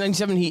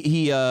 1997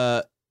 he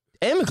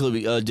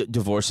amicably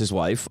divorced his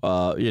wife.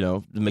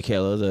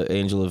 Michaela, the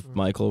angel of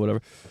Michael, or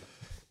whatever.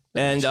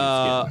 And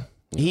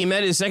he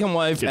met his second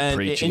wife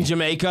in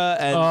Jamaica,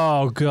 and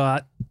Oh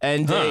God.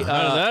 and they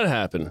How did that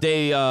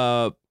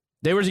happen?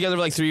 They were together for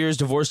like 3 years,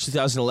 divorced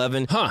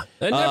 2011. That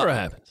never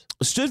happens.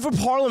 Stood for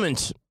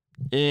Parliament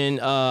in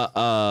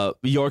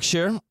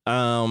Yorkshire.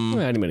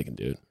 Anybody can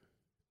do it.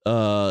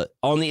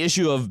 On the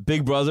issue of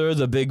Big Brother,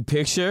 the Big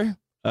Picture,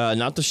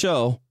 not the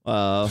show.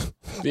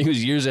 He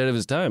was years ahead of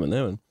his time on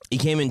that one. He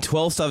came in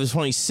 12th out of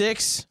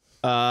 26.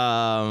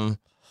 And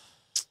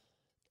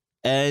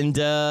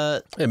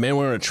Hey, man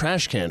wearing a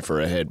trash can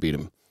for a head beat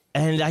him.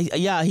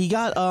 he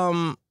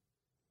got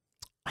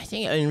I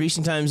think in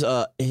recent times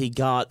he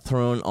got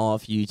thrown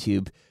off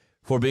YouTube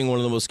for being one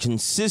of the most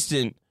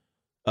consistent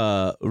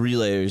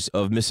relayers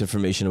of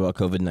misinformation about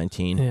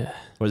COVID-19. Yeah.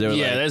 Where they were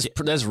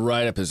That's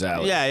right up his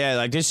alley. Yeah,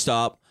 like just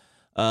stop.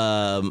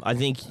 I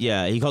think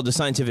he called the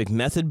scientific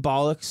method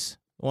bollocks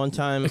one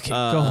time. Okay,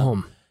 go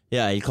home.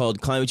 Yeah, he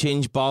called climate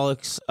change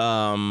bollocks.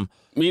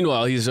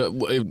 Meanwhile, he's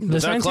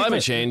without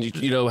climate change.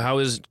 You know how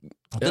is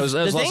Los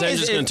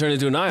Angeles going to turn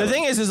into an island? The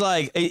thing is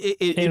like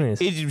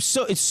it's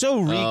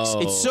so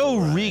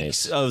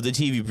reeks of the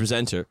TV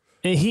presenter.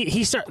 And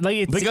he start like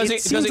it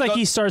Because seems like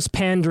he starts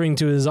pandering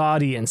to his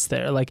audience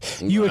there. Like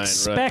you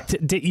expect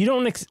you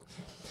don't.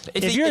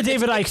 If you're a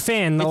David Icke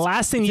fan, the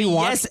last thing you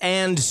want. Yes,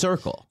 and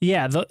circle.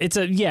 Yeah, it's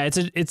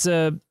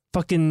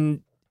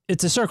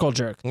a circle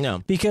jerk.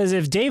 No, because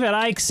if David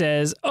Icke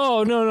says,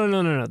 "Oh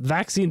no,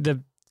 vaccine,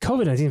 the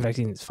COVID-19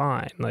 vaccine is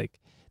fine," like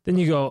then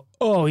you go,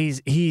 "Oh,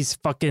 he's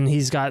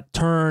got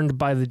turned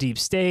by the deep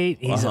state.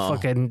 He's a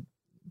fucking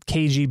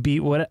KGB."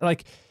 What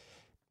like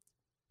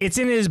it's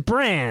in his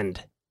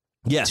brand.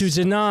 yes, To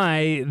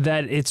deny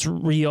that it's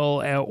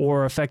real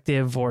or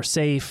effective or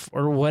safe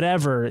or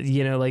whatever,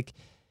 like.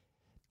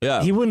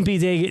 yeah. He wouldn't be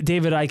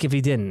David Icke if he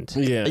didn't.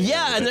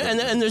 Yeah,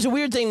 and there's a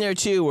weird thing there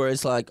too, where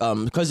it's like,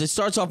 because it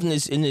starts off in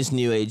this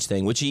new age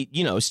thing, which he,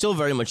 still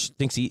very much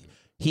thinks he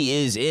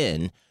is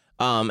in.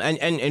 And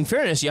in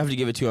fairness, you have to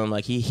give it to him.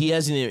 Like he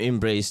hasn't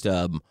embraced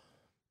the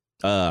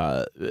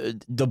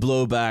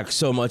blowback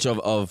so much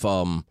of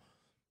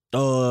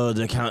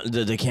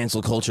the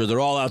cancel culture. They're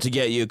all out to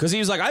get you, because he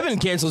was like, I've been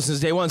canceled since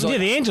day one. So Yeah,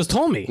 the angels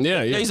told me.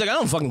 Yeah. he's like, I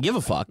don't fucking give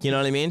a fuck. You know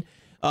what I mean?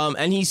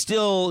 And he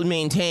still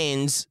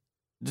maintains.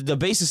 The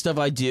basic stuff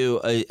I do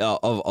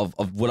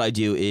of what I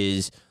do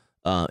is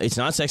it's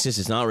not sexist,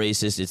 it's not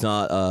racist, it's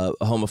not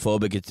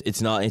homophobic,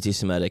 it's not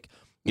anti-Semitic.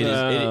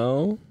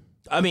 No.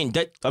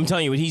 I'm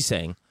telling you what he's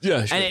saying.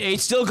 Yeah, sure. And it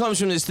still comes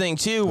from this thing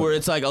too, where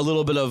it's like a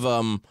little bit of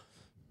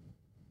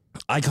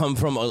I come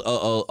from a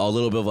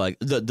little bit of like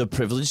the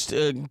privileged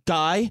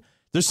guy.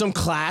 There's some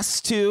class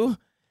to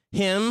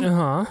him.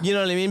 Uh-huh. You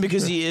know what I mean?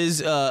 Because he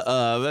is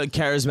a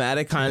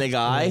charismatic kind of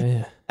guy,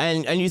 Yeah.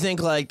 and you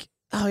think like.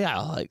 Oh yeah,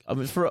 like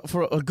for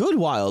a good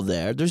while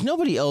there's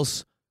nobody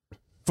else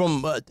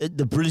from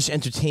the British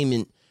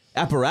entertainment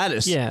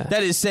apparatus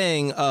that is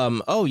saying,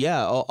 oh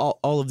yeah,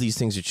 all of these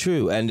things are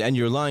true, and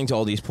you're lying to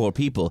all these poor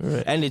people,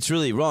 and it's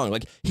really wrong.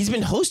 Like he's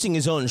been hosting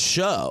his own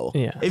show.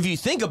 Yeah. If you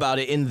think about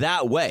it in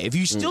that way, if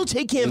you still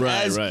take him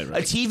as a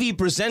TV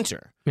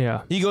presenter.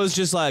 Yeah. He goes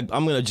just like,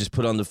 I'm going to just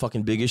put on the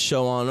fucking biggest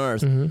show on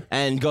earth.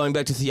 And going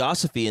back to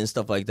Theosophy and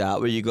stuff like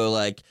that, where you go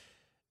like,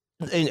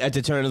 at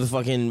the turn of the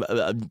fucking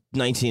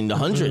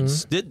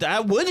 1900s,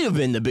 that would have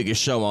been the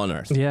biggest show on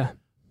earth. Yeah.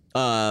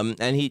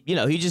 And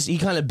he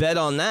kind of bet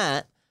on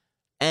that,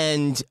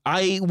 and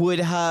I would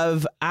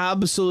have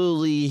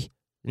absolutely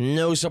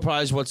no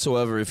surprise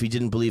whatsoever if he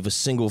didn't believe a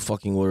single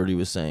fucking word he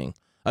was saying.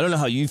 I don't know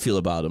how you feel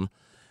about him.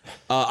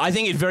 I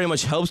think it very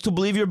much helps to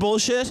believe your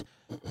bullshit.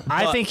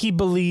 I think he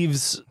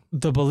believes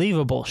the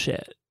believable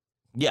shit.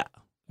 Yeah.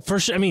 For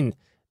sure. I mean,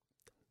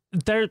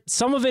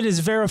 some of it is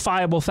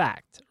verifiable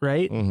fact,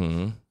 right?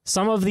 Mm-hmm.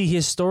 Some of the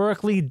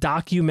historically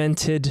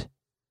documented,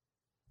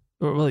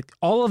 or like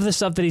all of the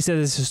stuff that he said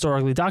is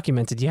historically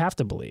documented, you have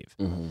to believe.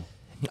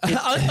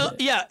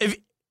 Yeah.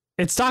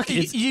 It's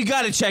talking. You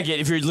got to check it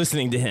if you're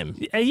listening to him.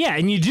 Yeah,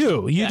 and you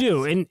do.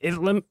 And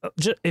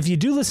if you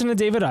do listen to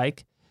David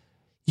Icke,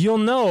 you'll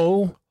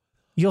know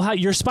your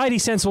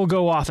spidey sense will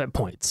go off at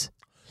points.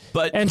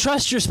 And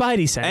trust your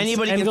spidey sense.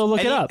 Go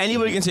look it up.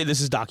 Anybody can say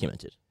this is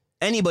documented.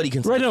 Anybody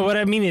can say Right, no, what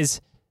I mean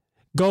is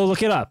go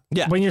look it up.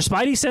 Yeah. When your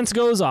spidey sense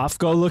goes off,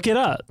 go look it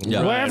up.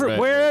 Yeah.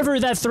 Wherever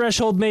that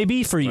threshold may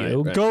be for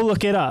you, go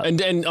look it up.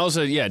 And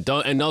also,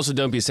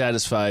 don't be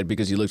satisfied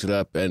because you looked it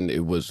up and it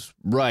was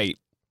right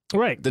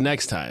the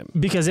next time.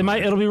 Because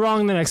it'll be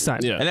wrong the next time.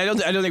 Yeah. And I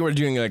don't think we're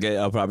doing like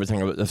a proper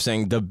thing of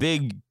saying the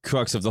big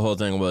crux of the whole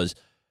thing was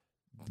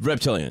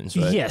reptilians,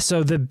 right? Yeah,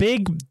 so the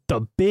big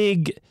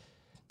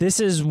this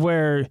is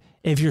where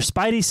if your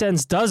spidey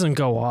sense doesn't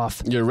go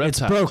off, it's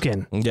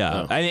broken.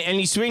 Yeah. Oh. And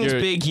he swings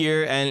big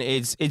here, and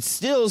it's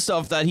still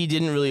stuff that he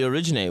didn't really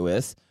originate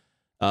with.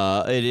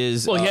 It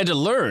is he had to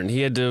learn. He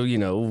had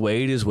to,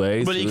 wade his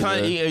way. But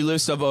he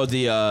lists up about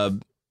the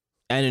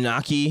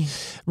Anunnaki.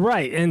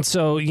 Right. And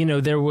so,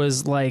 there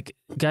was like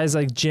guys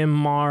like Jim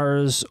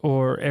Mars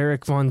or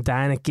Eric von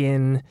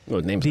Daniken,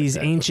 these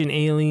ancient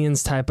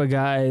aliens type of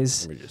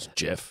guys. Just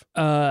Jeff.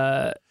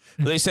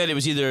 They said it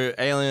was either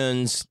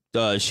aliens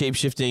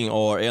shape-shifting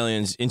or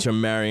aliens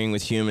intermarrying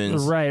with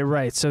humans.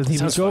 Right. So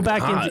he would go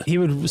back and he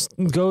would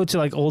go to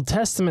like Old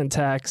Testament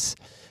texts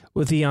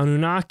with the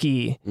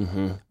Anunnaki,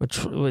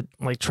 which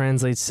like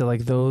translates to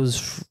like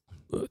those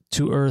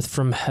to earth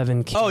from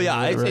heaven. Oh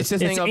yeah, it's a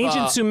thing of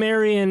ancient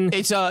Sumerian.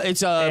 It's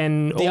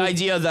the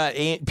idea that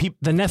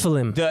the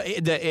Nephilim,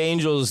 the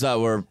angels that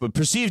were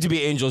perceived to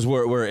be angels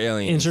were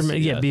aliens. In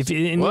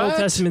the Old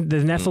Testament, the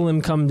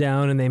Nephilim come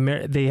down and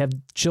they have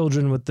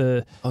children with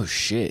the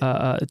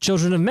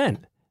children of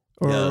men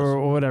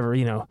or whatever,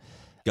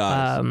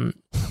 God.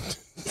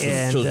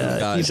 And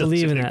you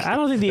believe in that. I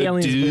don't think the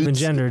aliens believe in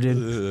gender,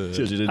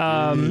 dude.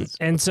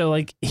 And so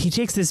like he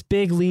takes this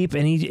big leap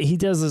and he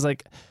does this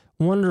like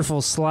wonderful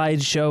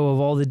slideshow of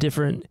all the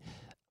different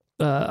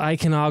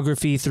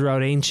iconography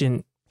throughout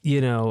ancient,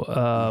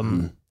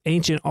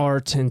 ancient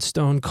art and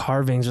stone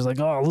carvings. It's like,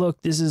 oh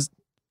look, this is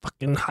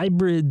fucking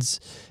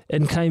hybrids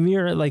and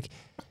chimera. Like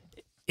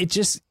he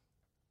doesn't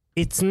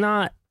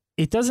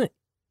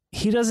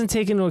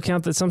take into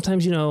account that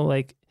sometimes,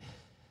 like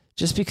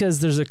just because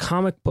there's a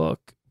comic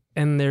book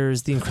and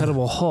there's the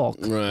Incredible Hulk,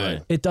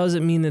 it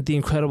doesn't mean that the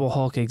Incredible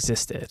Hulk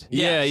existed.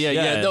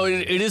 Yeah. No,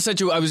 it is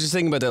such a. I was just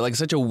thinking about that. Like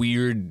such a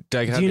weird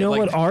dichotomy. Do you know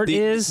what art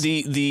is?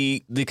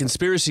 The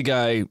conspiracy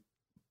guy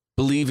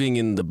believing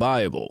in the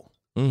Bible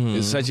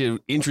is such an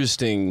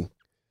interesting.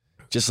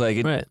 Just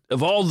like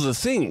of all the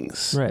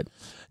things, right?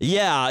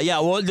 Yeah.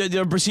 Well,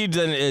 they're perceived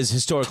then as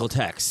historical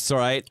texts,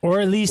 right? Or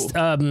at least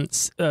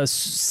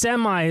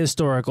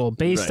semi-historical,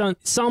 based on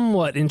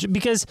somewhat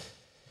because.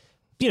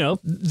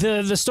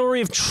 The story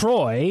of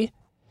Troy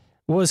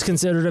was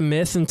considered a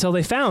myth until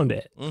they found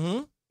it,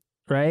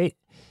 right?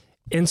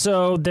 And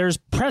so there's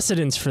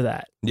precedence for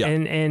that. Yeah.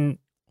 And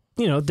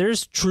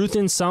there's truth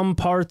in some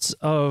parts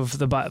of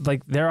the Bible.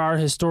 Like there are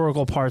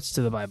historical parts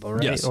to the Bible,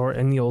 right? Yes. Or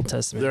in the Old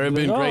Testament. There have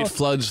been great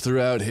floods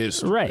throughout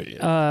history. Right.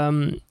 Yeah.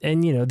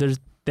 And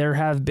there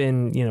have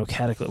been,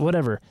 cataclysms,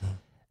 whatever.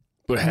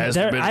 But has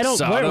there been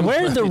Sodom?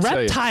 Where did the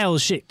reptile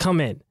shit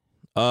come in?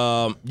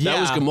 That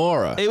was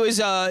Gamora. It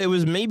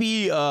was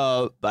maybe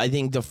I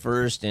think the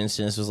first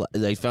instance was like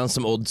they found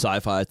some old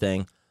sci-fi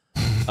thing.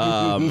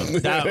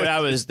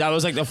 That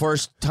was like the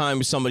first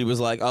time somebody was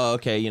like, oh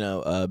okay,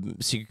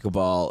 secret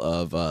cabal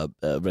of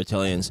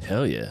reptilians.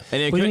 Hell yeah.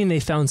 And what do you mean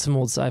they found some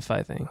old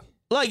sci-fi thing?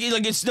 Like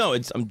it's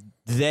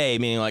they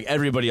meaning like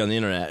everybody on the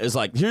internet is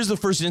like, here's the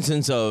first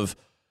instance of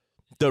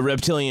the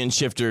reptilian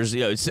shifters.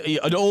 It's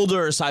an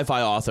older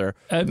sci-fi author.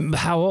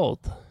 How old?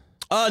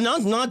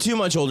 Not too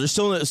much older.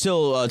 Still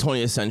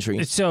 20th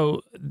century.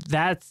 So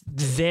that's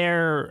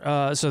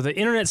their. So the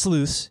internet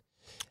sleuths,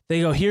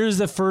 they go, here's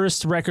the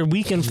first record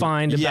we can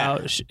find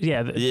about.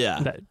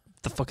 The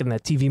fucking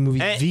that TV movie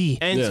V.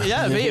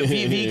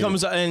 V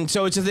comes and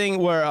so it's a thing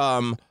where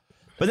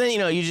but then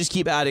you just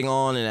keep adding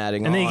on and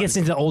adding on. And then he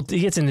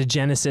gets into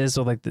Genesis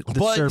or like the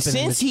but serpent.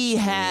 Since he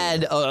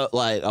had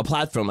a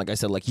platform, like I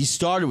said, like he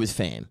started with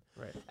fame,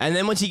 right? And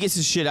then once he gets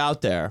his shit out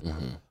there.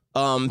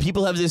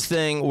 People have this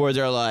thing where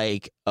they're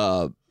like,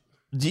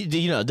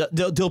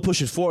 they'll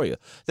push it for you.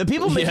 The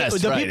people making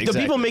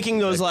people making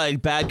those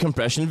like bad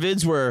compression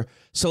vids where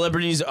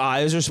celebrities'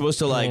 eyes are supposed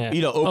to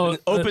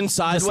open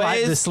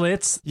sideways, the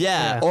slits,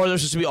 or they're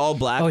supposed to be all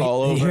black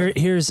all over.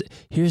 Here's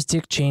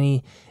Dick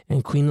Cheney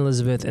and Queen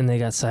Elizabeth, and they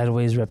got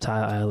sideways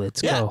reptile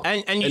eyelids. Go.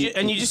 And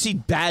you just see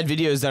bad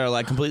videos that are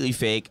like completely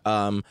fake.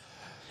 I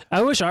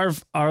wish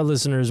our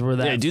listeners were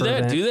that. Yeah,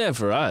 do that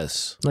for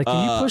us. Like,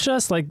 can you push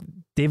us like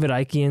David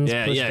Ickians?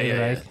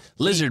 Yeah.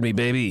 Lizard me,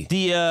 baby.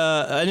 The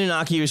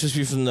Anunnaki was supposed to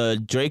be from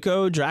the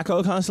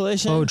Draco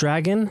constellation. Oh,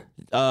 dragon.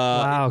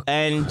 Wow.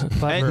 And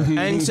like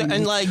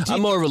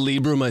I'm more of a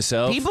Libra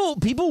myself.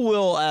 People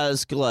will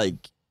ask like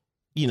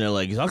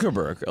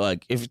Zuckerberg,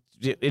 like if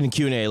in a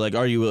Q&A, like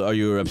are you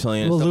a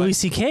reptilian? Well, Louis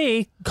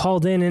C.K.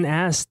 called in and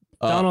asked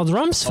Donald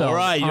Rumsfeld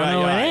right, on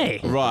ONA.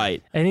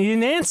 right. And he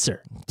didn't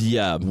answer.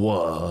 Yeah.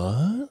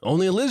 What?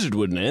 Only a lizard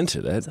wouldn't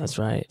answer that. That's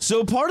right.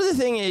 So part of the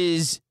thing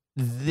is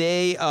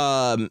they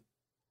came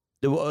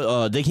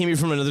here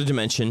from another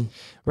dimension.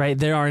 Right.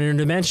 They are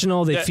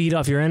interdimensional. They feed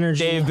off your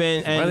energy. They've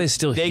been. And Why are they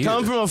still They here?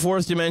 come from a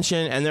fourth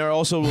dimension, and they're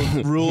also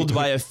ruled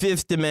by a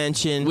fifth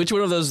dimension. Which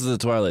one of those is the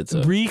Twilight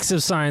Zone? Reeks of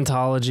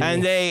Scientology.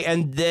 And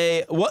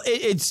they well,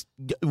 it's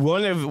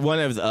one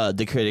of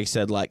the critics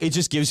said like it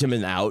just gives him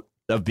an out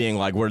of being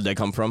like, where did they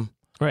come from?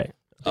 right.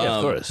 Yeah,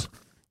 of course.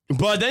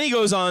 But then he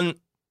goes on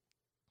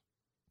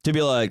to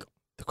be like,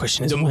 The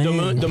question is the when.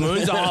 moon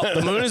is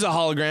a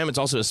hologram. It's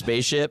also a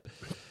spaceship.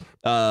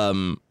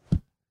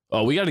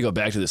 Oh, we got to go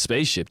back to the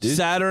spaceship, dude.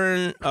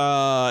 Saturn,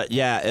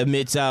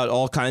 emits out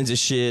all kinds of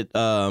shit.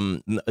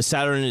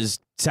 Saturn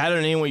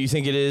ain't what you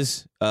think it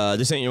is.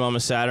 This ain't your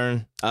mama's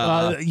Saturn.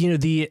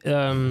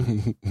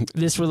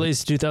 This relates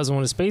to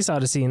 2001: A Space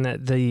Odyssey, in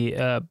that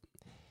the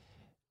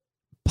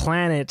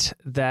planet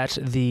that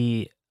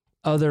the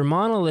other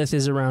monolith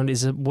is around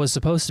was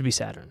supposed to be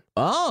Saturn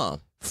Oh,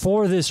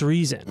 for this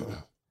reason.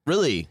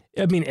 really?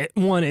 I mean, it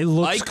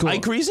looks cool.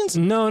 Ike reasons?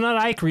 No, not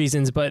Ike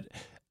reasons, but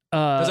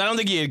Because I don't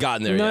think he had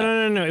gotten there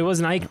yet. no. It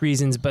wasn't Ike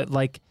reasons, but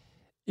like,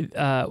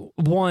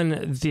 one,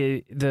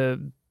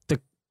 the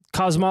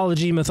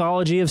cosmology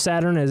mythology of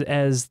Saturn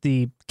as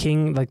the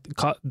king, like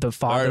the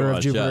father Very of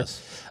much, Jupiter.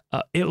 yes.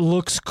 It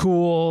looks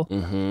cool,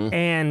 Mm-hmm.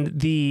 and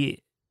the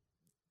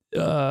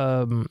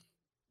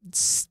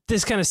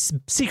this kind of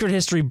secret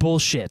history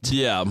bullshit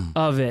Yeah.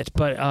 of it,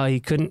 but he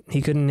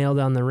couldn't nail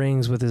down the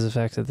rings with his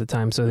effects at the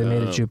time, so they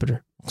made it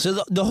Jupiter. So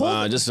the whole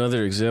Wow, just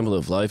another example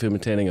of life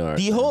imitating art.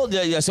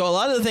 So a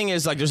lot of the thing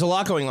is like there's a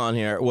lot going on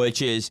here,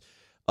 which is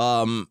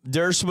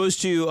they're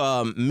supposed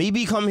to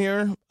maybe come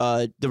here,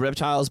 the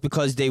reptiles,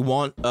 because they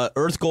want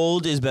Earth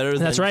gold is better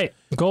than That's right,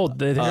 gold.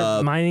 They're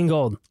mining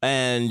gold.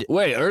 and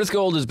Wait, Earth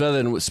gold is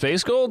better than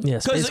space gold? Yeah,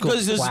 space gold.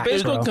 there's Whack,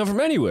 Space gold bro. can come from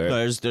anywhere.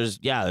 there's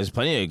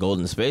plenty of gold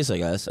in space, I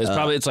guess.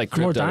 It's like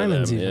More krypton to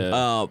diamonds them. even.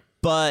 Yeah.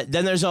 But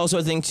then there's also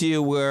a thing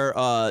too where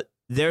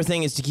their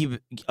thing is to keep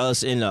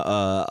us in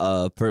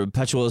a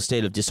perpetual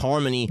state of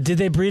disharmony. Did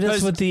they breed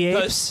us with the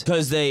apes?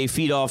 Because they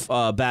feed off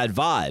bad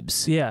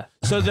vibes. Yeah.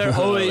 So they're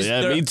always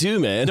yeah, they're, me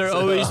too, man. They're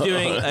always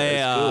doing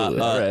a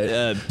cool. All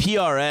right.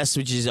 PRS,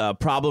 which is a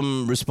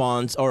problem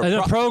response or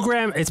The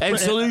program. It's and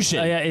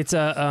solution. Yeah, it's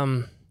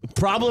a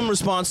problem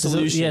response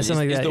solution. yeah,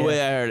 something is like that, the yeah.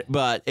 way I heard it.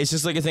 But it's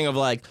just like a thing of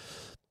like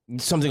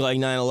something like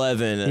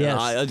 9/11.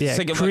 And yes,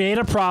 think of create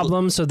a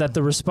problem so that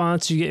the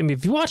response you get. I mean,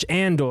 if you watch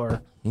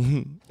Andor,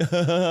 you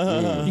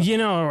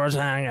know what we're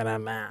talking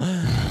about.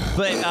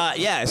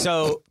 But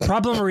so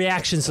Problem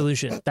reaction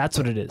solution. That's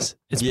what it is.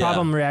 It's Yeah.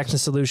 problem reaction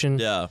solution.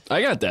 yeah.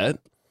 I got that.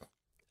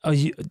 Oh,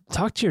 you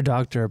talk to your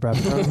doctor about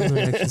problem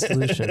reaction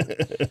solution.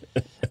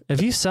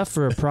 If you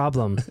suffer a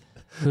problem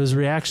whose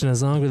reaction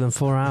is longer than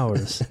 4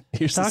 hours,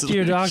 Here's the talk to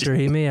your solution. doctor.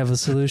 He may have a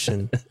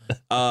solution,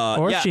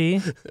 or yeah.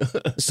 she.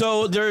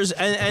 So there's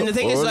and the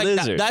thing Or is a like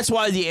lizard. that's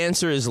why the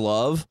answer is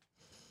love.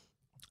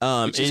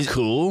 Which is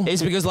cool.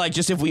 It's because like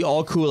just if we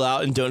all cool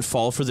out and don't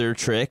fall for their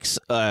tricks,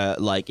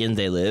 like in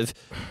They Live,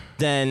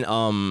 then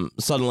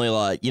suddenly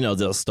like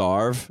they'll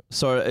starve.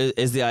 Sort of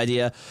is the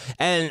idea.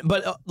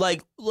 But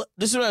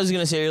this is what I was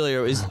gonna say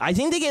earlier is I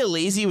think they get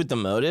lazy with the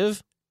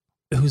motive.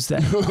 Who's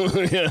that?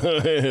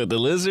 The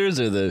lizards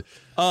or the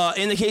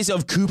In the case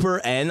of Cooper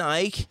and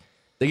Ike,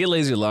 they get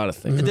lazy with a lot of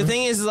things. the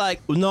thing is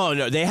like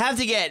no, they have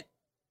to get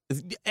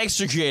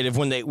extra creative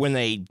when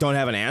they don't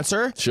have an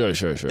answer. Sure.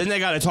 Then they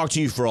got to talk to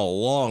you for a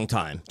long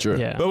time. Sure.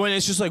 Yeah. But when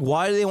it's just like,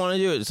 why do they want to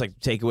do it? It's like,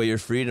 take away your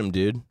freedom,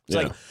 dude. It's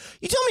Yeah. like,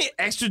 you tell me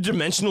extra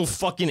dimensional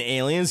fucking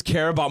aliens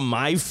care about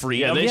my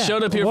freedom? Yeah, they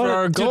showed up here What- for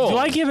our do, goal. do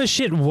I give a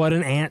shit what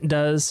an ant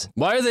does?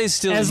 Why are they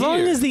still As here? long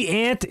as the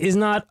ant is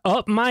not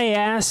up my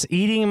ass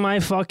eating my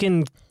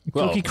fucking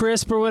Well, Cookie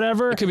Crisp or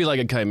whatever. It could be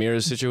like a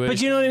chimera situation.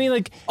 But you know what I mean?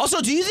 Like,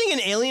 Also, do you think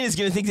an alien is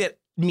going to think that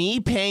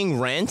me paying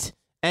rent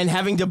and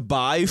having to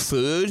buy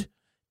food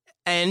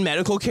and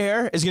medical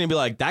care is going to be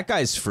like, that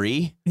guy's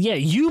free? yeah,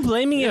 you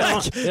blaming it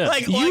on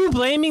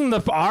blaming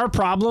our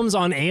problems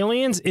on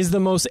aliens is the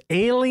most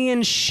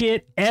alien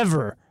shit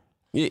ever.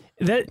 Yeah.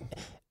 We're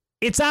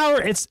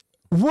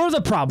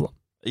the problem.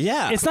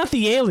 Yeah. It's not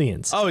the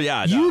aliens. Oh,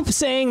 yeah. no. You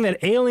saying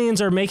that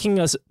aliens are making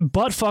us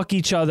butt fuck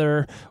each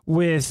other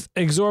with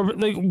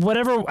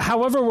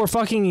however we're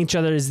fucking each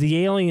other is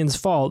the aliens'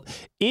 fault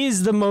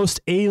is the most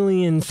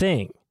alien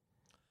thing.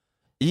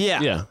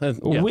 Yeah. yeah.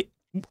 We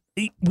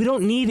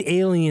don't need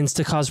aliens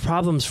to cause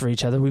problems for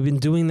each other. We've been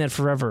doing that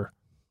forever.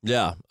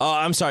 Yeah. Oh,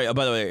 I'm sorry. Oh,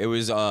 by the way, it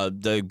was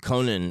the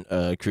Conan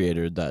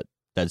creator that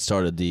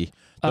started the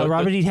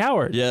Robert E.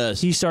 Howard.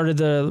 Yes. He started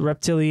the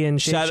reptilian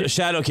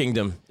Shadow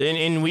Kingdom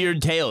in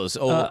Weird Tales,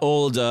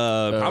 old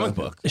comic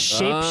book.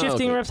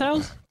 shape-shifting okay.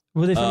 reptiles?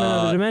 Were they from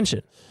another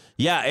dimension?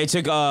 Yeah, it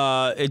took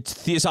it's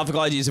theosophical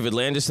ideas of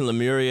Atlantis and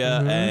Lemuria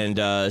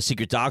and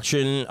Secret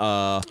Doctrine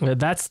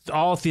That's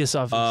all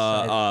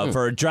theosophical.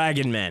 for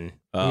dragon men.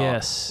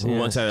 Yes, Who yes.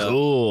 once had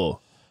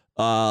Cool.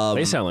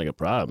 They sound like a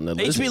problem. The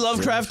H.P. lizards,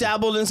 Lovecraft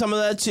dabbled in some of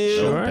that too.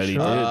 Sure, bet he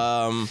sure.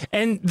 did.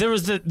 And there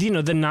was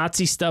the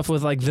Nazi stuff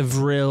with like the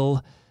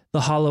Vril,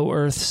 the Hollow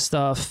Earth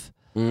stuff,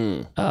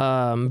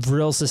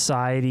 Vril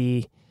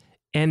Society,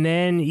 and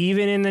then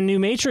even in the new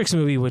Matrix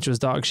movie, which was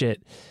dog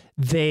shit,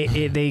 they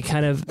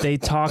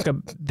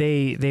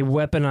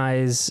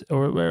weaponize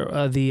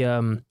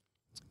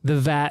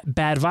the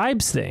bad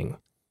vibes thing.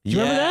 Do you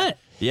remember that?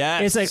 Yeah.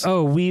 It's like,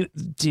 oh, we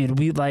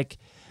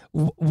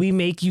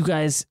make you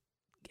guys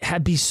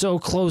be so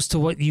close to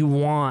what you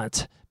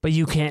want, but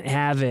you can't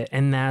have it,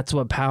 and that's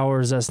what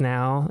powers us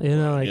now. You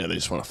know, like, Yeah, they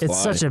just want to fly.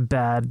 it's such a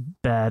bad,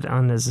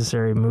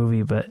 unnecessary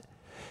movie, but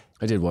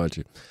I did watch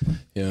it.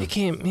 Yeah. it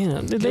came. You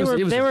know, they was- were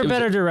it was- they were it was-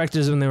 better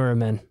directors when they were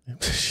men.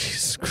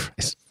 Jesus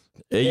Christ.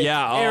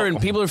 yeah. Aaron,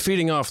 people are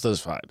feeding off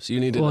those vibes. You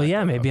need to. Well, knock yeah,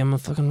 that maybe off. I'm a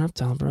fucking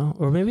reptile, bro,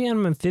 or maybe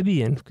I'm an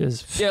amphibian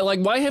because Yeah, like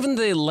why haven't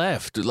they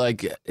left?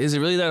 Like, is it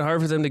really that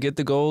hard for them to get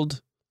the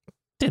gold?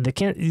 dude, they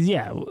can't.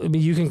 Yeah, I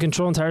mean, you can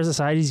control entire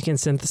societies. You can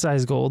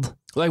synthesize gold.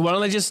 Like, why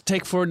don't they just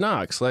take Fort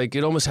Knox? Like,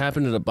 it almost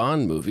happened in a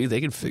Bond movie. They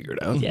could figure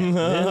it out.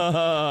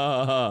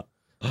 Yeah,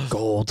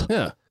 gold.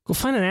 Yeah. Go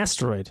find an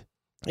asteroid.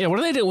 Yeah, what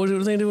are they doing? What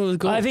are they doing with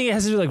gold? I think it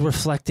has to do like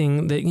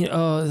reflecting that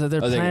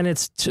their I think-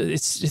 planets.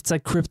 It's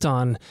like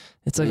Krypton.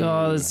 It's like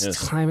it's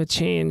yes. climate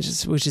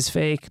change, which is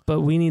fake.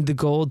 But we need the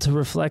gold to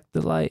reflect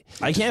the light.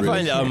 I can't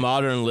Really? find a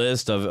modern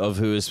list of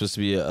who is supposed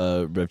to be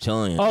a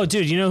reptilian. Oh,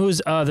 dude, you know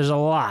who's? There's a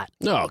lot.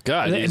 Oh,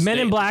 God. Men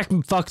in Black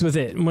fucked with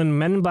it. When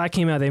Men in Black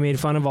came out, they made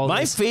fun of all My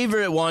this.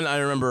 favorite one I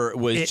remember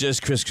was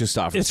just Chris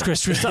Christopherson. It's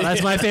Chris Christopherson.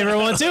 That's my favorite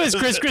one too. It's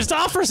Chris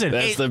Christopherson.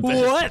 That's the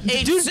best. What,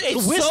 It's- dude?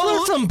 it's Whistler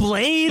so- from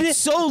Blade. It's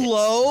so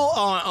low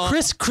on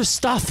Chris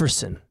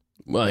Christopherson.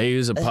 Well, he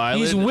was a pilot.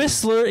 He's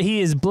Whistler.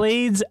 He is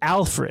Blade's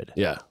Alfred.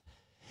 Yeah.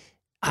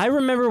 I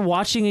remember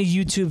watching a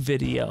YouTube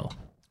video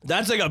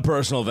that's like a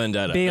personal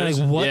vendetta. being like,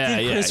 what yeah,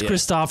 did yeah, Chris yeah.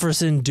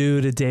 Christopherson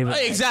do to David?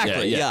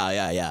 Exactly.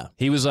 Yeah, Yeah.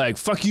 He was like,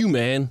 fuck you,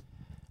 man.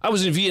 I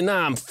was in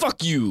Vietnam.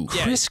 Fuck you.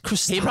 Chris He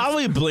Christopherson.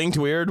 probably blinked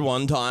weird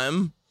one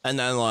time, and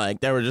then like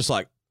they were just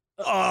like,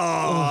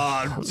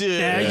 "Oh, dude."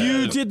 Yeah,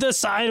 you did the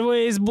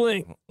sideways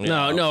blink.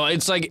 No,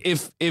 it's like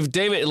if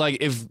David, like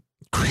if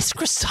Chris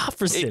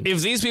Christopherson.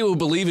 if these people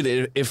believe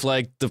it, if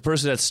like the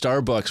person at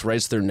Starbucks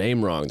writes their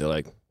name wrong, they're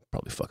like,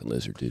 probably fucking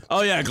lizard, dude.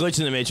 Oh yeah, glitch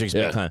in the matrix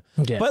big Yeah. time.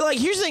 Yeah. But like,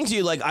 here's the thing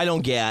too. Like, I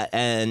don't get,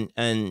 and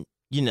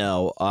you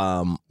know,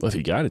 Well, if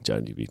you got it,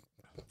 John, you'd be.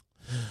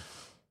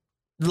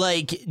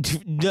 like,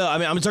 no, I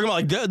mean, I'm talking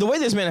about like the way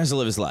this man has to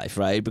live his life,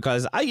 right?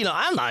 Because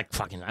I'm not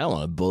fucking, I don't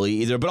want to bully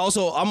either, but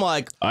also I'm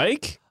like,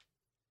 Ike?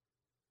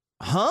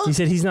 huh? He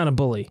said he's not a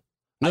bully.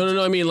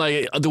 No. I mean,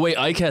 like the way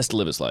Ike has to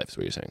live his life is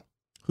what you're saying.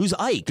 Who's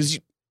Ike? Because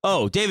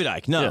Oh, David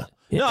Ike. No,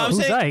 Yeah. no, I'm Who's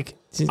saying. Ike?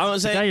 I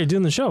was the saying- guy you're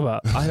doing the show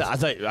about. I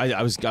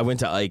thought I went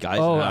to Ike.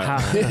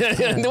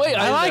 the way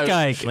I like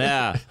Ike.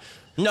 Yeah.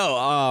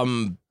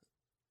 No.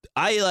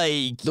 I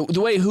like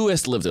the way who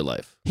has to live their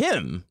life.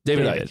 him.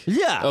 David David. Ike.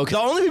 Yeah. Okay. The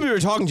only people we were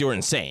talking to were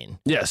insane.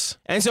 Yes.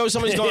 And so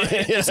somebody's going,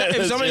 if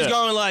somebody's Yeah.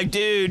 going like,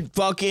 dude,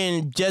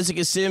 fucking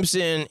Jessica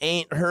Simpson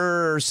ain't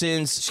her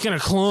since She's gonna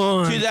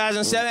clone.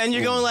 2007, and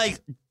you're going like,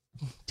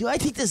 do I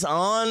take this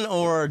on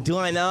or do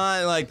I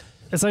not? Like,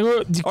 It's like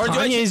Or do I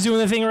Kanye's doing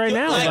the thing right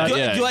now. like,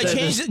 about- do I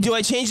change? Do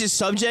I change the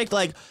subject?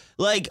 Like,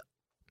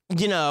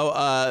 you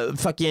know,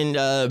 fucking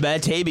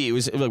Matt Taibbi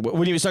was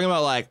when he was talking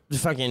about like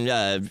fucking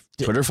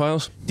Twitter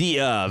files? the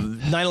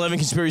 9/11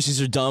 conspiracies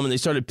are dumb, and they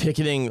started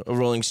picketing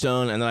Rolling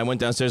Stone, and then I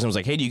went downstairs and was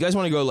like, hey, do you guys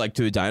want to go like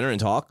to a diner and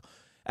talk?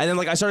 And then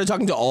like I started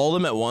talking to all of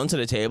them at once at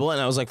a table,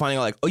 and I was like finding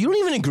out like, oh, you don't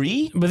even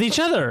agree. with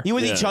each other. You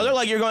with each other,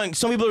 like you're going.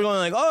 Some people are going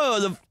like, "Oh,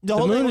 the The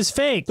whole moon thing is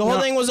fake. The whole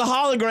No. thing was a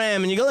hologram,"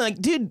 and you go like,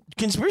 "Dude,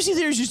 conspiracy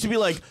theories used to be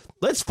like,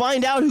 let's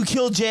find out who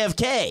killed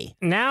JFK."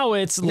 Now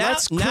it's Now-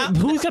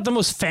 who's got the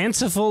most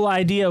fanciful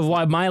idea of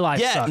why my life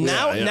Yeah, sucks?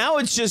 now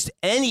it's just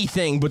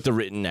anything but the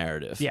written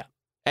narrative. Yeah.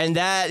 and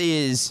that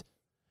is,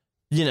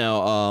 you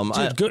know,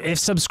 Dude, if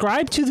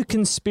subscribe to the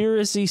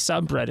conspiracy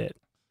subreddit.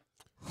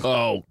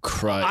 Oh,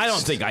 Christ. I don't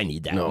think I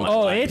need that. No. in my Oh,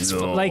 life. it's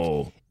No. like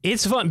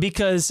it's fun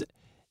because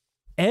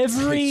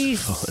every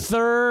It's fun.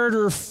 third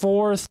or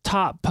fourth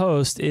top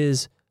post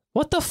is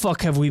what the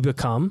fuck have we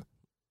become?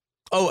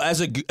 oh,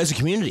 as a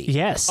community.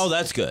 Yes. Oh,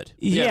 that's good.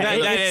 Yeah,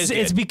 that it's, is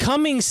it's good.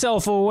 becoming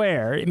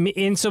self-aware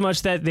in so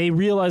much that they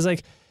realize,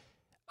 like,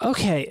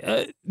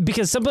 okay,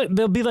 because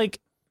they'll be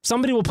like,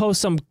 somebody will post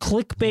some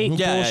clickbait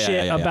Yeah, yeah, bullshit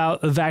yeah, yeah.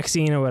 about a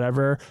vaccine or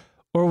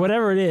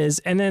whatever it is,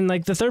 and then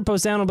like the third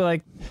post down will be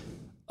like,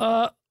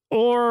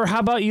 or how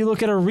about you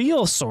look at a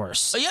real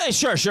source? Oh, yeah,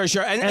 sure,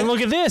 And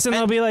look at this, and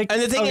they'll be like, and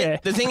the thing is- okay.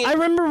 the thing is- I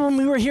remember when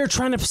we were here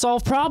trying to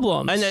solve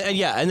problems.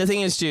 and the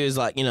thing is too is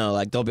like, you know,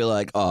 like they'll be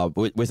like, oh,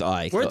 with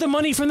Ike. Where'd the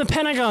money from the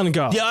Pentagon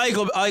go? Yeah, Ike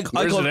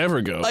Where does will- it ever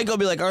go? Ike will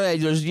be like, all right,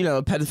 there's, you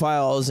know,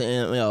 pedophiles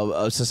and, you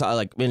know, society,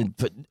 like in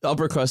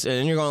upper crust,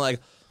 and you're going like,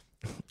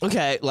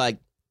 okay, like,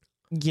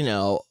 you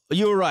know,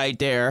 you were right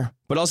there,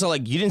 but also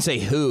like you didn't say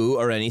who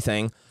or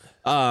anything.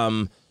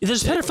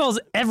 There's pedophiles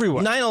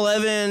everywhere.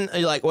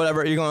 9/11, like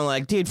whatever, you're going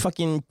like, dude,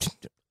 fucking.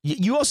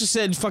 You also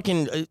said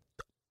fucking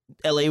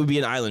LA would be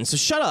an island. So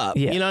shut up.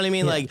 Yeah. You know what I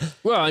mean? Yeah. Like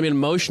Well, I mean,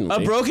 emotionally.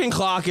 a broken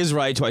clock is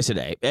right twice a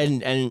day,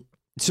 and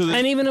so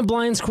And even a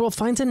blind squirrel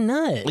finds a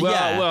nut.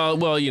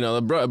 Well, you know, a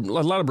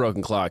lot of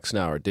broken clocks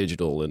now are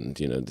digital, and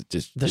you know,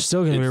 They're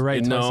still gonna be right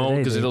twice a No, day,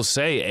 because dude. it'll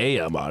say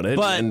AM on it,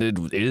 But- and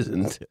it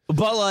isn't.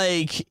 But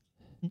like,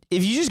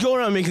 if you just go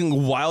around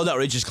making wild,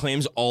 outrageous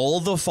claims all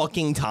the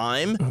fucking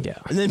time, Yeah.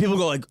 and then people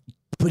go like,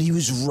 "But he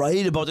was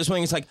right about this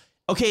one." It's like,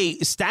 okay,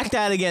 stack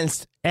that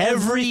against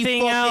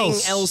Everything everything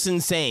else. else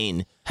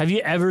insane. Have you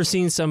ever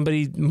seen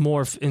somebody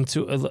morph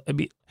into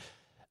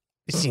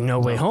I've seen No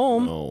Way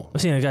Home. No.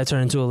 I've seen a guy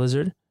turn into a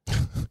lizard.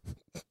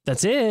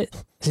 That's it.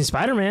 I've seen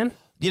Spider-Man.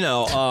 You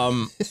know,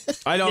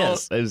 I don't.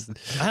 Yes,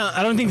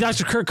 I don't think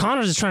Dr. Kurt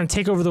Connors is trying to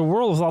take over the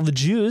world with all the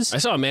Jews. I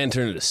saw a man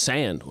turn into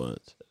sand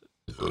once.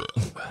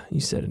 You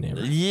said it,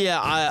 neighbor. Yeah,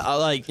 I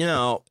like, you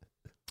know,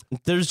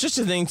 there's just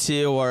a thing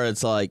too where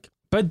it's like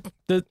But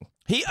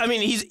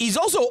he's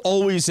also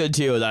always said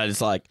too that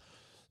it's like,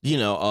 you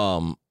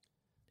know,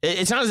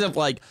 it sounds as if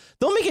like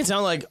they'll make it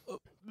sound like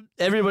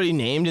everybody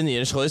named in the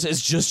initial list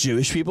is just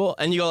Jewish people,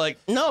 and you go like,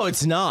 no,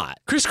 it's not.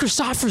 Chris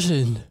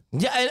Christopherson,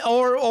 Yeah, and,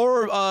 or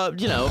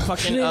you know,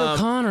 fucking Sinead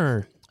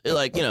O'Connor.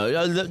 like, you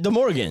know, the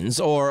Morgans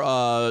or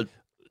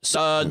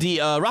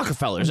the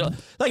Rockefellers.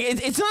 Like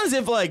it's not as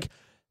if like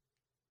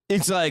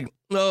it's like,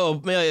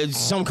 oh, it's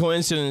some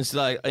coincidence,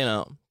 like, you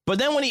know. But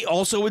then when he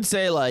also would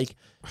say like,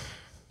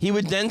 he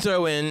would then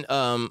throw in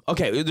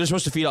okay, they're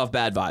supposed to feed off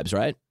bad vibes,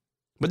 right?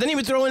 But then he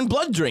would throw in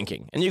blood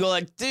drinking, and you go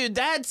like, dude,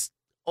 that's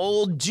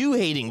old Jew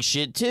hating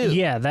shit too.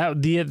 Yeah,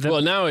 that the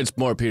Well, now it's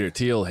more Peter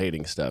Thiel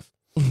hating stuff.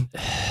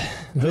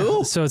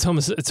 Who? so it's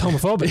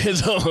homophobic.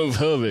 It's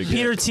homophobic.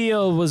 Peter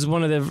Thiel was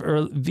one of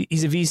the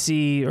he's a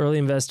VC early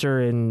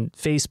investor in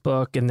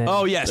Facebook, and then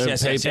Oh yes,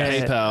 yes, yes,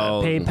 yes.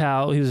 PayPal.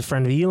 PayPal. He was a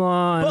friend of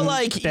Elon, But,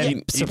 like, then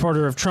yeah,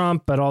 supporter of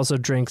Trump, but also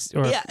drinks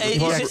or Yeah, it's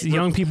drinks just-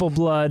 young people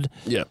blood.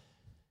 Yeah.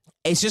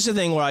 It's just a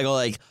thing where I go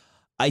like,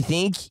 I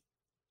think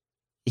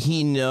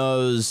he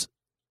knows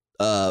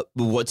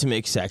what to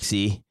make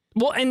sexy.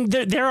 Well, and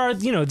there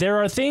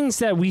are things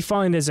that we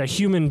find as a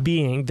human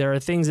being. There are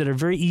things that are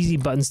very easy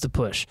buttons to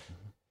push.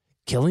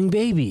 Killing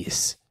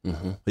babies,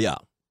 Yeah.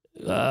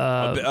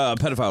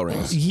 Pedophile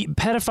rings.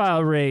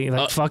 pedophile ring,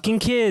 like fucking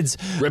kids,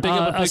 ripping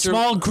up a a picture-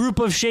 small group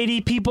of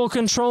shady people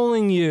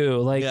controlling you.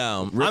 Like,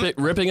 Yeah.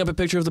 Ripping up a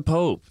picture of the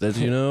Pope. That,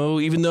 you know,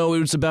 even though it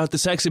was about the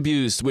sex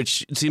abuse,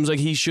 which it seems like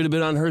he should have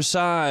been on her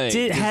side.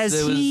 has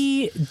It was-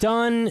 he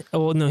done?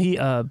 Oh no, he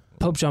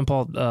Pope John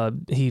Paul.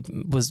 He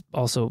was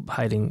also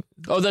hiding.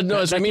 Oh, that's what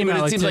I that mean. came But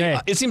out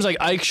like it seems like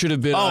Ike should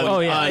have been on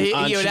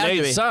he would have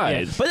to be. Sinead's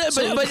side.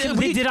 But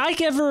Did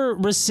Ike ever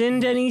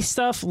rescind any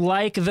stuff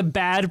like the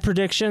bad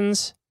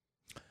predictions?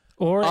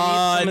 Or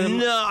any of them?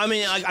 no, I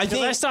mean, I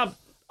think I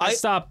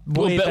stopped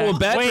way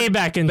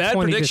back in bad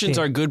 2015. predictions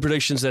are good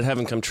predictions that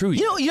haven't come true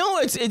yet. you know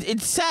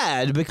it's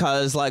sad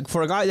because like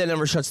for a guy that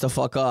never shuts the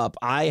fuck up,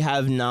 I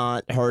have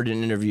not heard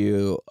an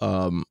interview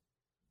and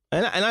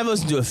I've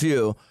listened to a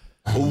few.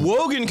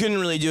 Wogan couldn't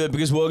really do it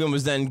because Wogan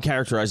was then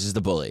characterized as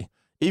the bully,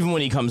 even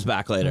when he comes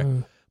back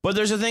later. But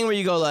there's a thing where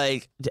you go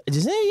like,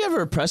 does anybody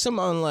ever press him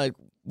on like,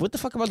 what the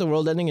fuck about the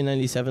world ending in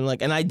 '97?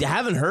 Like, and I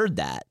haven't heard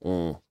that.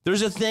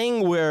 There's a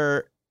thing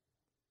where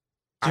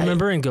Do you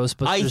remember in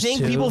Ghostbusters? I think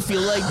 2? people feel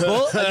like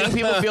I think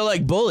people feel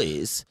like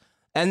bullies,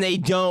 and they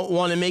don't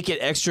want to make it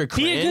extra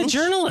cringe. Be a good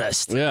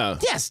journalist. Yeah.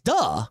 Yes,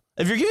 duh.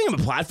 If you're giving him a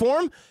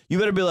platform, you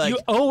better be like, You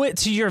owe it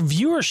to your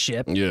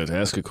viewership Yeah, to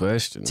ask a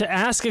question. to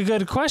ask a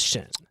good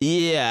question.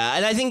 yeah.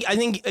 And I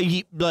think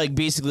he like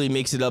basically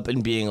makes it up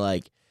in being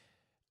like,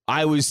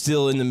 I was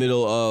still in the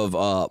middle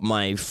of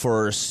my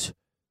first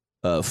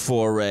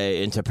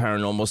foray into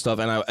paranormal stuff,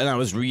 and I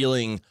was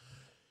reeling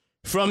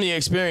from the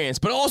experience,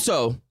 but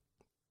also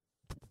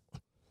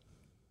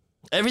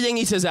everything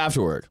he says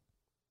afterward,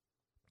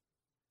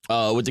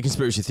 with the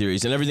conspiracy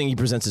theories and everything he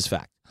presents as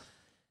fact,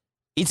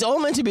 it's all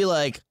meant to be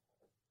like,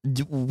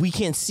 we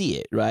can't see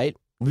it, right?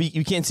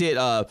 You can't see it.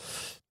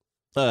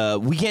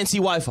 We can't see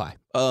Wi-Fi.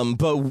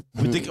 But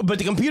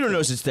the computer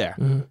knows it's there.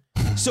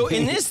 So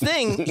in this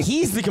thing,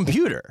 he's the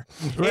computer.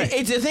 Right.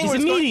 It's a thing. He's where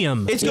a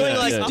medium. It's going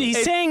like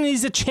He's saying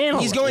he's a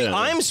channel. he's going. Yeah.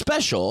 I'm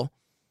special.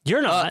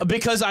 You're not.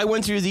 Because I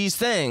went through these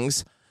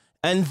things.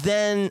 And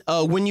then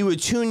when you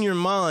attune your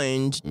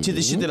mind to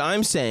the shit that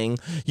I'm saying,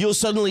 you'll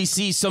suddenly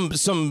see some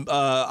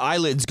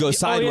eyelids go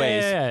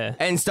sideways yeah.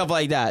 and stuff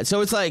like that.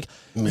 So it's like,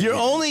 you're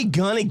only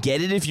gonna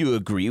get it if you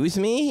agree with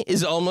me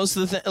is almost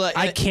the thing. Like,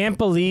 I can't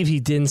believe he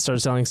didn't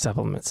start selling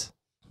supplements.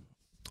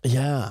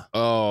 yeah.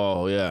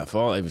 Oh, yeah.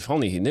 If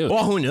only he knew.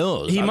 Well, who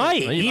knows? He I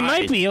might. mean, He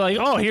might be like,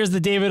 oh, here's the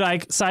David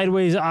Icke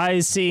sideways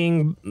eyes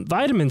seeing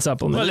vitamin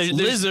supplement. Well,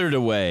 lizard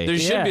away. There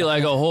should Yeah. be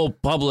like a whole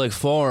public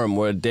forum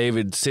where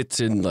David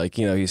sits in, like,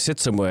 you know, you sit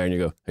somewhere and you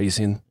go, "Are you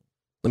seeing?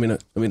 Let me know.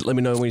 Let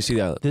me know when you see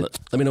the eyelids.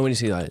 Let me know when you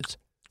see the eyelids."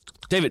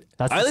 David,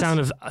 That's eyelids? the sound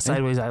of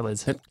sideways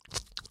eyelids.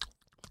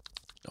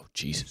 Oh,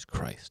 Jesus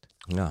Christ!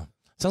 No.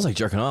 Sounds like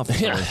jerking off.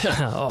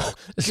 Oh,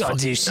 God,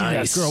 do you see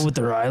that girl with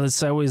their eyelids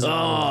sideways? Oh,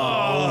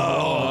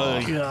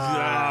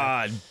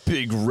 God.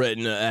 Big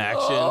retina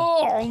action.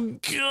 Oh,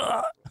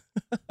 God.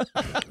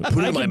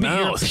 Put it in my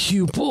mouth.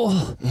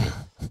 Pupil.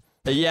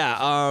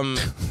 Yeah.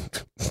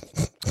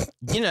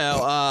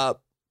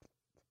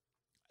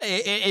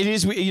 It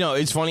is.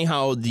 It's funny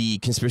how the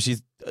conspiracy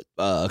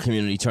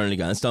community turned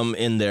against them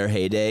in their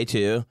heyday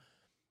too.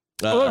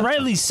 Well,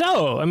 rightly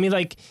so. I mean,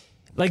 like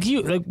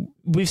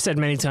we've said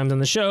many times on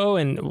the show,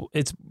 and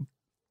it's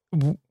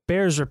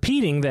bears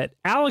repeating that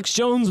Alex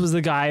Jones was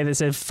the guy that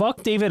said,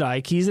 "Fuck David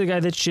Icke." He's the guy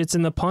that shits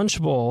in the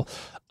punch bowl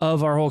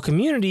of our whole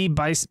community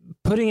by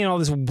putting in all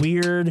this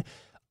weird,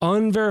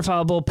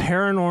 unverifiable,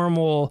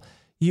 paranormal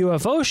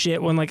UFO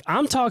shit. When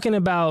I'm talking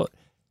about,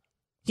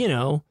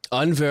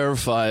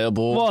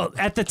 unverifiable. Well,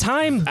 at the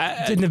time,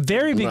 in the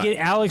very beginning,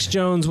 Alex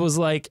Jones was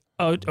like,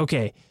 "Oh,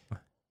 okay,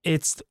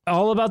 it's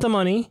all about the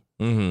money,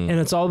 and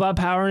it's all about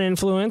power and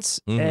influence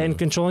and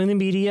controlling the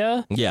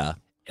media." Yeah.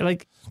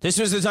 This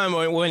was the time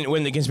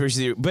when the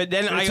conspiracy. But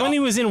then when he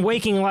was in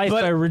Waking Life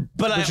by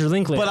Richard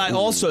Linklater. But I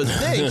also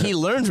think he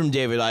learned from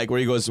David Icke, where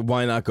he goes,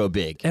 "Why not go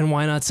big? And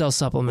why not sell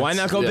supplements? Why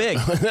not go big?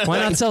 Why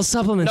not sell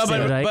supplements?" No,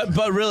 David Icke?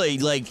 but really,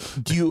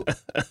 do you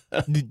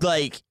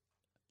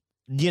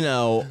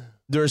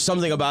there's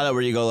something about it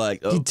where you go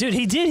Dude,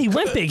 he did. He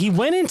went big. He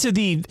went into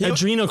the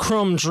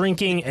adrenochrome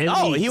drinking.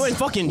 Oh, he went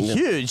fucking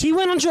huge. He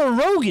went on Joe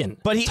Rogan,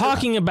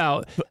 talking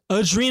about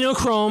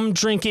adrenochrome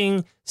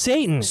drinking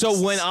Satan.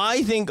 So when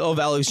I think of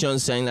Alex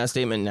Jones saying that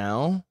statement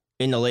now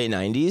in the late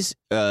 90s,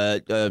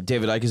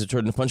 David Icke is a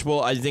turd in the punch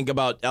bowl, I think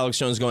about Alex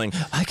Jones going,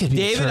 I could be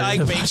David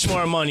Icke makes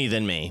more money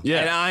than me,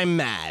 and I'm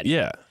mad.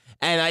 Yeah.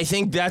 And I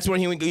think that's when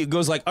he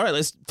goes all right,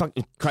 let's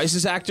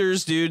crisis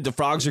actors, dude. The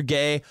frogs are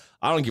gay.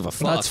 I don't give a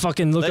fuck. Let's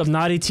fucking look up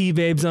naughty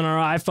T-babes on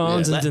our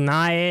iPhones and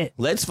deny it.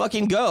 Let's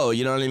fucking go.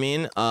 You know what I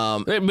mean?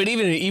 But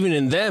even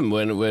in them,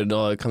 when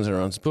all it comes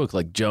around his book,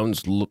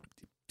 Jones,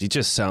 he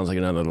just sounds like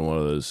another one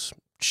of those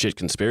shit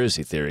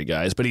conspiracy theory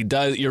guys. But he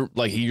does. You're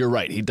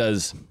right. He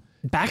does.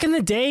 Back in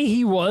the day,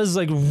 he was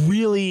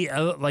really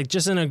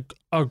just an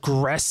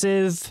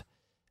aggressive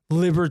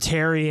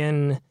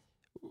libertarian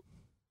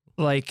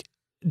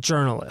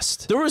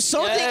journalist. There was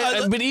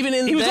something, but even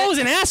in he was always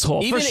an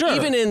asshole. For sure.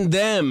 Even in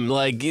them,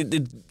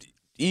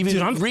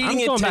 even I'm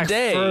reading going it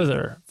today.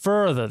 Back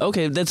further.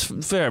 Okay, that's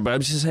fair, but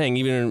I'm just saying,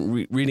 even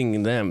in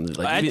reading them,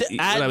 at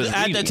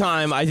the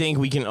time, I think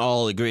we can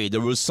all agree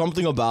there was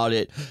something about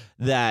it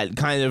that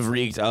kind of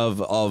reeked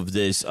of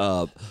this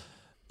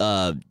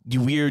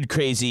weird,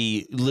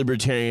 crazy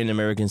libertarian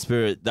American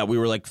spirit that we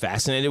were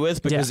fascinated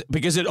with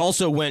because it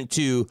also went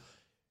to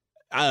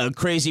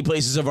crazy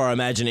places of our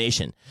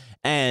imagination.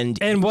 And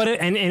we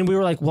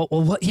were like, well,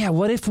 what? Yeah,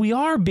 what if we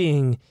are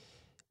being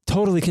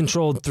totally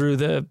controlled through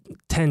the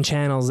 10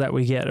 channels that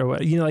we get, or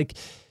what?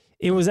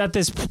 It was at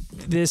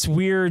this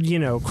weird,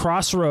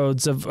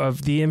 crossroads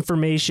of the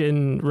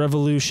information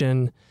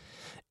revolution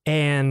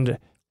and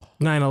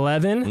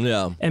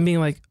 9/11, and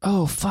being like,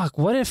 oh fuck,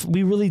 what if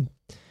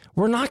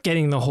we're not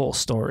getting the whole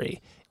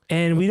story,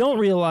 and we don't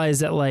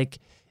realize that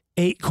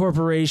 8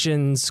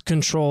 corporations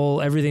control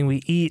everything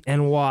we eat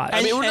and watch.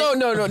 I mean,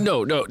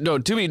 no.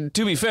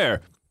 To be fair,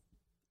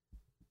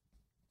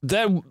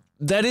 that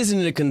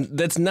isn't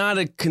that's not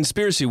a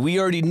conspiracy. We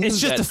already knew.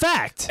 It's just a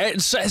fact.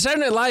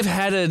 Saturday Night Live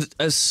had a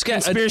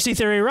Conspiracy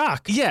Theory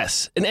Rock.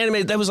 Yes, an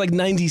animated that was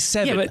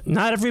 97. Yeah, but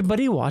not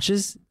everybody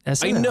watches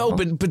SNL. I know,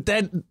 but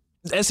that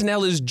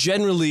SNL is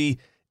generally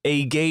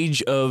a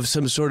gauge of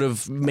some sort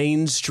of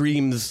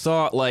mainstream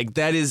thought.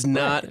 That is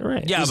not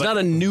right. Yeah, it's not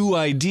a new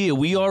idea.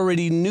 We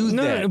already knew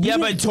that. Yeah,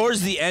 but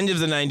towards the end of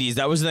the 90s,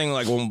 that was the thing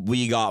when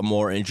we got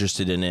more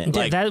interested in it.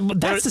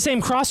 That's the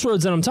same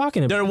crossroads that I'm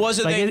talking about. There was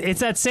a thing,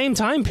 it's that same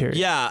time period.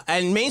 Yeah,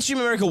 and mainstream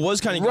America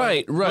was kind of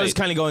right. Was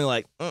kind of going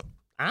I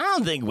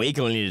don't think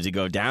Waco needed to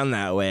go down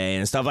that way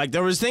and stuff.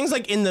 There was things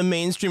in the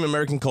mainstream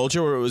American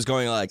culture where it was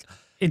going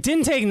it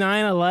didn't take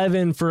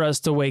 9/11 for us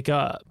to wake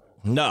up.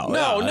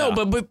 No,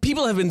 but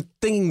people have been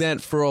thinking that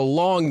for a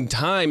long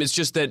time. It's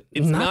just that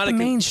it's not the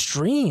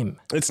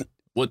mainstream. It's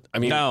what I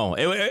mean. No,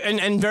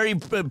 and very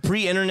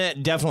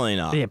pre-internet, definitely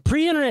not. Yeah,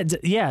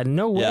 pre-internet. Yeah,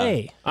 no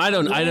way. I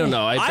don't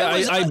know.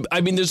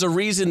 I mean, there's a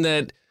reason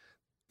that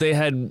they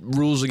had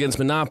rules against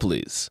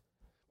monopolies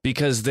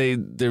because there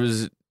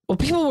was. Well,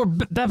 people were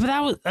that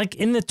was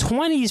in the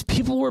 20s.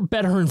 People were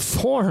better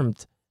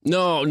informed.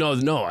 No.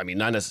 I mean,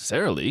 not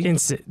necessarily.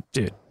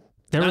 Dude.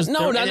 Not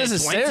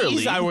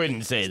necessarily. 20s, I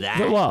wouldn't say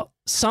that. Well,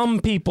 some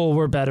people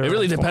were better. It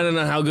really depended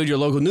on how good your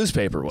local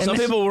newspaper was. Some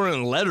people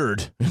weren't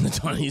lettered in the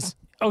 20s.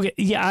 Okay,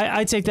 yeah,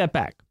 I take that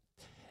back.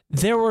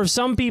 There were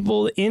some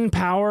people in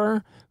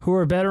power who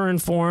were better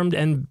informed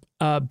and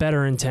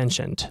better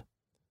intentioned.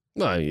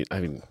 No, I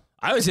mean,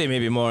 I would say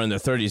maybe more in the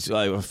 30s,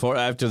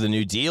 after the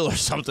New Deal or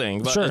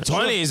something. But sure, the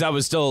 20s, I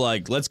was still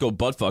let's go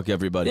butt fuck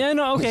everybody. Yeah,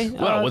 no, okay.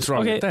 Well, what's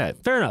wrong with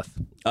that? Fair enough.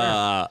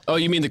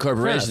 You mean the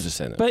corporations are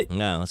saying that? But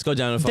no, let's go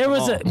down. There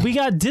was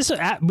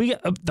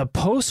the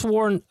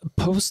post-war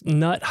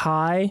post-nut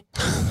high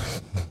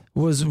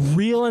was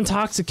real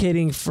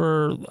intoxicating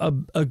for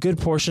a good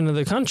portion of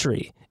the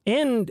country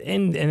and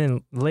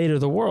then later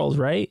the world,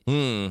 right?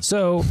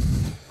 So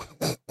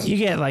you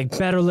get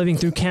better living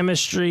through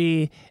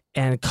chemistry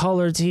and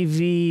color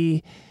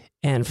TV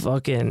and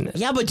fucking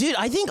Yeah, but dude,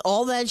 I think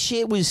all that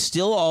shit was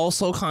still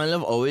also kind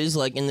of always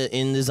like in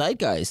the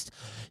zeitgeist,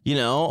 you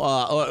know,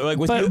 or like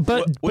with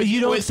but you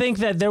don't think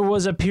that there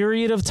was a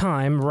period of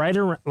time right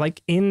around,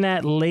 like in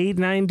that late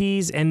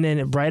 90s and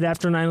then right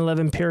after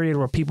 9/11 period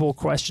where people were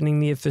questioning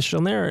the official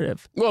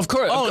narrative? Well, of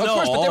course, Oh, of no.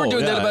 course, but they were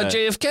doing Oh, that yeah, about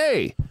yeah.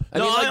 JFK. I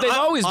mean, like, they've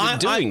always been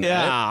doing that.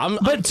 Yeah,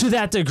 But to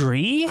that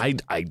degree,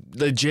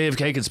 The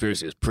JFK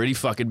conspiracy is pretty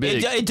fucking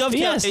big. it dovetailed.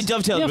 Yes. It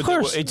dovetailed. Yeah, of with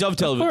course. It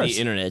dovetailed Of with course. the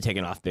internet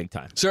taking off big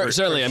time.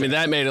 Certainly, I mean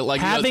that made it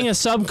like having a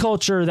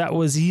subculture that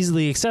was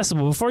easily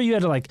accessible before you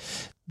had to like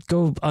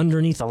go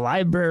underneath a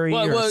library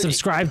or Well,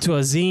 subscribe to a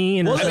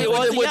zine. Well, or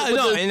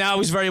something. and I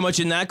was very much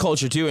in that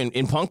culture too.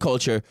 In punk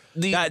culture,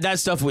 that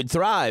stuff would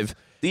thrive.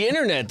 the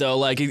internet though,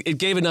 like it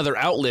gave another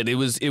outlet. It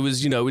was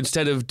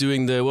instead of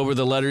doing what were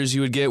the letters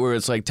you would get where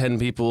it's like 10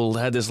 people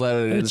had this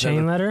letter, A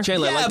chain letter? chain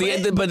letter. Yeah,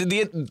 Like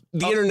the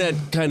internet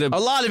kind of A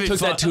lot of it took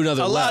that to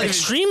another a lot level. of it-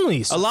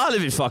 Extremely. A lot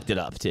of it fucked it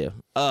up too.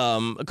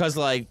 Because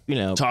like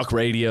Talk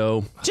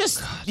radio. just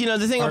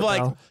the thing of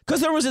like, Heartbell.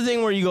 because there was a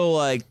thing where you go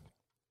like,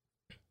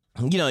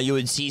 you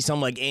would see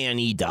some like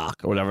A&E doc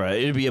or whatever.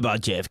 It'd be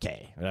about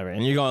JFK, whatever,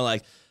 and you're going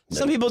like,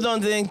 some people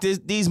don't think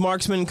these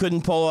marksmen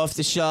couldn't pull off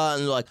the shot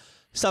and like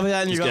stuff like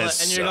that, and These you're going,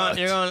 guys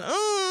you're going,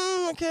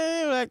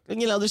 okay, like,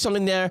 there's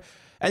something there.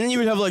 And then you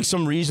would have like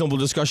some reasonable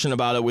discussion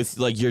about it with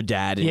like your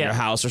dad in Yeah. your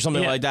house or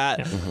something Yeah. like that.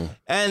 Yeah.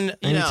 And you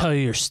and know, tell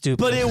you you're stupid.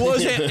 but it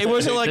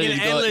wasn't like Then an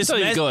you go- endless so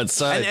you go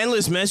outside. an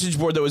endless message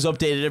board that was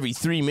updated every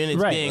 3 minutes,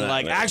 Right. being Right,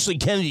 like, right. actually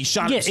Kennedy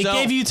shot yeah, it himself.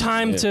 gave you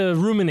time to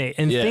ruminate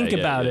and Yeah, think yeah,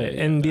 about yeah, it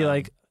yeah, and be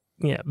like,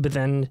 yeah, but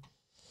then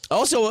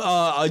Also,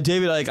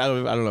 David Icke, I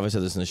don't know if I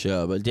said this in the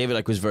show, but David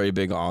Icke was very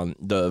big on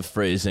the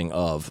phrasing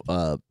of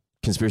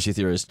conspiracy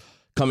theorists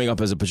coming up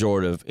as a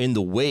pejorative in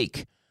the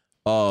wake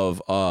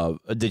of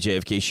the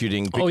JFK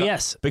shooting.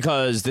 yes.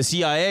 Because the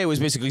CIA was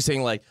basically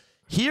saying, like,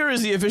 here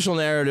is the official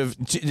narrative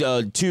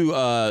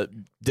to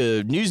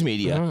the news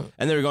media.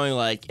 And they were going,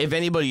 like, if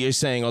anybody is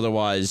saying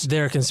otherwise,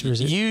 they're a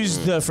conspiracy. use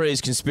the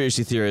phrase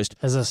conspiracy theorist.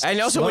 As a And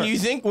also, slur. when you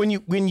think when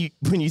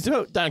you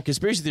throw down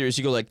conspiracy theorists,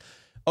 you go like,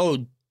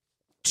 oh,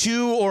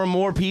 2 or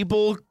more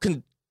people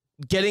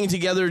getting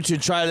together to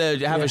try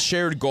to have Yeah. a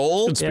shared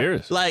goal.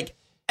 Conspiracy. Like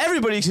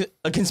everybody's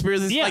a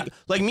conspiracy. Yeah.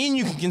 Like me and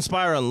you can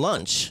conspire on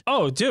lunch.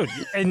 Oh, dude,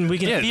 and we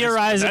can Yeah,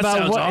 theorize that about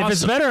sounds what if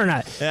it's awesome. better or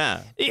not.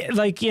 Yeah.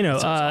 Like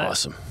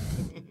Awesome.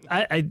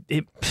 God,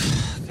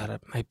 I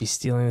might be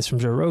stealing this from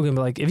Joe Rogan,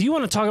 but like, if you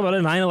want to talk about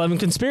a 9/11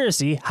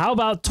 conspiracy, how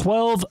about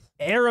 12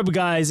 Arab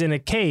guys in a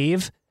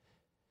cave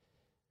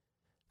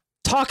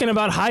talking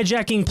about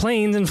hijacking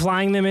planes and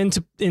flying them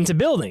into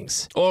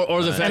buildings?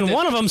 Or the fact And that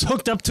one of them's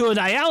hooked up to a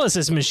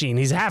dialysis machine.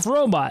 He's half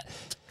robot.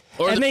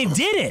 And they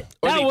did it.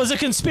 That was a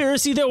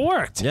conspiracy that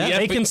worked. Yeah.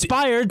 They but-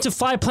 conspired to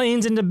fly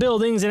planes into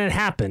buildings, and it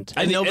happened.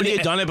 And nobody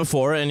had done it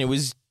before, and it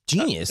was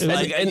genius.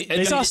 Like,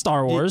 They saw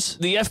Star Wars.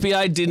 the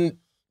FBI didn't.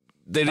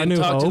 They New didn't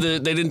talk Hope. to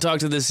they didn't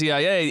talk to the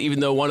CIA, even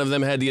though one of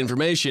them had the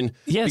information.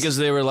 Yes. Because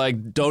they were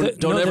like, don't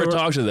No, ever there were-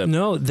 talk to them.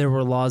 No, there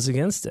were laws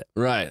against it.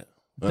 Right.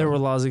 There were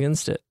laws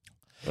against it.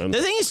 the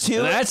thing is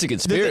too. That's a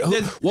conspiracy.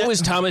 The- What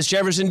was Thomas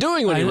Jefferson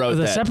doing when he wrote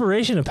the that?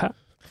 separation of power.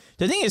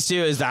 The thing is too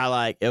is that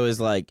like it was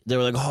like they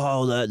were like,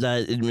 oh,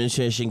 that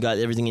administration got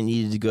everything it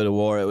needed to go to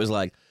war. It was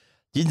like,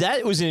 dude,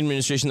 that was an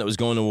administration that was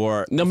going to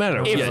war. No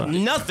matter If what.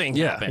 nothing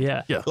Yeah. happened.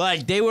 Yeah.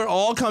 Like they were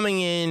all coming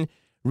in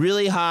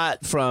really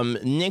hot from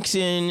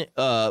Nixon,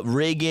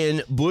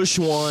 Reagan, Bush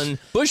one.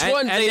 Bush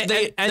won,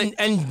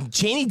 And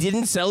Cheney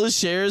didn't sell his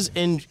shares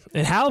in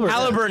And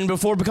Halliburton.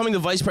 before becoming the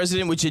vice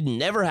president, which had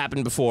never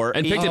happened before.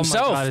 And He- picked my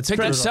himself. God, it's picked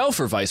brutal. himself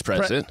for vice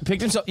president.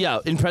 picked himself. Yeah,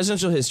 in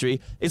presidential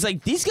history, it's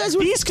like these guys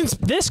were. These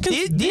These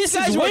this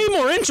guys is were- way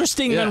more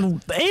interesting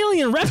than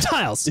alien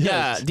reptiles.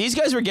 Yeah, these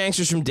guys were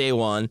gangsters from day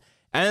one,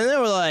 and then they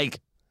were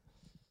like,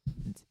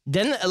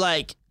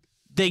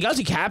 they got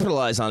to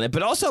capitalize on it,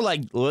 but also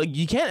like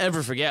you can't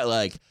ever forget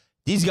like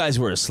these guys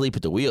were asleep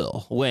at the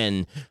wheel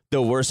when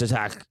the worst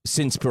attack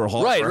since Pearl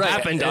Harbor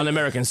happened on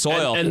American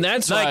soil, and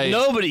that's like why-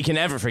 nobody can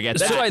ever forget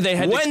That's that. why they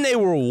had to- when they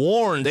were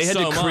warned, They had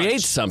so to create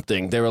much.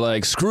 something. They were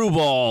like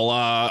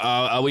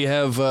screwball. We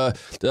have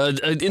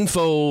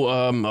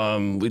info.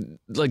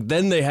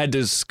 Then they had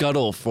to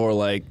scuttle for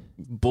like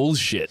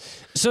bullshit.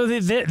 So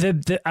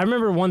I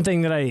remember one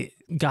thing that I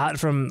got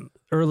from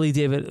early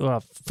David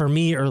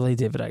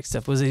Icke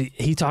stuff was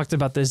he talked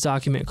about this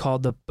document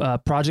called the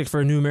Project for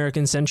a New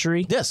American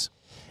Century. Yes.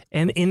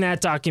 And in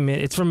that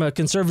document, it's from a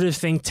conservative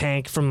think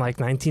tank from like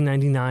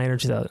 1999 or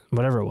 2000,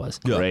 whatever it was.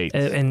 Great.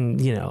 And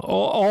you know,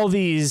 all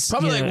these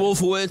Probably you like know,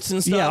 Wolfowitz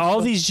and stuff. Yeah,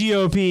 all these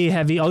GOP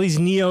heavy, all these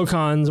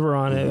neocons were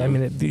on it. I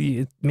mean,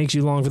 it makes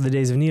you long for the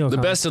days of neocons. The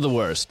best of the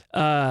worst.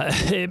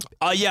 It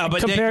Yeah,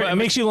 but it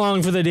makes you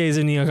long for the days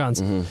of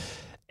neocons.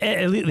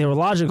 at least they were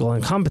logical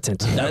and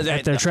competent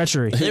at their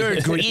treachery. They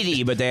were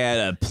greedy, but they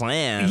had a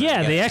plan.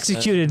 Yeah, they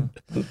executed,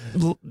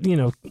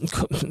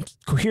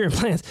 coherent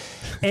plans.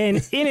 And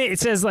in it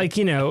says, like,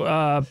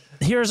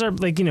 here's our,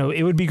 like,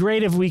 it would be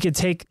great if we could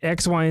take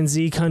X, Y, and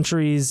Z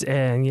countries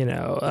and,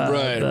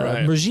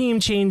 right. regime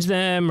change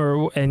them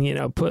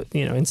and, put,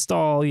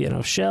 install,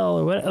 shell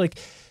or whatever. Like,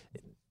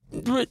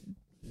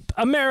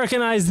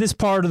 Americanize this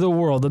part of the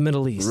world, the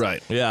Middle East.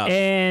 Right. Yeah.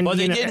 And Well,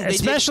 they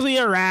especially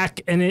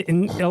Iraq, and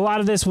a lot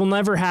of this will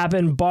never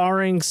happen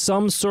barring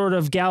some sort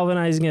of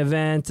galvanizing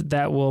event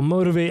that will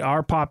motivate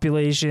our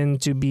population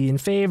to be in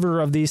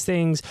favor of these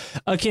things,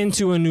 akin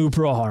to a new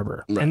Pearl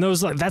Harbor. Right. And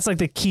that's like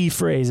the key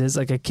phrase, is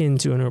like akin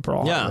to a new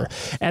Pearl Harbor.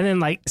 And then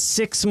like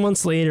 6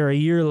 months later, a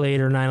year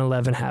later,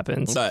 9/11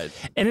 happens. Right.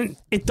 And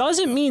it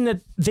doesn't mean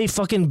that they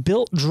fucking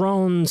built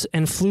drones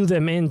and flew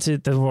them into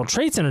the World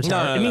Trade Center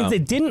tower. It means they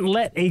didn't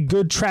let a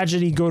good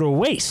tragedy go to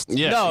waste.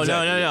 Yeah, No.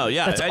 exactly.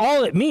 Yeah. That's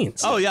all it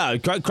means. Oh yeah,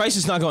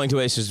 crisis not going to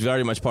waste is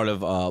very much part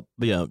of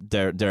their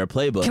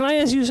playbook. Can I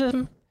ask you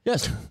something?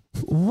 Yes.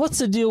 What's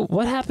the deal?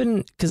 What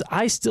happened? Because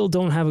I still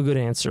don't have a good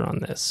answer on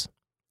this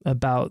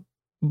about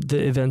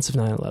the events of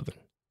 9/11.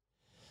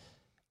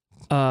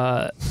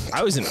 I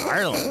was in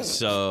Ireland,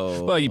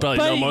 so Well, you probably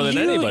know more than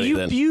anybody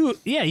then.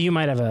 You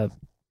might have a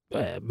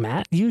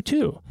Matt. You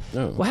too.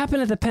 Oh. What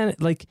happened at the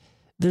Like,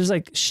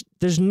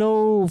 there's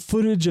no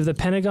footage of the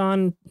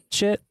Pentagon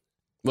shit.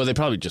 Well, they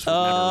probably just would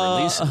never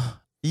release it.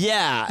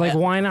 Yeah. Like,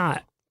 why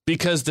not?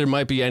 Because there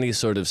might be any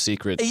sort of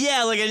secret.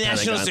 Yeah, like a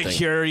national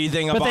security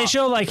thing. But they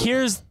show, like,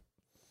 here's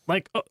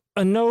like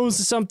a nose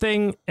of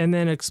something, and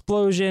then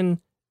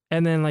explosion,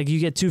 and then like you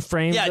get 2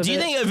 frames. Yeah. of Do you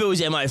it. think if it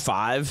was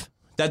MI5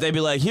 that they'd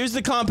be like, here's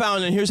the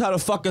compound and here's how to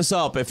fuck us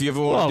up if you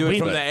ever want to do it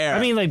from the air? I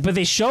mean, like, but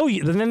they show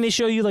you, then they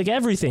show you like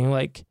everything,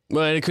 like.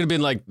 Well, it could have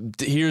been like,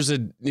 here's a,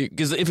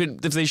 because if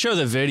they show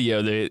the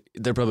video,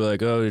 they're probably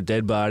like, oh, a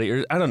dead body,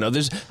 or I don't know.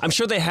 I'm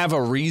sure they have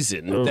a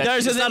reason.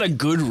 There's not a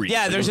good reason.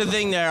 Yeah, there's a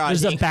thing there.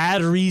 There's a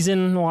bad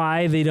reason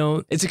why they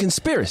don't. It's a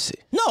conspiracy.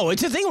 No,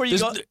 it's a thing where you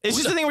go. It's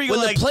just a thing where you go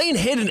when like, the plane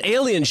hit, an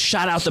alien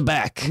shot out the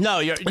back.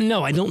 No,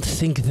 No, I don't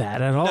think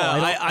that at all.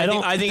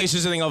 I think it's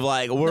just a thing of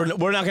like, we're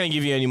not going to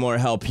give you any more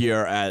help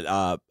here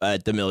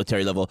at the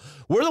military level.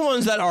 We're the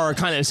ones that are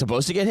kind of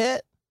supposed to get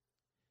hit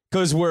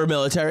because we're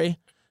military.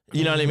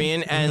 You know what I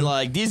mean? And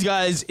like these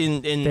guys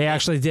they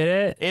actually did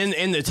it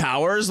in the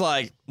towers,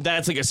 like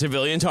that's like a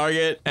civilian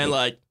target, and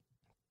like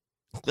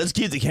let's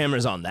keep the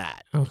cameras on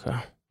that. Okay.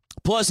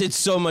 Plus, it's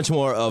so much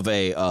more of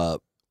a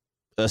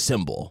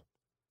symbol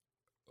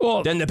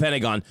than the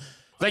Pentagon.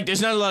 Like,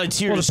 there's not a lot of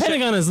tears. Well, the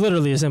Pentagon is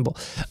literally a symbol.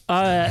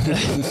 But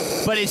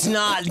it's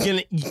not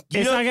gonna.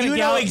 You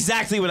know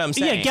exactly what I'm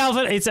saying. Yeah,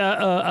 it's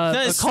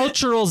a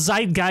cultural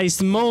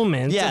zeitgeist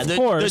moment. Yeah, of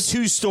course. The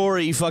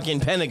 2-story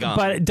fucking Pentagon.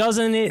 But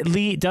doesn't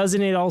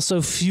it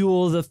also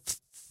fuel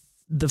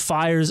the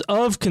fires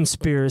of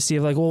conspiracy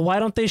of like, well, why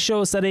don't they show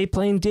us that a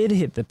plane did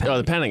hit the Pentagon?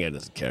 Oh, the Pentagon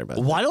doesn't care about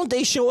that. Why don't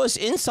they show us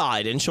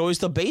inside and show us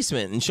the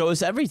basement and show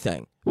us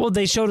everything? Well,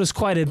 they showed us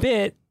quite a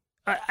bit.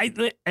 I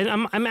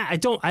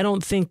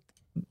don't think.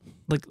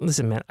 Like,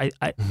 listen, man.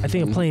 I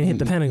think a plane hit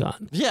the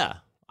Pentagon. Yeah,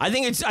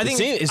 it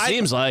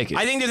seems like it.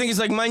 I think they think it's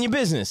like mind your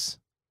business.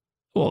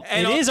 Well,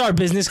 it is our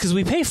business because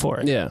we pay for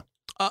it. Yeah,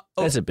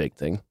 that's a big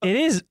thing. It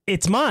is.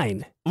 It's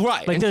mine.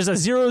 Right. Like, there's a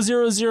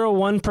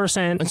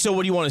 0.001%. And so,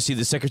 what do you want to see?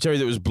 The secretary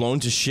that was blown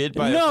to shit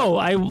by? No,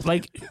 I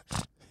like.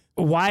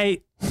 Why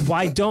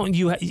don't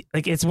you?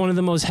 Like, it's one of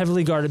the most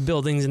heavily guarded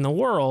buildings in the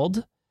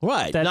world.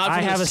 Right. That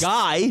not from the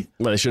sky.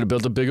 Well, they should have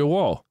built a bigger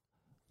wall.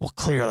 Well,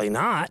 clearly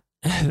not.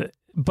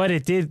 But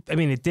it did. I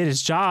mean, it did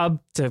its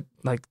job to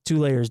like 2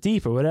 layers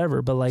deep or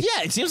whatever. But like,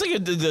 yeah, it seems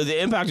like the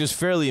impact was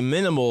fairly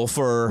minimal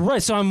for.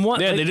 Right. So I'm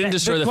one. Yeah, they didn't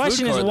destroy the food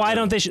question is, court, why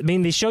though. don't they? I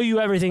mean, they show you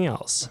everything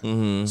else.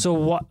 Mm-hmm. So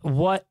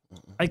what?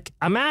 Like,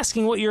 I'm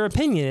asking what your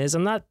opinion is.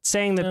 I'm not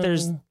saying that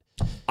there's.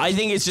 I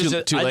think it's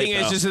just. Too I late, think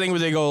it's though. just a thing where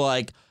they go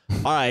like,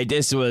 all right,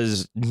 this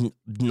was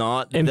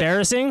not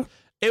Embarrassing?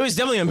 It was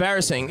definitely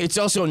embarrassing. It's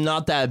also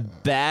not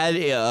that bad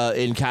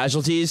in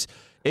casualties.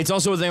 It's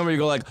also a thing where you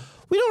go like,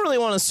 we don't really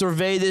want to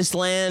survey this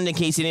land in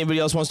case anybody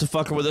else wants to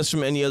fuck with us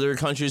from any other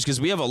countries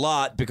because we have a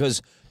lot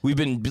because we've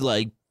been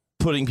like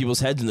putting people's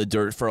heads in the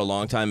dirt for a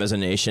long time as a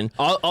nation.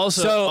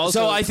 Also,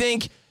 So I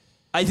think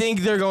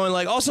they're going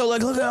like also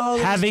like look at all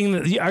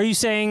this. Are you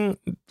saying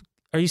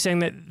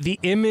that the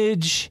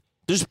image?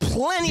 There's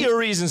plenty of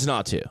reasons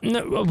not to.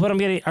 No, what I'm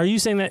getting. Are you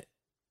saying that?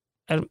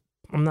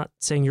 I'm not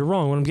saying you're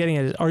wrong. What I'm getting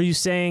at is, are you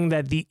saying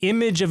that the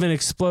image of an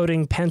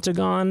exploding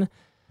Pentagon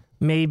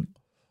may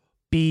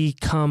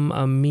become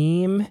a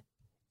meme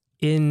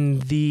in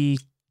the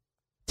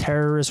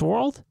terrorist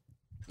world?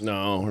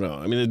 No.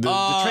 I mean,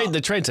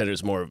 the trade center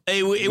is more.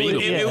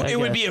 It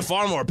would be a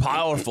far more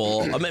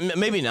powerful. I mean,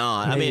 maybe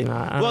not. Maybe I mean,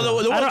 not.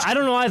 I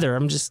don't know either.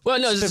 I'm just. Well,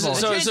 no. the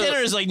trade center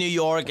is like New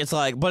York. It's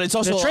like, but it's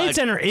also The Trade like,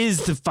 Center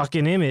is the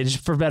fucking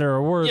image, for better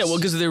or worse. Yeah, well,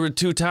 because there were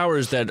 2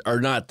 towers that are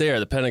not there.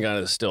 The Pentagon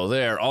is still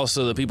there.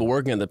 Also, the people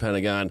working at the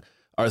Pentagon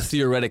are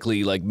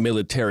theoretically like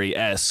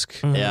military-esque.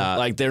 Yeah.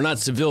 Like they're not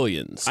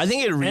civilians. I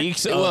think it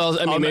reeks. Well,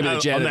 I mean, maybe the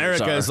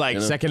janitors America's are, like you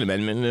know? Second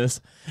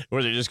Amendment-ness,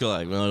 where they just go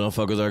like, "Well, don't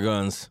fuck with our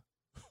guns."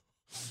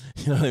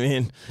 You know what I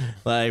mean?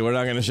 Like, we're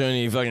not going to show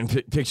any fucking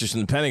pictures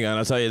from the Pentagon.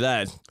 I'll tell you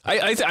that.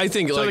 I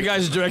think So like the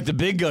guys who direct the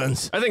big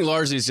guns. I think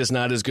largely it's just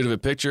not as good of a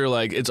picture.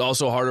 Like it's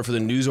also harder for the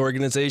news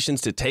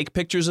organizations to take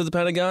pictures of the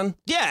Pentagon.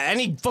 Yeah,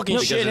 any fucking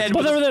shithead.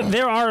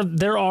 Well,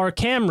 there are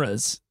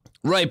cameras.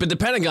 Right, but the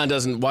Pentagon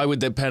doesn't. Why would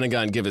the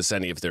Pentagon give us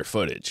any of their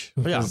footage?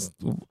 Yeah.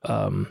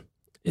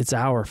 It's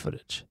our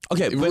footage.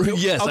 Okay. But,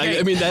 Yes,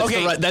 I mean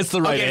that's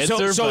the right okay,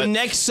 answer. So but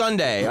next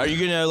Sunday, are you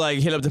gonna like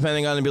hit up the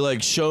Pentagon and be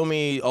like, "Show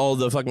me all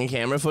the fucking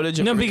camera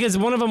footage"? No, because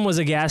one of them was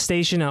a gas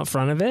station out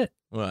front of it,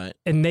 right.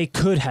 and they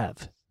could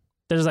have.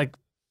 There's like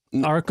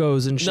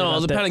Arcos and shit. no, out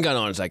the there. Pentagon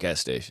owns that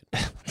gas station.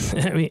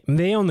 I mean,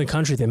 they own the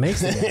country that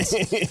makes the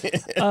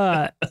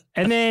gas.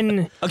 And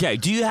then Okay.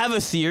 Do you have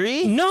a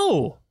theory?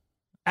 no,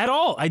 at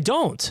all. I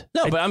don't.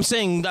 No, but I'm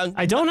saying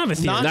I don't have a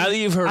theory. Not- Now that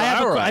you've heard I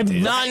have our a- I'm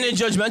idea, not in a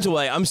judgmental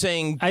way. I'm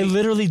saying. I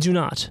literally do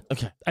not.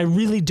 Okay. I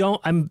really don't.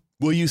 I'm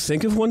will you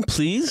think of one,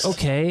 please?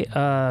 okay.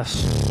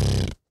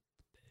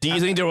 Do you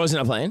think there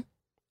wasn't a plane?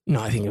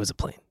 No, I think it was a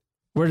plane.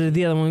 Where did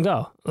the other one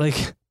go? Like,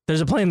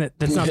 there's a plane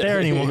that's not there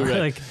anymore. Right.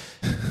 Like,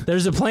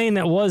 there's a plane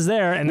that was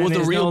there and then Well,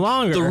 it's no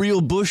longer. the real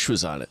Bush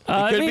was on it.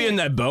 It could be in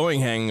that Boeing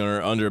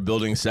hangar under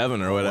Building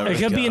 7 or whatever. It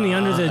could be in the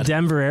under the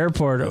Denver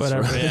airport or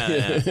whatever.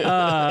 Yeah,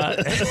 yeah.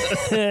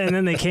 And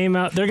then they came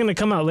out. They're going to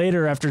come out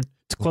later after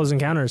Close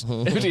Encounters.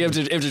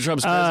 after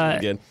Trump's president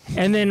again.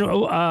 And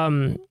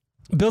then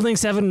Building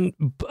 7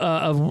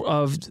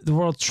 of the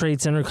World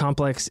Trade Center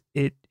complex,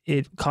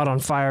 it caught on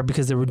fire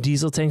because there were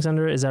diesel tanks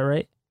under it. Is that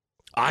right?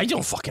 I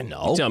don't fucking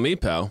know. Tell me,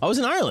 pal. I was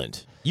in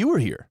Ireland. You were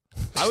here.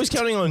 I was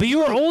counting on. But you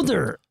were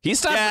older. He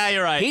stopped. Yeah,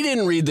 you're right. He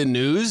didn't read the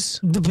news.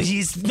 But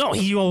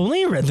he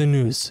only read the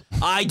news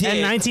I did.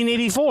 in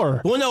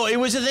 1984. Well, no, it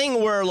was a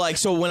thing where, like,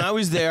 so when I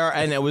was there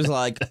and it was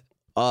like,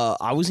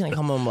 I was going to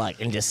come home, like,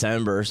 in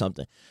December or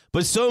something.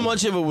 But so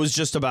much of it was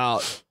just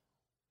about,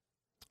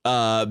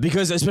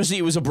 because especially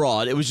it was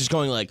abroad, it was just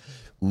going like,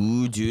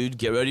 ooh, dude,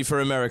 get ready for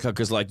America.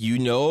 Because, like, you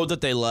know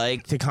that they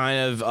like to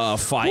kind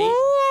of fight. Woo!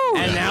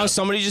 And now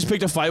somebody just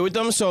picked a fight with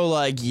them. So,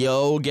 like,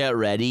 yo, get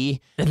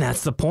ready. And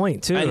that's the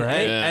point, too, And,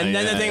 right? and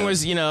then Yeah, the thing yeah.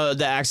 was, you know,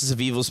 the axis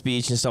of evil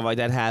speech and stuff like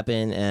that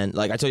happened. And,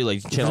 like, I told you,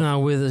 like, If you're not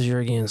with us, you're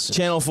against us.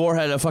 Channel 4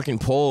 had a fucking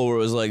poll where it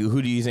was like,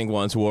 who do you think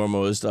wants war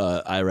most,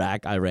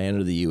 Iraq, Iran,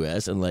 or the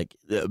U.S.? And, like,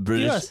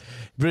 British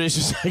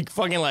was like,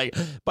 fucking, like,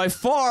 by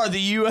far the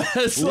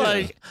U.S.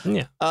 Like,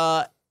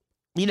 Yeah.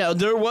 you know,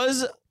 there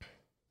was,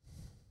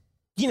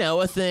 you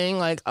know, a thing,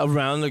 like,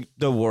 around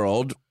the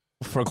world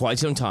for quite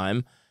some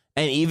time.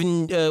 And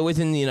even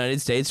within the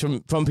United States,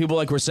 from people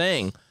like we're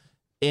saying,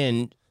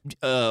 in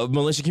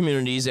militia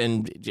communities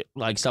and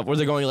like stuff where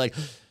they're going like,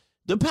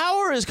 the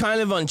power is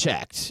kind of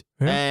unchecked,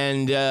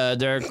 and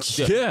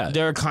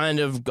they're kind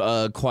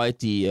of quite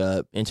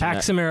the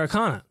Pax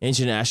Americana.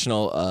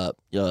 international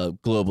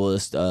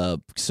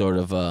globalist sort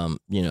of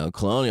you know,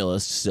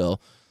 colonialist still.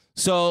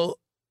 So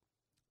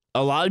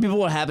a lot of people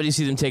were happy to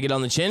see them take it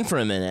on the chin for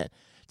a minute.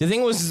 The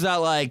thing was is that,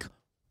 like,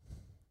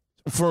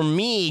 for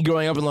me,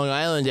 growing up in Long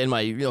Island and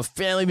my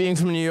family being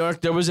from New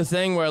York, there was a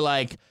thing where,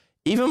 like,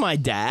 even my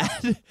dad,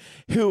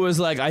 who was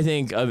like, I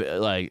think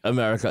like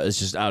America is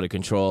just out of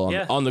control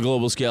on the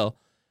global scale,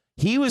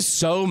 he was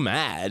so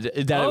mad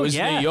that it was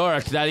New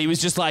York that he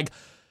was just like,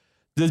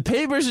 the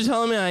papers are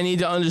telling me I need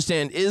to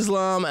understand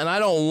Islam and I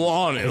don't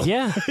want to.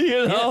 Yeah.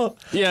 You know?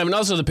 Yeah, I mean,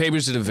 also the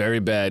papers did a very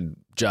bad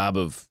job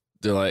of.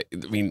 They're like,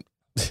 I mean,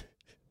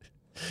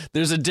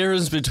 there's a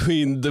difference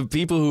between the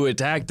people who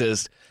attacked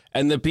us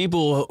and the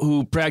people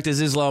who practice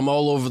Islam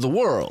all over the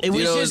world. It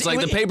was just- it's like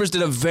it- the papers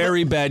did a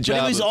very bad job.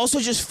 But it was of- also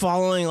just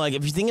following, like,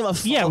 if you think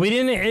about Yeah, we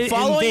didn't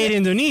Following invade it-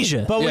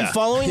 Indonesia. But when Yeah.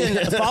 following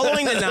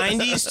the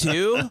 90s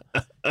too,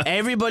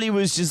 everybody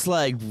was just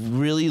like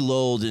really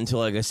lulled into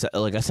like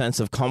a sense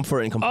of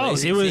comfort and Oh,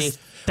 complacency. it was.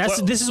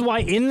 This is why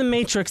in the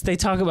Matrix they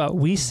talk about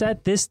we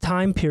set this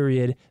time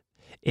period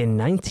in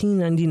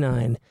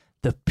 1999,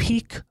 the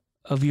peak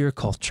of your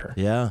culture.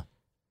 Yeah.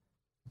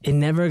 It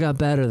never got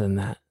better than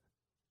that.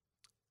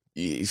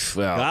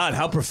 Well, God,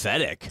 how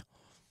prophetic.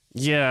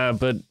 yeah,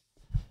 but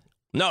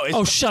No, it's,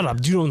 Oh, shut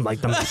up! You don't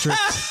like the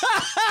Matrix.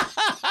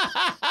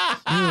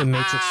 You know the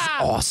Matrix is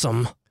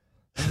awesome.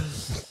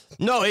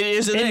 no, it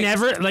is. It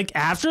never like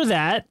after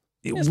that.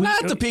 it's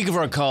not the peak of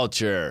our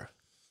culture.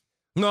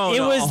 No, It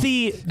no. was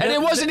the And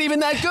it wasn't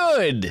even that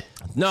good.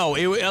 No,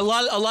 a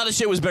lot of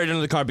shit was buried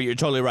under the carpet. You're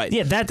totally right.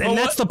 yeah that But and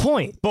that's what- the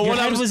point. but Your what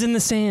I head was- was in the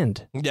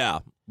sand. Yeah.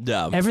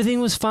 Yeah.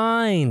 Everything was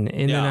fine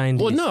in the Yeah.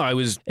 90s. Well, no, I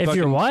was. If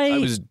you're white- I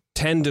was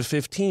 10 to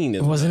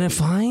 15. Wasn't it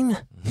fine?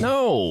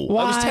 No, I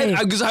was 10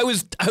 Why? because I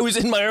was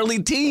in my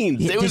early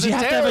teens. It was Did you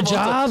have to have a terrible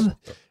job?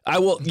 I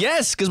will.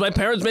 Yes, because my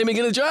parents made me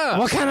get a job.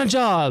 What kind of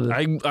job?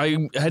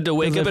 I had to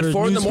wake up at Delivered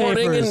 4 in the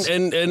morning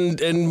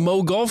newspapers. and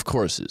mow golf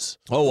courses.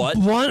 Oh, what?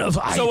 One of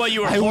So what?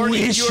 You were I horny.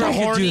 wish You were I could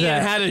do horny that.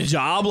 and had a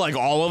job like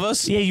all of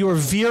us. Yeah, you were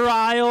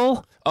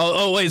virile.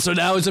 Oh, wait. So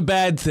now it's a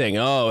bad thing.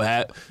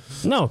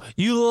 No,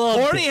 you love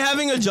Horny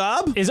having a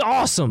job? is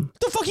awesome. What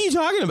the fuck are you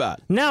talking about?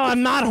 Now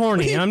I'm not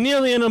horny. I'm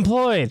nearly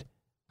unemployed.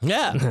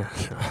 Yeah.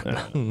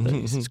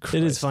 It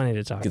is funny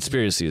to talk.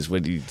 Conspiracy is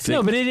what you think.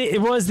 No, but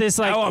it was this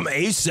like I'm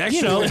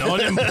asexual and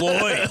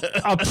unemployed.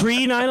 a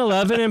pre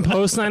 9/11 and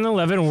post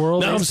 9/11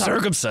 world. Now I'm is,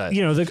 circumcised.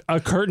 a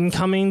curtain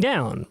coming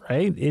down,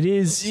 right? It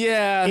is.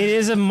 Yeah. It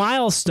is a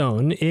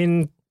milestone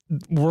in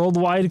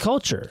worldwide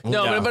culture.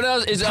 No, Yeah. but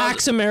it's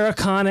Pax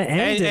Americana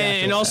ended.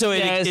 And after also,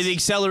 that. it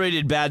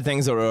accelerated bad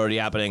things that were already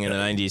happening in the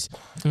 90s.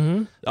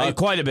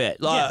 Quite a bit.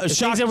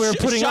 things that we were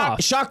putting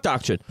off. Shock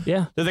doctrine.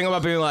 Yeah. The thing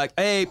about being like,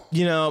 hey,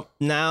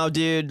 now,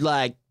 dude,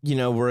 like,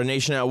 we're a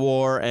nation at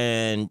war,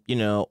 and,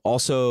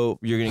 also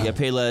you're going to get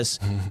paid less.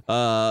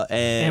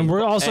 And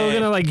we're also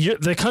going to,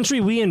 the country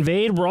we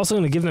invade, we're also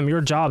going to give them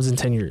your jobs in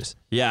 10 years.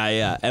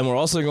 Yeah. And we're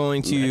also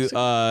going to,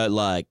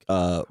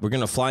 we're going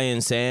to fly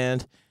in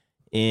sand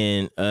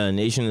in a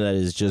nation that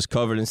is just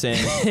covered in sand.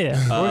 Yeah.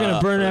 We're going to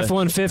burn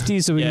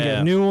F-150 so we can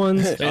get new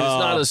ones. And it's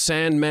not a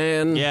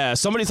Sandman. Yeah,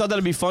 somebody thought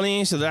that'd be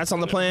funny, so that's on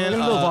the plan. We're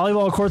going to build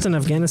volleyball courts in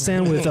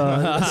Afghanistan with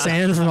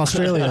sand from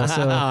Australia.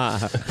 So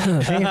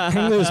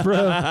hang loose, bro.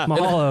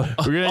 Mahalo.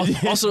 We're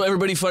gonna Also,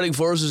 everybody fighting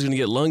for us is going to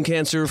get lung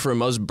cancer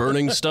from us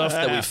burning stuff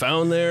that we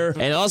found there.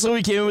 And also,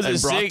 we came in with And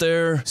this brought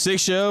there. sick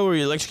show where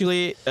you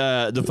electrocute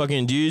the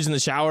fucking dudes in the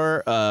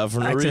shower for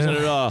no reason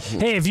at all.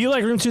 Hey, if you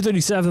like Room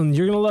 237,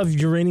 you're going to love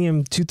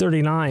Uranium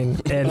 239.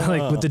 And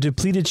like with the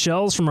depleted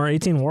shells from our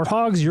 18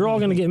 warthogs, you're all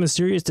going to get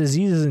mysterious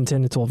diseases in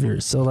 10 to 12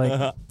 years. So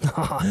like,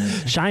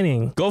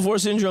 Shining. Gulf War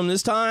syndrome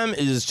this time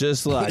is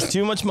just like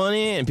too much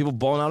money and people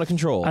balling out of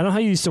control. I don't know how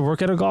you used to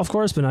work at a golf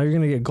course, but now you're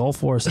going to get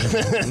Gulf War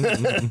syndrome.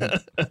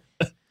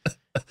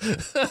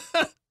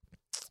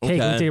 Hey,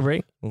 can we take a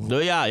break?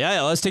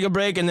 Yeah. Let's take a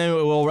break and then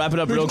we'll wrap it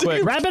up real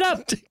quick. Wrap it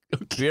up.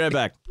 Be right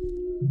back.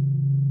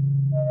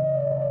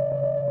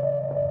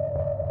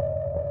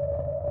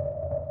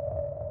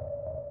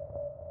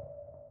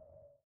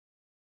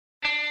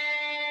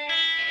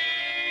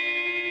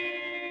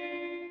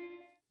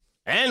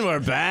 And we're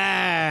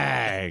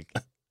back.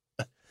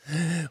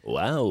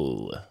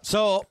 Wow.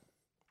 So,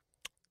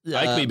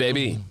 Like me,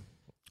 baby.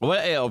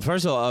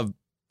 First of all,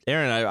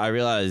 Aaron, I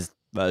realized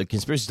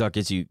conspiracy talk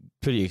gets you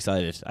pretty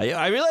excited.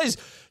 I realize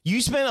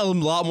you spent a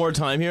lot more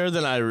time here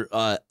than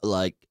I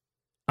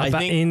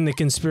think In the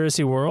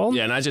conspiracy world?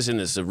 Yeah, not just in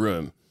this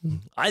room.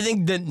 I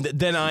think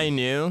than I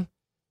knew.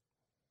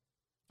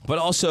 But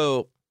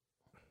also,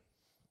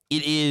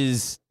 it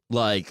is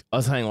like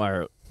a thing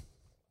where,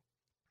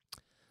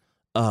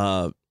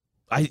 late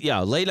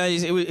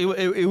 90s.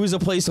 It was a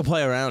place to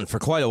play around for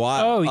quite a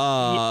while. Oh,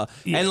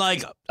 yeah. And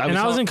like,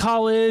 I was in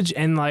college,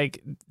 and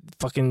like,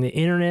 fucking the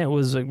internet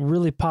was like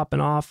really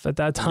popping off at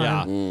that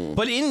time. Yeah.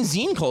 But in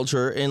zine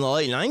culture in the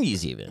late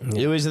 90s, even,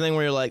 it was the thing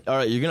where you're like, all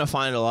right, you're going to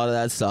find a lot of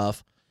that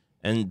stuff.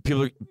 And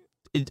people,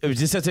 it was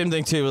just that same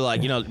thing too,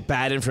 like,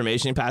 bad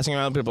information passing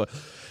around. People,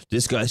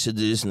 this guy said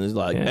this, and it's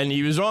like, and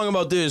he was wrong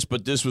about this,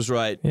 but this was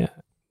right. Yeah.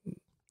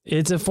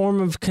 It's a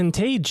form of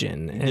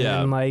contagion.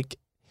 And like,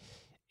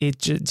 it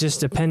just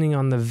depending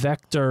on the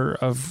vector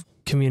of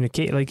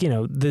communicate, like,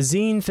 the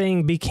zine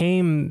thing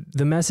became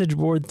the message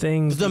board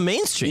thing. The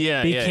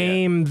mainstream.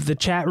 Became the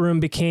chat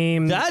room,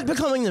 became that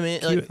becoming the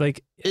main,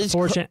 like it's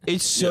 4chan.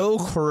 It's so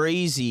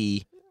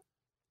crazy.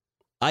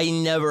 I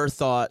never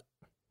thought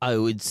I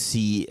would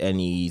see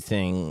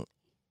anything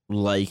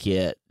like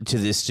it to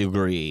this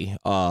degree,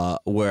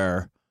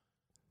 where,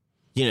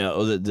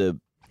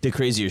 the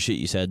crazier shit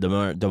you said, the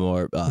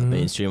more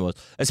mainstream was,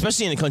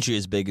 especially in a country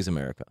as big as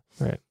America.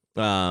 Right.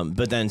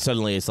 But then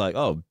suddenly it's like,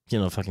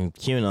 fucking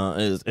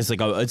QAnon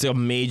it's a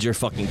major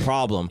fucking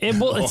problem.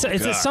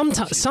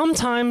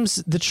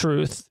 Sometimes the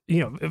truth,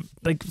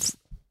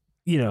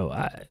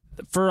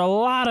 for a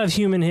lot of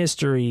human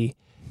history,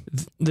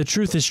 the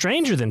truth is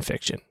stranger than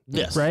fiction.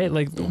 Yes. Right?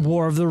 Like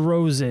War of the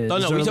Roses. Oh,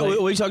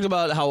 no, we talked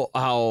about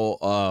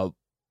how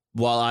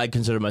while I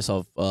consider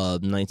myself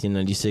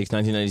 1996,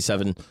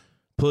 1997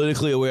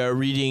 politically aware,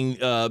 reading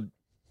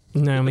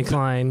Naomi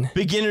Klein,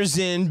 Beginner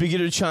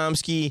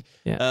Chomsky,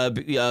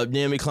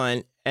 Naomi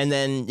Klein, and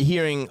then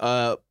hearing,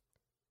 the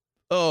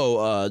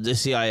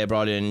CIA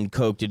brought in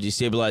coke to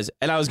destabilize,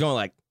 and I was going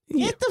like,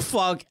 get the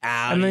fuck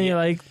out. And then you're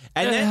like,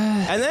 and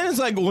then it's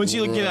like once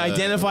you can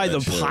identify the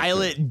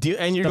pilot,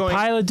 and you're going,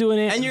 pilot doing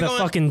it, and you're the going,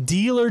 fucking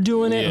dealer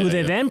doing it, who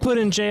they then put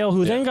in jail,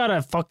 who then got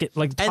to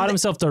taught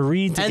himself to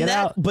read to get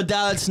out. But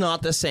that's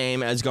not the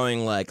same as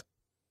going like,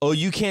 oh,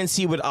 you can't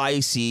see what I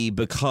see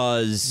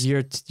because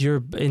you're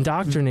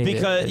indoctrinated.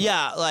 Because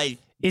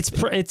it's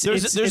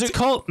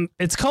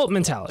cult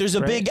mentality. There's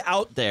a big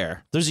out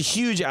there. There's a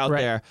huge out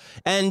there,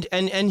 and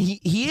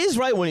he is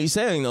right when he's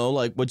saying though,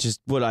 like, which is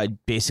what I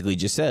basically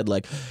just said,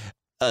 like,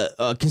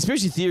 a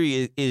conspiracy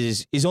theory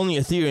is only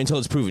a theory until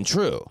it's proven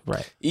true.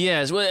 Right.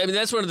 Yes. Well, I mean,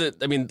 that's one of the.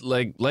 I mean,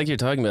 like you're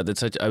talking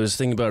about. I was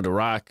thinking about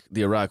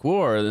the Iraq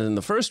War, and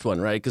the first one,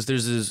 right? Because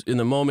there's this in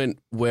the moment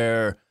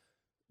where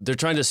they're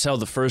trying to sell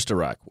the first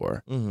Iraq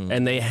War,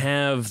 and they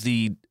have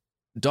the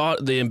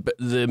the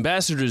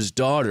ambassador's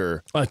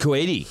daughter,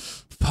 Kuwaiti.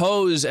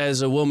 pose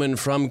as a woman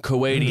from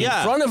Kuwait in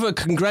front of a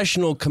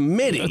congressional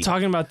committee.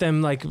 Talking about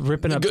them like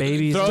ripping up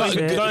babies,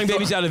 Throwing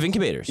babies out of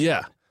incubators.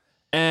 Yeah,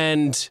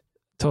 and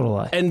total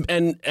lie.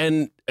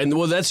 and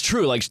well, that's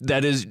true. Like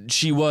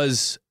she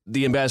was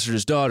the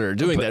ambassador's daughter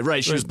doing that,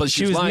 right? She was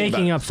lying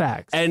making about up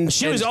facts. And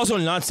She was also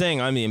not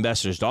saying I'm the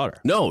ambassador's daughter.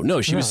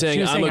 no, she was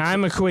saying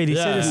I'm a Kuwaiti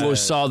citizen. who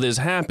saw this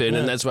happen,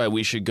 and that's why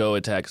we should go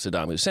attack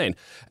Saddam Hussein.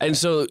 And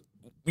so,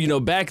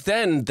 back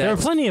then, There are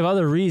plenty of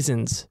other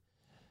reasons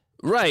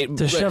right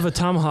to shove a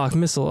Tomahawk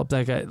missile up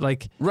that guy,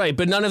 like right,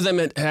 but none of them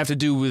have to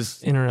do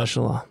with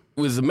international law.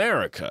 with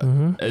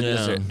America.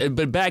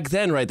 But back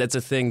then, right, that's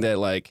a thing that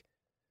like,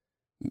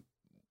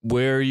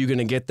 where are you going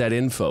to get that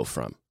info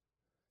from?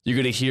 You're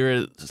going to hear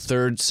it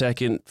third,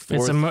 second,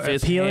 fourth,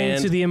 fifth appealing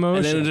hand, to the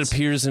emotions. and then it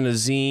appears in a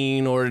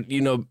zine or,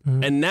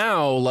 and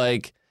now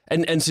like,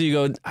 and so you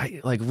go,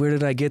 where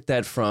did I get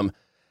that from?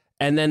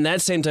 And then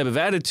that same type of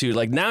attitude,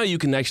 like now you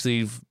can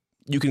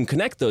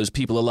connect those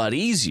people a lot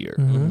easier.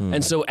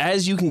 And so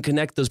as you can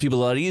connect those people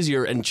a lot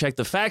easier and check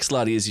the facts a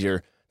lot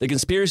easier, the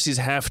conspiracies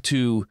have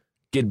to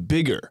get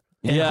bigger.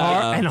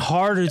 And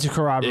harder to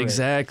corroborate.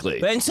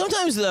 Exactly. And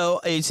sometimes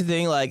though, it's a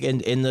thing like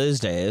in those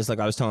days, like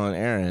I was telling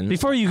Aaron.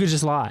 Before you could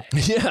just lie.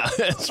 Yeah.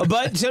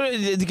 But so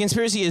the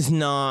conspiracy is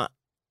not,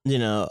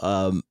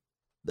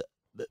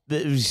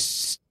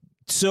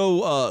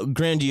 so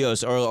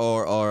grandiose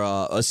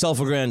or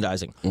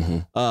self-aggrandizing.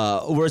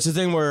 Where it's a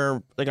thing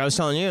where, like I was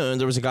telling you,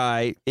 there was a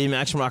guy in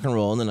Action Rock and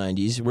Roll in the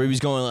 90s where he was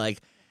going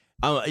like,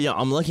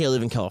 I'm lucky I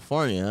live in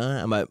California,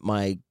 and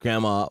my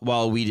grandma,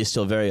 while weed is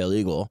still very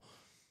illegal,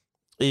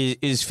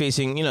 is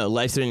facing,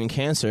 life-threatening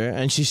cancer,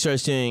 and she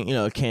starts doing,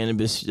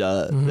 cannabis,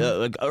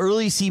 like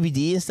early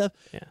CBD and stuff.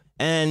 Yeah.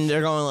 And they're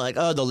going like,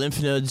 oh, the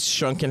lymph nodes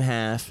shrunk in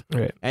half.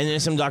 Right. And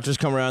then some doctors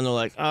come around, they're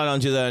like, oh, don't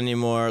do that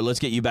anymore. Let's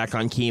get you back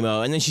on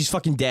chemo. And then she's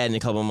fucking dead in a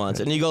couple of months.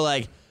 And you go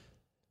like,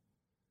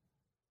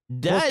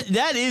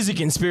 that is a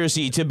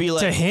conspiracy to be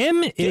like. To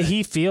him,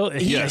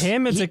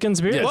 it's a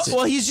conspiracy.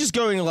 Well, he's just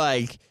going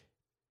like,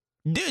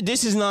 dude,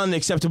 this is not an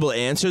acceptable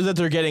answer that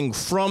they're getting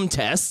from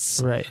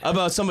tests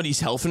about somebody's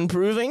health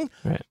improving.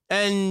 Right.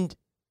 And,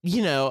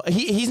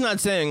 he's not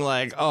saying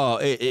like, oh,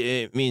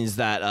 it means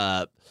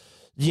that,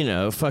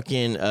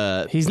 fucking.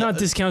 He's not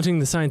discounting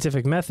the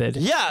scientific method.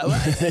 Yeah.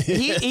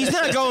 He's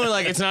not going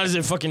like, it's not as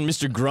if fucking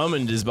Mr.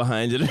 Drummond is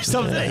behind it or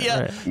something.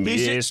 Yeah. Right.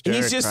 He's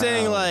just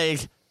saying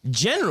like,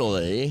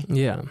 generally.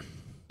 Yeah.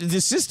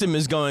 The system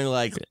is going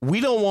like,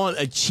 we don't want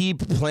a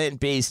cheap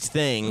plant-based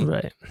thing.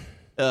 Right.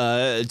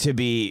 To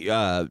be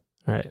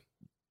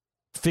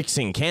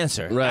fixing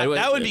cancer. Right.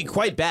 That would be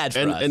quite bad for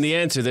us. And the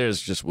answer there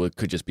is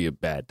could just be a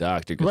bad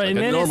doctor. Right. Like And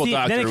then,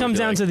 then it comes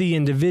down to the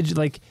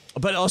individual. Like,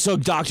 but also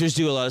doctors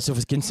do a lot of stuff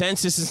with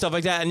consensus and stuff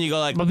like that. And you go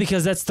like, but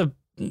because that's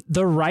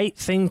the right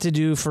thing to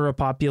do for a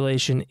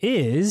population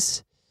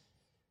is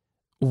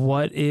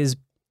what is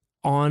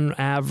on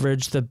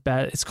average the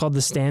best. It's called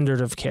the standard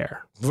of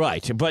care.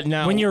 right. But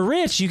now When you're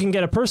rich, you can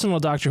get a personal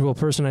doctor who will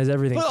personalize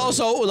everything. but for you.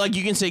 also, like,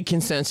 you can say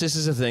consensus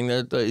is a thing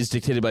that is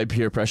dictated by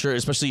peer pressure,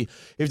 especially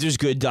if there's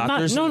good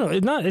doctors.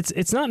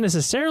 It's not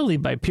necessarily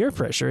by peer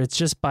pressure. It's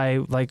just by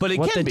like But it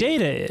what can the be.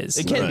 data is.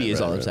 It can be,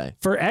 is all I'm saying.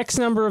 For X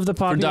number of the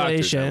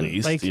population, at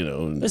least, like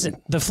listen,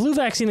 the flu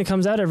vaccine that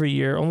comes out every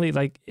year only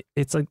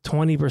it's like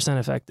 20%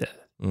 effective,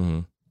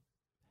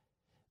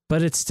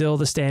 but it's still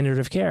the standard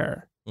of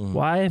care.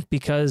 Why?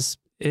 Because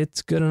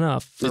it's good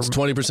enough. It's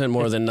 20%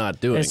 more than not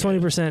doing. It's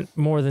 20%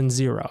 more than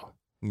zero.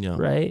 Yeah.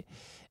 Right.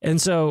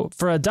 And so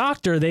for a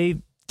doctor,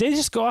 they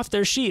just go off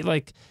their sheet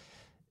like,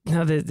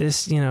 now that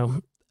this,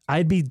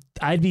 it'd be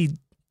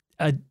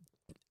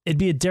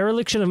a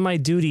dereliction of my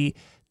duty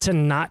to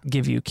not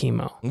give you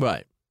chemo.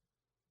 Right.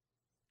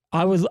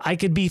 I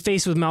could be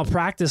faced with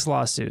malpractice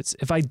lawsuits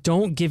if I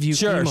don't give you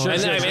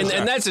chemo.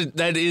 And that's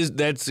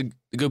a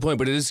good point,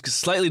 but it is a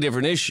slightly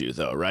different issue,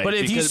 though, right? But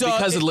if you saw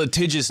because of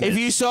litigiousness, if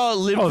you saw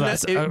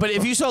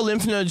if you saw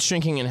lymph nodes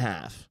shrinking in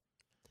half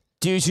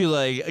due to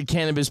like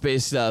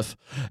cannabis-based stuff,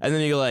 and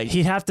then you go like,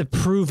 he'd have to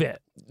prove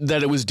it.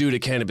 that it was due to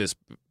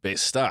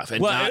cannabis-based stuff,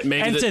 and not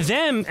maybe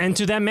and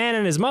to that man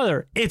and his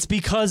mother, it's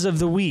because of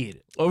the weed.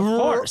 Of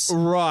course,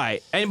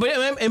 right? But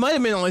it might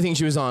have been the only thing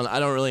she was on. I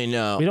don't really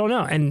know. We don't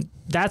know, and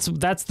that's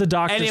the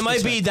doctor. And it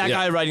might be that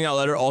guy writing that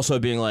letter also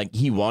being like,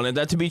 he wanted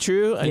that to be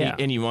true,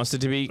 and he wants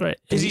it to be. Right.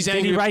 Because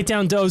Did he write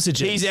down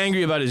dosages? He's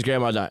angry about his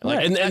grandma dying.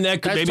 Like, and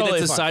that could, maybe totally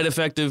that's a side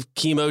effect of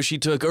chemo she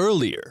took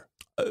earlier.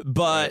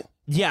 But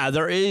yeah,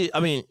 there is. I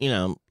mean,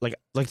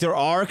 like there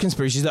are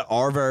conspiracies that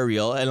are very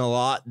real, and a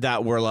lot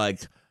that were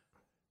like,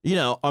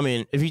 I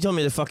mean, if you told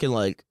me the fucking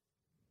like,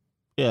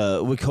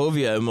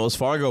 Wachovia and Wells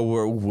Fargo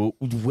were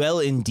well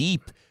in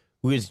deep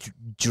with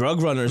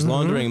drug runners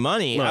laundering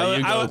money,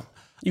 Well,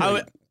 I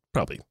would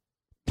probably.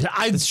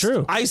 It's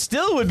true. I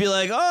still would be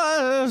like,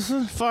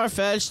 oh,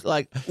 far-fetched.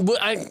 Like, Well,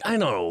 I don't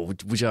know,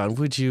 John.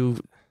 Would you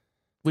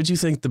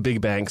think the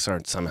big banks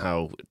aren't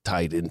somehow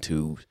tied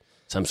into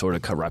some sort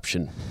of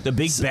corruption? the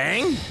Big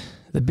Bang?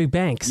 The Big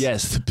Banks.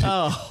 Yes.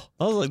 Oh,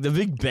 I was like the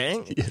Big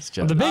Bang. Yes,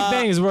 John. The Big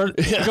Bang is where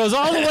it goes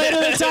all the way to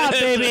the top,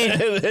 baby.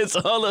 It's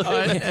all of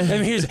it.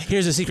 And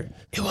here's a secret.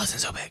 It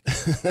wasn't so big.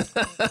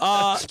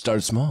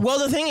 Start small. Well,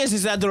 the thing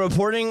is that the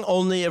reporting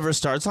only ever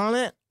starts on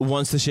it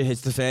once the shit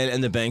hits the fan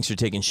and the banks are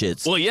taking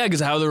shits. Well, yeah,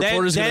 because how are the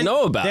reporters going to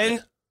know about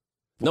it?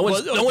 No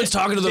one's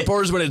talking to the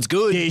reporters when it's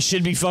good. They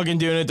should be fucking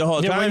doing it the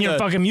whole time. When your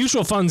fucking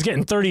mutual fund's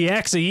getting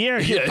 30x a year,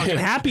 you're fucking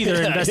happy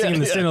they're investing in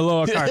the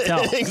Sinaloa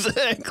cartel.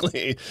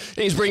 Exactly.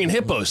 He's bringing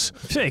hippos.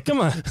 Hey, come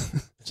on.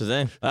 So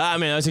then, I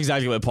mean, that's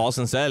exactly what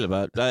Paulson said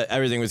about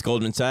everything with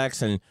Goldman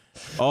Sachs and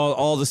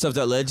all the stuff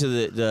that led to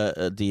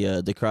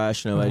the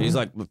crash. You know, he's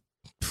like, we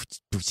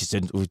just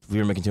said we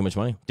were making too much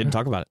money. Didn't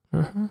talk about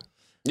it.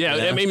 Yeah,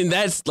 I mean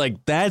that's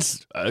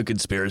a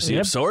conspiracy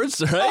of sorts,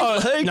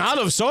 right? Oh, not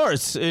of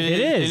sorts. It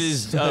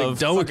is.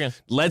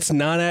 Let's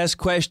not ask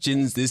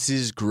questions. This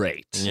is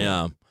great.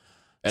 Yeah.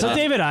 So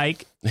David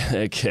Icke.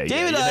 Okay.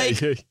 David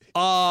Icke.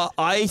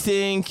 I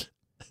think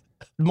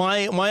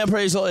my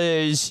appraisal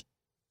is,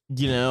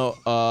 loner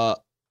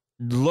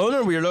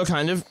weirdo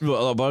kind of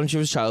a bunch of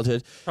his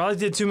childhood. Probably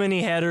did too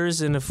many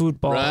headers in a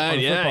football. Right.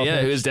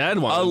 Yeah. His dad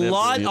wanted a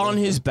lot on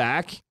his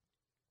back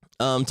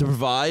to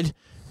provide.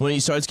 When he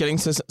starts getting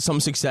some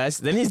success,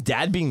 then his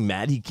dad being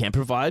mad he can't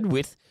provide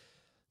with,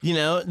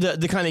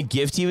 the kind of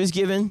gift he was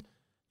given,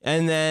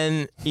 and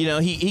then he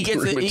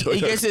gets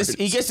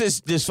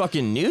this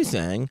fucking new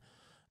thing,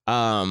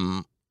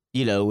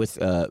 with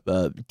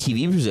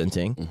TV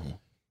presenting,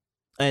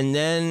 and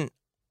then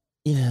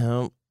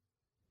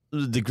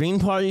the Green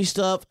Party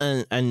stuff,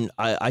 and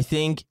I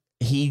think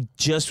he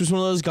just was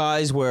one of those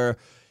guys where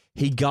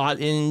he got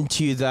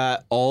into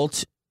that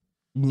alt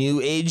new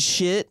age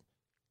shit.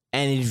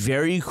 And it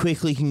very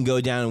quickly can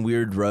go down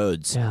weird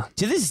roads. Yeah.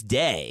 To this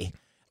day,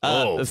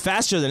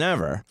 faster than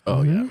ever.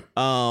 Oh yeah.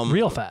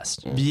 Real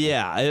fast.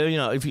 Yeah.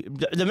 The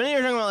minute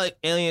you're talking about like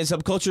alien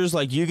subcultures,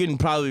 like you can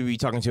probably be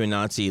talking to a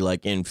Nazi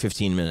like in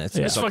 15 minutes.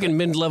 It's fucking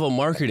mid-level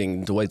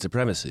marketing to white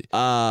supremacy.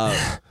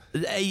 Yeah,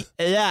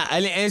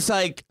 and it's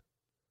like,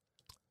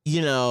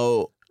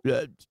 they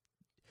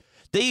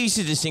used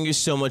to distinguish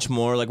so much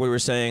more. Like we were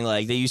saying,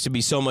 like they used to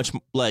be so much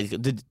like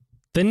the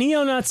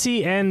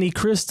neo-Nazi and the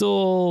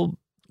crystal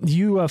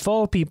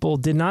UFO people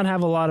did not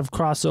have a lot of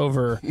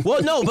crossover.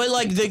 Well, no, but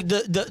like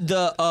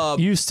the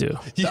used to.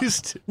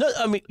 No,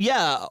 I mean,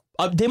 yeah,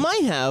 they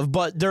might have,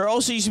 but there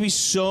also used to be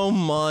so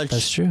much.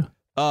 That's true.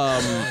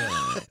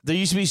 There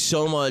used to be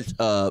so much,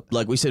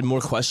 like we said,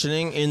 more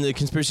questioning in the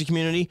conspiracy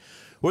community,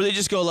 where they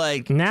just go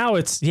like. Now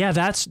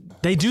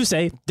they do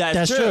say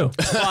that's true.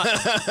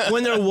 But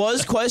when there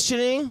was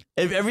questioning,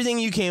 if everything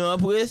you came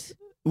up with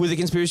a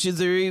conspiracy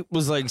theory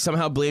was like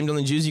somehow blamed on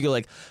the Jews, you go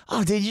like,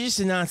 oh, dude, you're just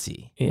a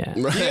Nazi. Yeah.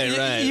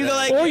 Right. You go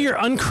like, or you're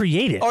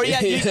uncreative. Or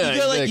you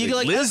go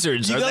like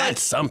lizards are that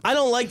something. I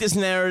don't like this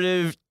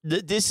narrative.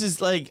 This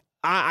is like,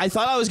 I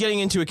thought I was getting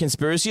into a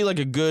conspiracy, like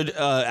a good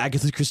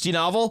Agatha Christie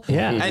novel.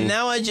 Yeah. And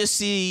now I just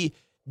see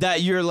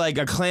that you're like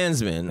a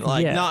Klansman,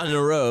 like not in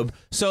a robe.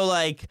 So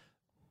like,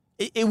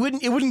 it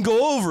wouldn't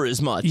go over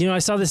as much. I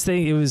saw this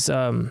thing. It was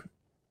after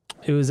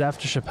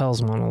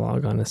Chappelle's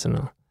monologue on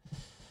SNL.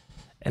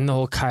 And the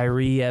whole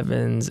Kyrie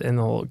Evans and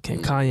the whole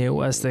Kanye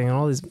West thing and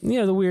all these,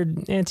 the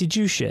weird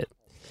anti-Jew shit.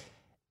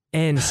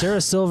 And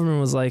Sarah Silverman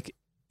was like,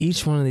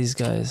 each one of these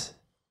guys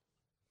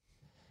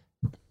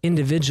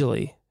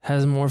individually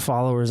has more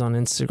followers on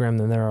Instagram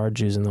than there are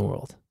Jews in the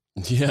world.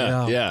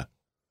 Yeah.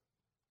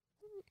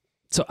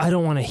 So I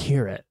don't want to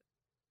hear it.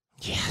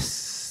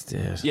 Yes,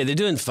 dude. Yeah, they're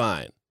doing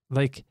fine.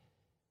 Like,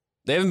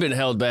 they haven't been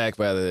held back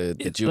by the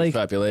Jewish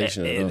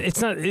population.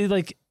 It's not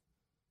like,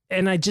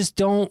 and I just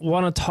don't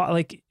want to talk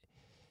like.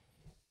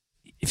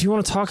 If you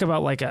want to talk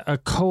about like a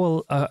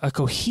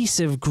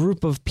cohesive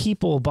group of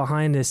people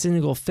behind a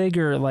single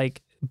figure,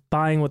 like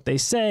buying what they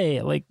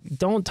say, like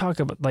don't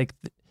talk about like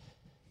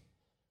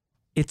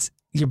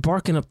you're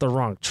barking up the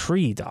wrong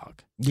tree,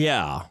 dog.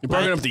 Yeah, you're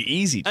barking up the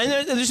easy tree.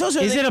 And there's also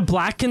is it a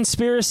black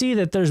conspiracy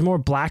that there's more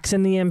blacks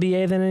in the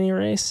NBA than any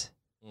race?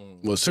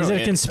 Well, is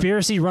it a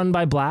conspiracy run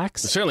by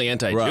blacks? It's certainly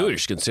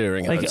anti-Jewish,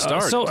 considering how it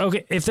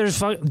started. If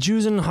there's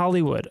Jews in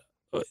Hollywood,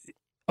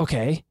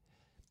 okay,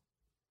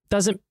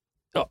 doesn't.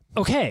 Oh,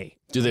 okay.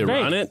 Do they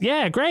run it?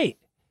 Yeah, great.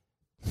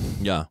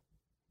 Yeah.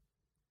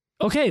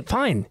 Okay,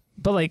 fine.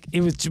 But like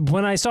it was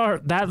when I saw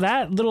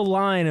that little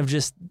line of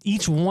just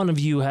each one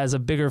of you has a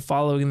bigger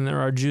following than there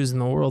are Jews in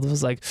the world. It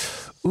was like,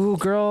 ooh,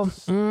 girl.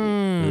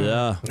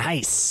 Yeah.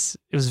 Nice.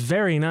 It was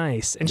very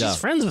nice. And she's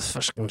friends with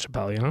fucking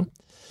Chappelle,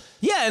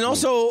 Yeah, and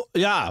also,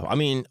 I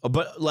mean,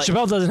 but like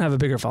Chappelle doesn't have a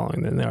bigger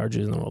following than there are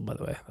Jews in the world, by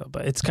the way.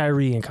 But it's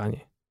Kyrie and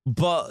Kanye.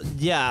 But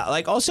yeah,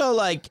 like also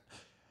like,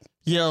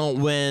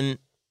 when.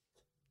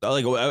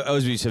 Like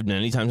as we've said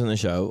many times on the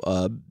show,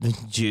 the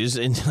Jews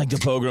and like the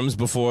pogroms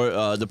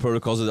before the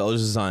protocols of the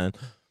Elders of Zion,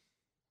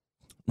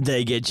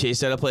 they get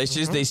chased out of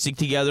places. They stick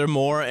together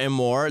more and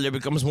more. There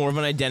becomes more of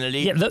an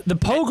identity. Yeah, the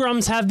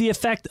pogroms have the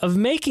effect of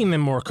making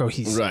them more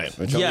cohesive. Right,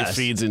 which only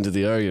feeds into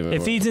the argument.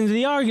 It feeds into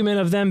the argument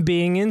of them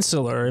being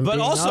insular, and But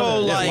being also,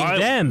 other. like, Yeah,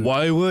 them.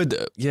 Why would?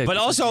 But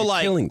also, you're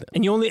like, killing them.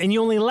 And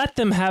you only let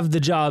them have the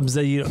jobs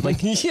that you like.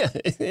 Yeah.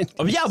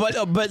 Yeah,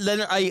 but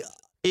then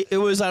it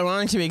was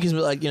ironic to me because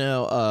like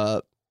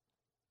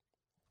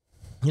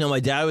my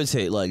dad would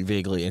say like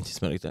vaguely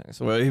anti-Semitic things,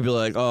 where he'd be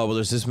like, "Oh, well,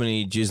 there's this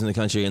many Jews in the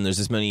country, and there's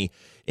this many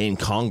in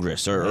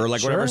Congress, or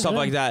like whatever stuff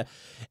like that,"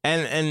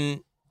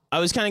 and I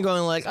was kind of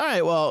going like, "All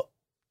right, well,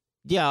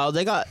 yeah,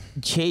 they got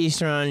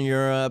chased around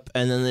Europe,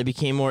 and then they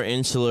became more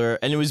insular,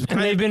 and it was And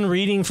they've been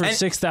reading for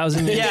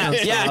 6,000 years.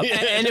 yeah,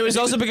 and it was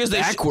also because they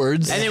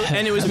Backwards. and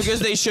it was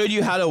because they showed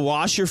you how to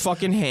wash your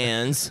fucking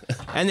hands,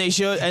 and they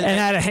showed And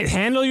how to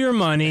handle your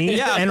money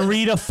Yeah. and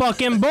read a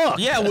fucking book.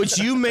 yeah, which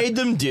you made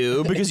them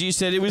do because you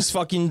said it was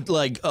fucking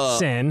like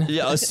Sin.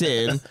 yeah, a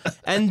sin,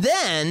 and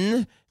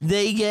then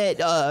they get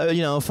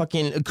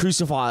fucking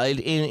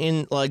crucified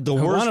in like the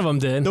worst. One of them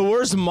did. The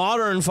worst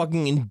modern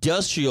fucking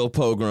industrial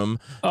pogrom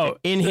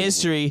in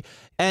history.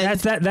 And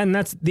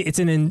It's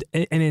an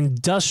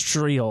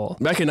industrial.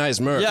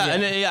 Mechanized murder.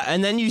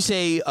 and then you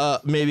say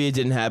maybe it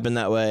didn't happen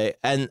that way,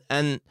 and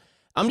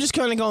I'm just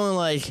kind of going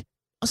like,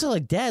 also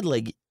like, Dad,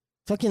 like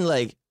fucking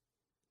like,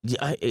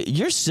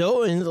 you're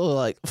so into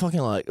like fucking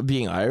like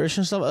being Irish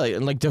and stuff, like,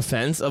 and like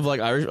defense of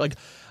like Irish, like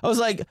I was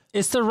like,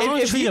 It's the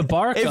wrong tree to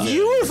bark if up.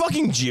 you were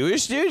fucking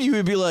Jewish, dude, you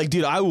would be like,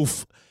 dude, I will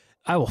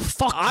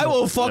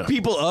fuck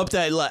people up.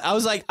 That like I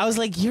was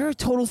like, you're a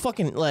total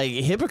fucking like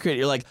hypocrite.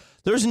 You're like,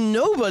 there's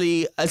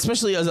nobody,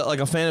 especially as like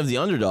a fan of the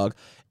underdog,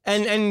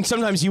 and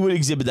sometimes he would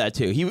exhibit that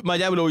too. My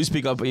dad would always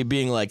speak up,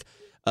 being like,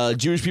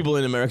 Jewish people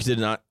in America did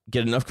not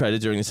get enough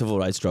credit during the civil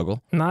rights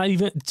struggle. Not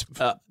even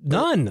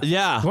none.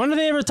 Yeah, When have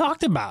they ever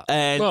talked about?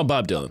 and Well,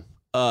 Bob Dylan.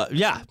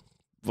 yeah.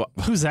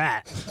 Who's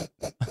that?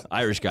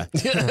 Irish guy,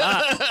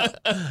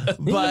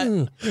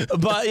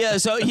 but yeah.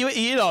 So he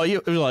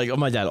was like, oh,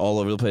 my dad all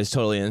over the place,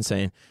 totally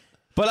insane.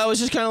 But I was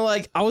just kind of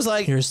like,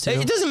 Yours too.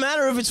 it doesn't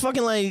matter if it's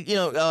fucking like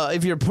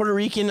if you're Puerto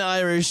Rican,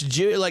 Irish,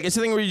 Jew, like it's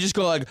a thing where you just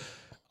go like,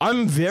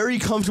 I'm very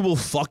comfortable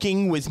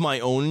fucking with my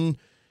own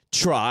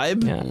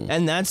tribe,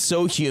 and that's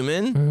so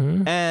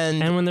human.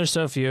 And when there's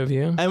so few of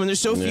you, when there's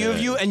so few of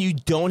you, and you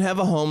don't have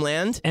a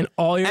homeland, and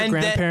all your and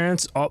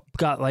grandparents all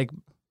got like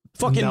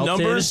fucking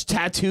melted. numbers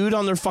tattooed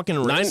on their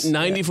fucking wrists.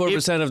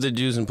 94% of the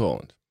Jews in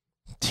Poland.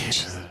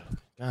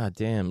 God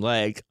damn,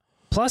 like.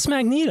 plus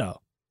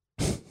Magneto.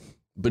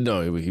 But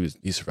no,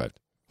 he survived.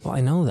 Well,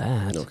 I know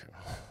that. Okay.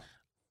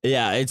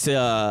 Yeah, it's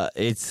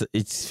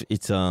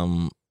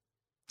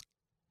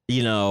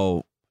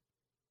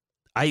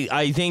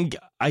I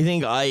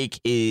think Ike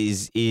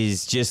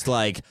is just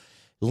like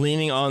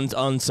leaning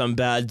on some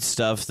bad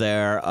stuff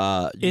there.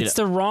 It's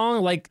the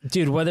wrong, like,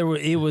 dude, whether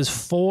it was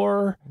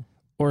 4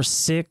 or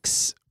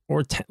 6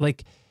 or 10,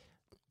 like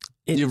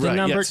You're the right,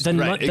 number yes, the,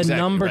 right, the exactly,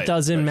 number right,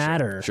 doesn't right,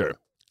 matter. Sure.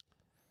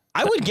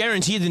 I would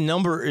guarantee the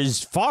number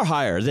is far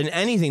higher than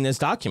anything that's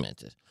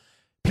documented.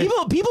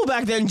 People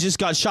back then just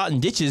got shot in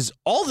ditches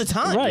all the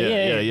time. Right,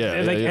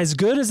 Yeah, like yeah. as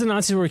good as the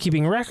Nazis were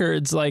keeping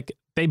records, like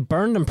they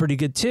burned them pretty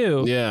good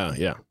too.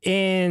 Yeah.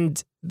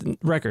 And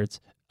records.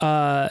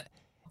 And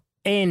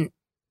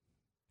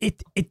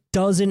it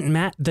doesn't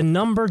matter. The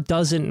number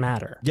doesn't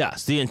matter.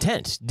 Yes, the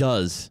intent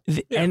does.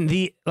 And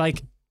the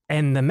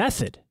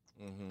method.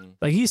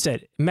 Like you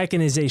said,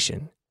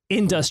 mechanization,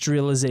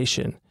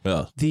 industrialization.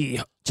 Yeah.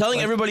 The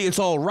Telling everybody it's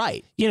all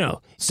right.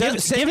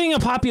 giving a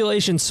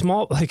population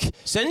small, like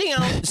Sending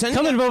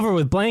coming over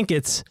with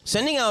blankets.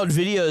 sending out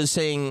videos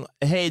saying,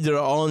 "Hey, they're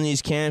all in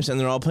these camps and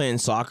they're all playing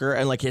soccer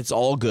and like it's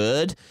all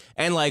good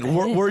and like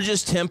we're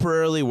just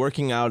temporarily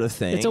working out a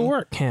thing." It's a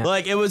work camp.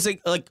 Like it was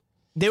like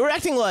they were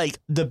acting like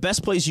the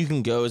best place you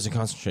can go is a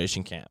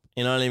concentration camp.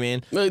 You know what I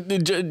mean?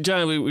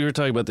 John, we were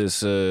talking about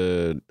this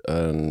on,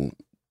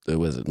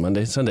 was it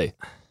Monday?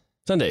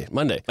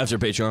 Monday. After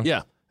Patreon.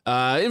 Yeah.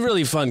 A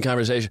really fun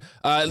conversation.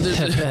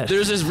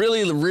 There's this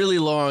really, really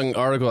long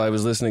article I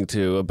was listening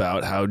to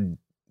about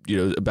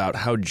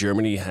how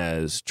Germany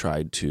has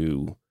tried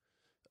to,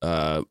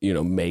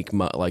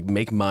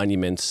 make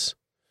monuments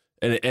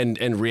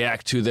and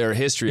react to their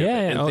history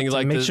and things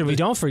like make sure we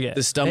don't forget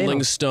the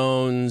stumbling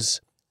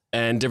stones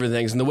and different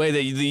things, and the way that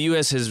the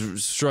U.S.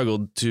 has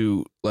struggled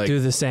to like do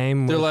the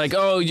same. They're like,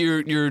 oh,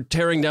 you're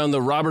tearing down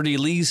the Robert E.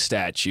 Lee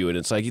statue, and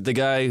it's like the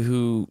guy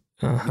who,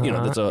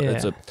 that's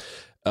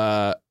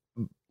a.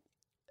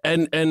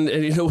 And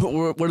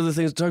one of the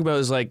things to talk about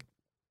is like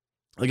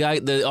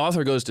the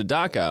author goes to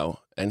Dachau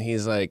and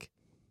he's like,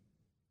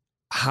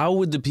 how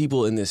would the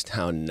people in this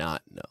town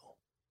not know?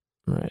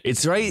 Right.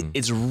 It's right.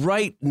 It's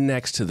right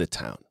next to the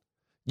town.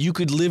 You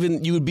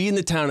would be in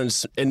the town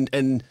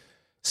and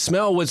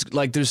smell what's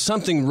like. There's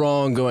something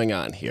wrong going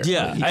on here.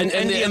 Yeah, and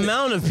the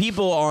amount of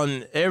people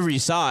on every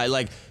side,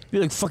 like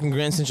fucking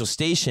Grand Central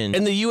Station.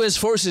 And the U.S.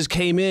 forces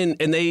came in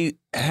and they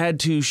had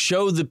to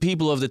show the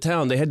people of the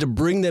town. They had to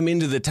bring them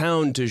into the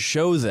town to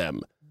show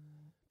them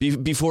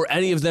before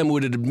any of them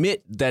would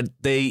admit that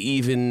they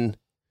even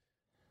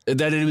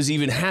that it was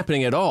even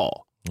happening at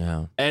all.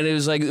 Yeah. And it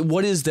was like,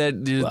 what is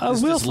that?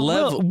 This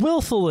level?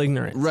 Willful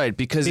ignorance. Right,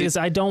 because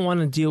I don't want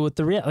to deal with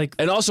the reality. Like,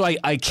 and also,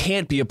 I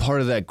can't be a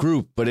part of that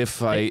group. But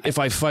if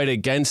I fight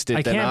against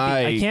it,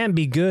 I can't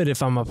be good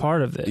if I'm a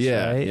part of this.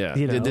 Yeah, right? yeah.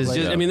 You know, There's like,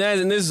 just, I mean,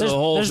 this is a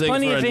whole thing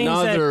plenty for of things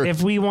another. that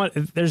if we want,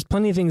 there's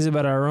plenty of things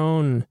about our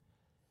own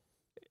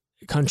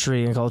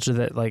country and culture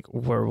that like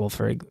we're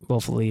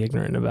willfully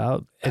ignorant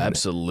about.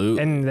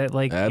 Absolutely. And that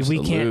like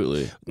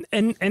Absolutely. we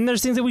can't. And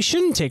there's things that we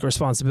shouldn't take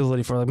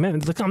responsibility for. Like, man,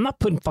 look, I'm not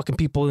putting fucking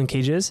people in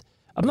cages.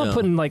 I'm not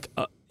putting like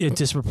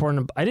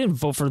disproportionate. I didn't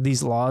vote for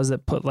these laws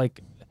that put like,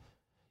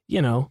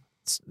 you know,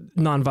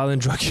 nonviolent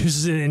drug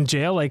users in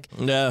jail. Like,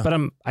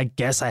 but I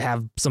guess I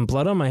have some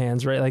blood on my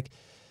hands, right? Like,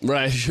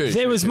 right. Sure.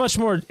 It was much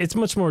more. It's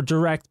much more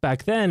direct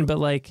back then, but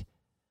like,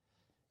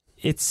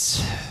 it's.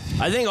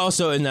 I think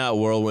also in that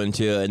whirlwind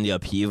too, and the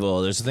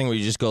upheaval, there's a thing where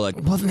you just go like,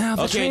 well, now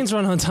the trains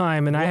run on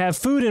time, and I have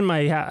food in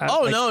my house.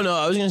 Oh like, no,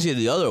 I was gonna say it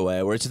the other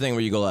way, where it's a thing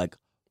where you go like,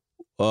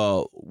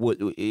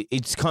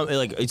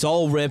 it's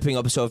all ramping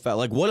up so fast.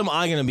 Like, what am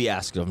I gonna be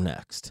asked of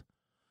next,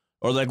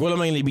 or like, what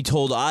am I gonna be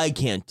told I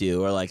can't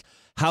do, or like,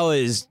 how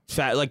is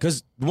like,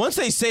 because once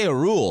they say a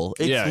rule,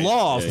 it's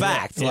law,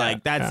 fact.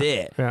 Like that's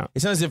it. Yeah.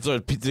 It's not as if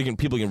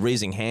people can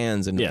raising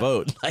hands and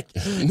vote. Like,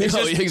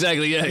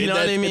 exactly. Yeah, you know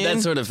what I mean.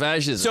 That sort of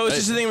fascism. So it's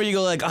just a thing where you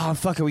go like, oh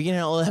fuck, are we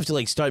gonna all have to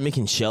like start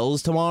making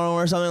shells tomorrow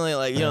or something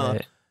like you know?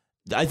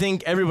 I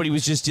think everybody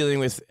was just dealing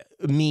with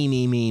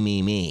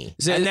me.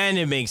 So, and then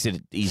it makes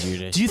it easier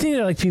to. Do you think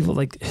that like people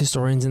like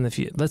historians in the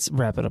future? Let's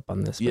wrap it up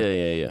on this.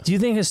 Yeah. Do you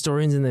think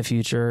historians in the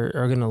future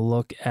are going to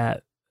look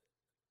at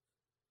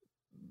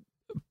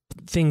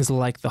things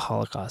like the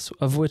Holocaust,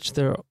 of which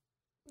there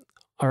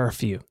are a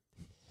few,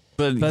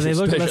 but they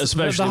look at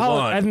especially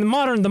the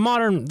modern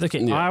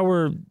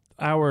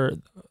our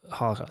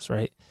Holocaust,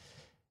 right?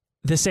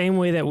 The same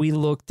way that we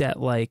looked at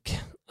like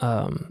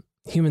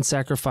human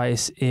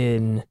sacrifice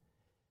in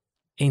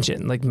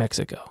ancient like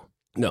Mexico.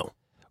 No.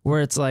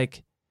 Where it's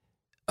like,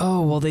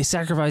 oh, well, they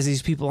sacrifice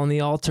these people on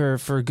the altar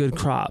for good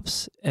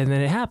crops. And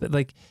then it happened.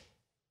 Like,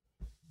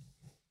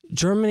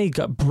 Germany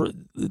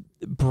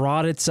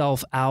brought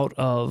itself out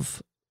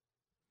of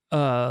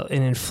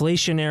an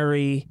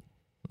inflationary,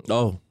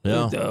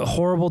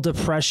 horrible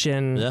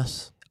depression.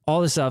 Yes.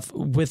 All this stuff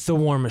with the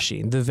war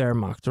machine, the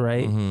Wehrmacht,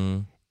 right? Mm-hmm.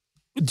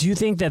 Do you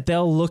think that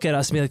they'll look at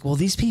us and be like, well,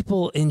 these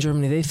people in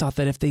Germany, they thought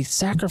that if they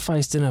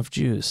sacrificed enough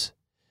Jews,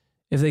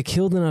 if they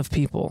killed enough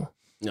people,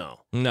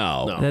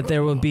 that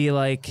there would be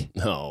like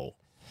no.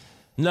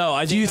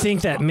 Do you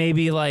think that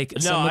maybe like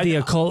some of the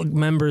occult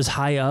members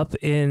high up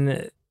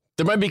in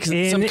there might be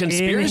some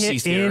conspiracy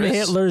theorists in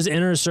Hitler's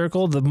inner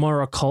circle, the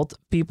more occult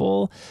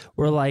people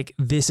were like,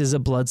 this is a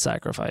blood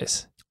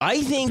sacrifice?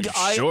 I think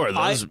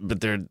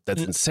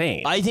that's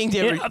insane. I think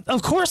they were.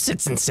 Of course,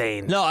 it's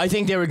insane. No, I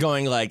think they were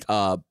going like.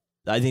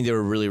 I think they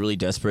were really, really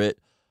desperate.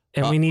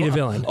 And we need a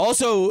villain.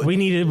 Also, we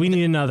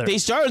need another. They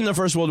started in the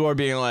First World War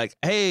being like,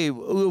 "Hey,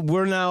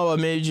 we're now a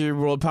major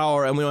world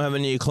power, and we don't have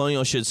any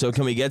colonial shit. So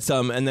can we get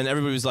some?" And then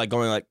everybody was like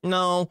going like,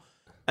 "No,"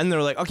 and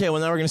they're like, "Okay,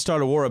 well now we're gonna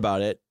start a war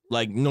about it."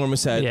 Like Norma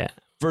said,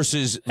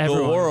 versus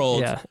everyone, the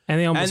world. Yeah, and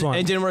they almost won.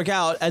 And it didn't work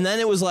out. And then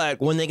it was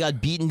like when they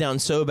got beaten down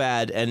so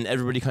bad, and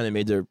everybody kind of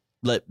made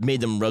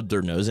them rub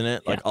their nose in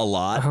it like a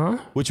lot,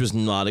 which was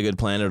not a good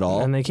plan at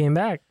all. And they came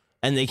back.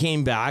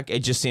 It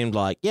just seemed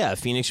like,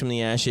 Phoenix from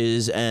the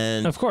ashes,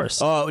 and of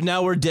course,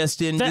 now we're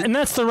destined. And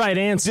that's the right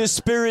answer. The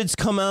spirits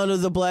come out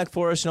of the Black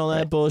Forest and all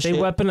that bullshit. They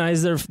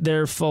weaponized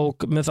their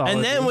folk mythology.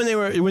 And then when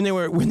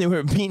they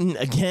were beaten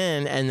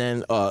again, and then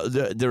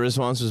the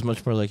response was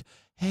much more like,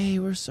 "Hey,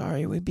 we're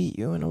sorry, we beat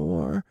you in a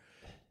war."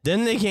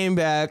 Then they came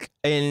back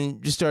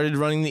and just started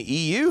running the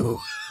EU,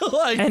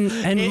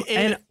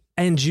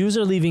 and Jews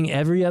are leaving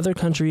every other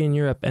country in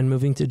Europe and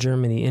moving to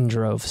Germany in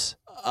droves.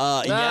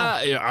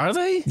 Are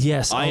they?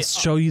 Yes, I'll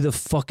show you the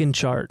fucking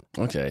chart.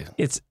 Okay,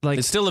 it's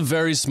still a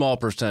very small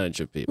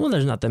percentage of people. Well,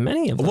 there's not that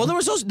many of them. Well, there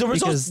was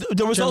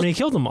Germany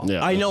killed them all.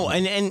 Yeah, I know,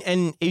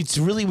 and it's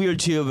really weird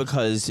too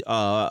because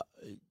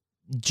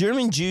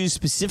German Jews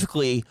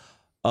specifically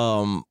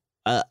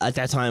at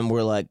that time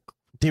were like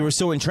they were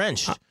so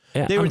entrenched.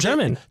 They were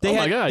German. They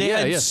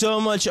had so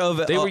much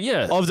of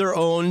of their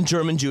own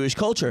German Jewish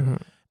culture,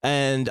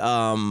 and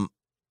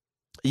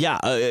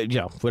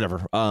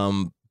whatever.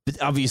 But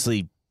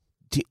obviously,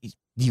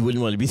 you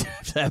wouldn't want to be there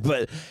for that.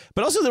 But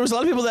also, there was a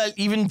lot of people that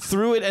even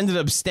through it ended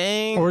up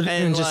staying,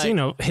 and just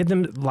hid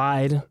them,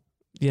 lied,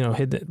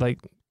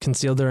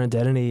 concealed their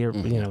identity, or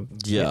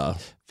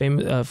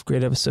famous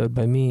great episode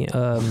by me,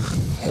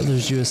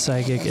 Hitler's Jewish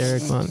psychic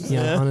Eric von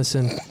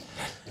Hanneson.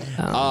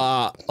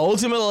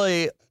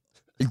 Ultimately,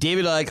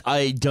 David Icke,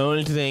 I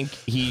don't think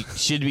he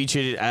should be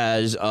treated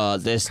as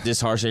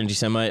this harsh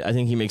anti-Semite. I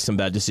think he makes some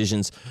bad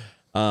decisions.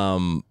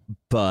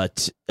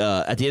 But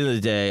at the end of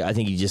the day, I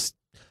think he's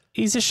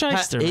a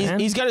shyster, man.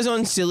 He's got his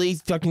own silly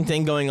fucking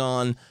thing going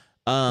on.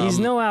 He's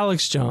no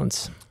Alex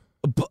Jones.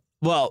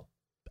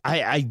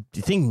 I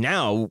think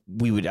now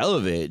we would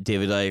elevate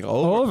David Icke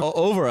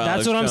over Alex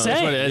That's what I'm Jones.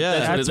 saying.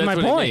 That's my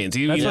what point. It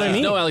means. That's what I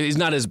mean. No, he's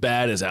not as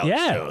bad as Alex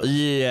Yeah. Jones.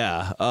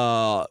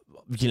 Yeah.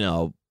 You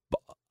know,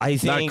 I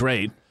think Not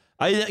great.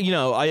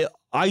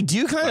 I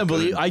do kind of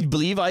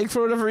believe Ike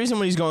for whatever reason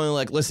when he's going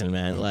like, listen,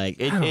 man, like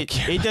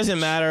it doesn't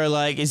matter,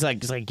 like it's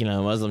like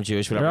Muslim,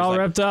 Jewish, whatever. They're all It's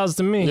like, reptiles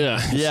to me.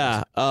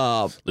 yeah.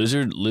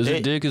 Lizard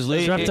dick is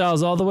lizard.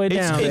 Reptiles all the way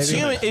down. It's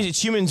baby.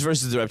 humans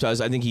versus the reptiles.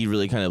 I think he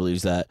really kind of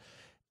believes that.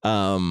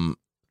 But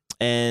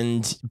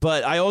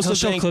I also He'll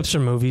show think clips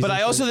from movies. But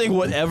I also think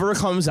whatever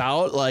comes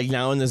out like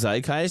now in the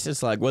zeitgeist,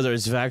 it's like whether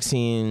it's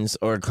vaccines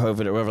or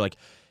COVID or whatever, like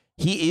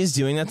he is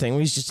doing that thing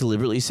where he's just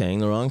deliberately saying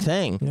the wrong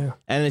thing. Yeah.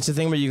 And it's a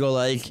thing where you go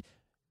like,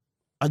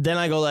 then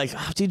I go like,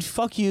 oh, dude,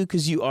 fuck you,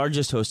 because you are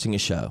just hosting a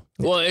show.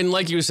 Well, and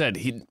like you said,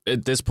 he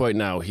at this point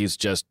now he's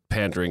just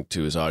pandering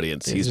to his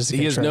audience. He has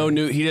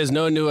contrarian.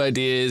 no new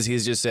ideas.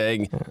 He's just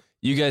saying,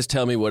 you guys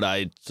tell me what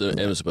I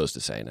am supposed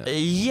to say now.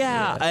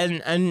 Yeah.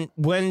 And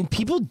when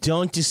people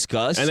don't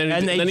discuss, And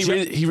then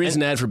he reads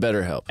an ad for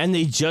BetterHelp. and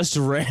they just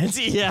rant,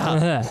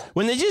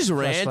 when they just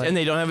rant Flashlight. and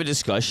they don't have a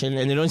discussion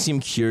and they don't seem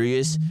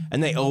curious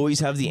and they always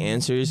have the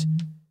answers,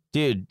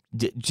 dude,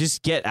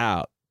 just get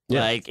out.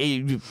 Yeah. Like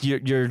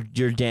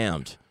you're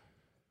damned.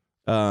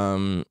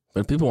 But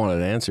if people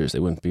wanted answers, they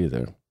wouldn't be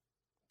there.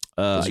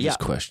 Those are just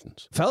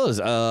questions. Fellas,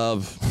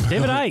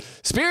 David Icke.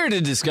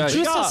 Spirited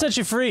discussion. Truth will set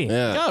you free.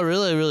 Yeah. got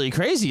really, really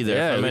crazy there.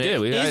 Yeah, for a we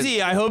minute. did.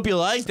 Easy. I hope you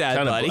like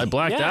that, buddy. I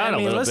blacked Yeah, out I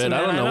mean, a little listen, bit.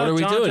 I man, don't know. What are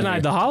we John doing denied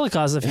here? the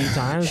Holocaust a few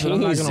times, but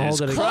I'm not going to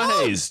hold it Jesus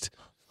against.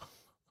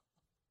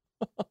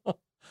 Christ.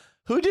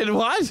 Who did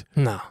what?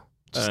 No.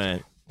 All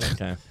right.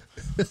 Okay.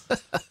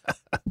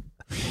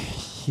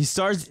 He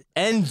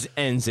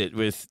ends it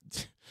with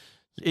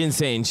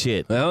insane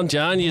shit. Well,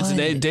 John, it's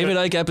a David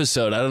Icke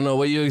episode. I don't know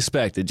what you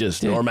expected.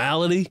 Just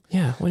normality,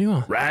 Yeah, what do you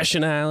want?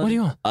 rationality. What do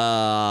you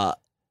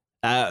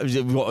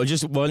want?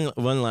 Just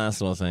one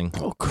last little thing.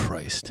 Oh,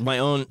 Christ. My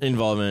own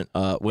involvement.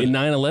 In When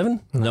 9/11?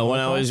 no, when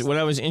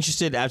I was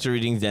interested after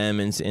reading them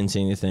and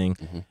seeing the thing,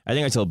 I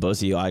think I told both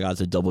of you I got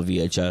the double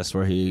VHS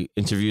where he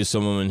interviews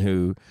some woman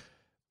who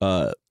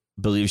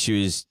believes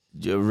she was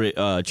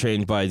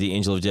trained by the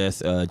Angel of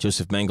Death,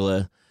 Joseph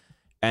Mengele,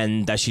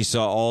 and that she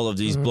saw all of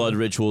these blood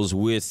rituals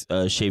with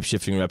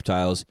shape-shifting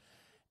reptiles,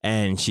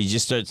 and she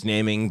just starts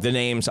naming the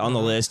names on the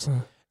list,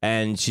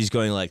 and she's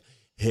going like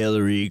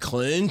Hillary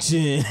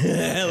Clinton,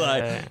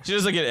 like she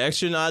does like an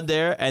extra nod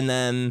there, and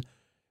then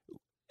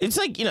it's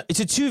like it's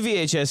a 2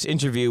 VHS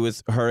interview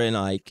with her and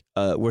Ike,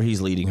 where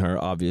he's leading her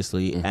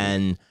obviously,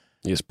 and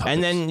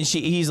then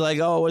he's like,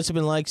 oh, what's it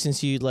been like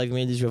since you like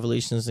made these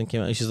revelations and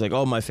came out? And she's like,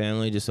 oh, my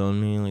family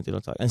disowned me, like they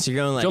don't talk. And so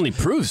you're going like, It only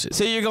proves it.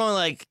 so you're going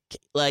like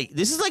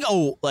this is like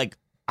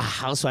a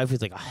housewife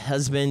with like a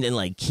husband and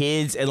like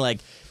kids, and like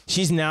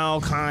she's now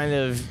kind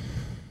of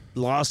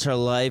lost her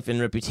life and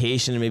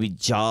reputation and maybe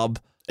job.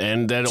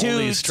 And that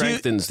only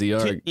strengthens the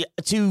argument.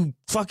 To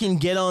fucking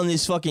get on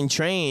this fucking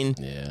train.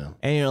 Yeah.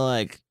 And you're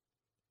like,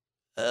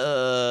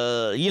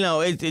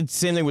 it's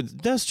same thing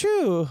with, that's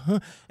true.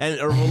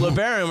 And or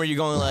LeBaron, where you're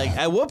going like,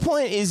 at what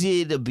point is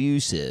it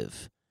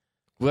abusive?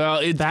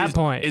 Well,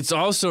 point. It's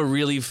also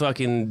really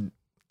fucking,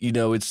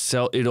 it's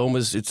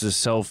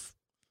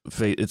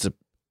a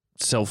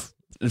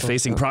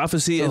self-facing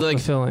prophecy.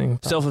 Self-fulfilling.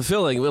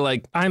 Self-fulfilling. We're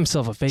like, I'm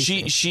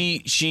self-effacing.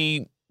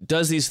 she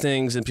does these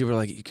things and people are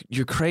like,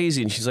 you're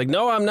crazy. And she's like,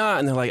 no, I'm not.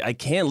 And they're like, I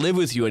can't live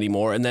with you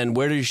anymore. And then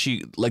where does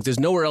she, like, there's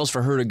nowhere else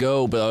for her to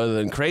go but other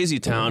than Crazy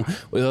Town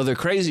with other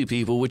crazy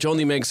people, which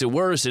only makes it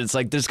worse. It's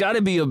like, there's got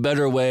to be a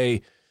better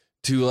way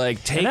to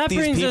like take and that these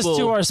brings people. us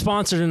to our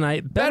sponsor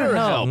tonight,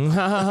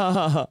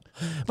 BetterHelp.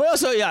 But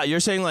also, yeah,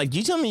 you're saying like,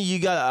 you tell me you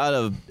got out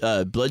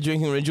of blood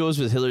drinking rituals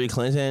with Hillary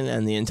Clinton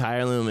and the entire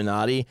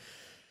Illuminati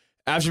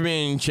after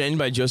being trained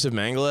by Joseph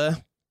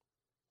Mengele,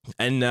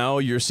 and now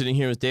you're sitting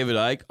here with David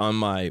Icke on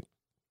my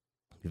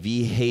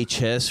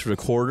VHS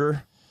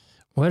recorder.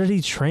 What did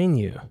he train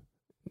you?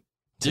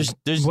 There's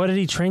What did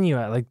he train you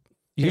at? Like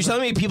you're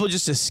telling me people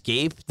just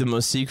escape the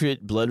most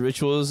secret blood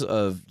rituals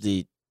of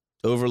the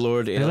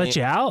Overlord? They let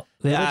you out?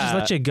 They just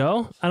let you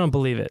go? I don't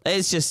believe it.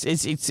 It's just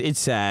it's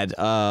sad.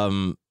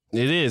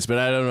 It is, but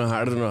I don't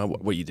know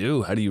what you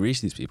do. How do you reach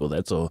these people?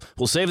 That's all.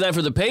 We'll save that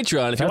for the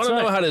Patreon. If you want to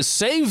know how to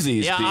save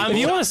these people, If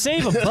you want to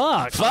save $1,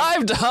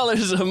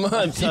 $5 a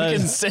month, you can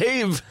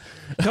save.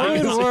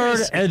 code word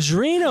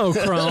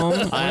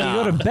adrenochrome when you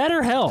go to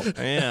BetterHelp.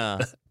 Yeah.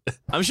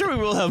 I'm sure we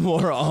will have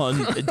more on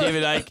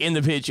David Icke in the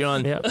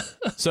Patreon. Yep.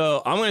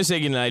 So I'm going to say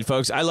goodnight,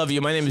 folks. I love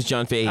you. My name is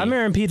John Fahey. I'm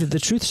Aaron Peter. The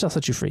truth shall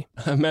set you free.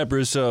 I'm Matt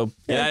Brousseau.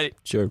 Yeah,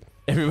 Sure.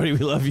 everybody, we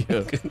love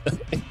you.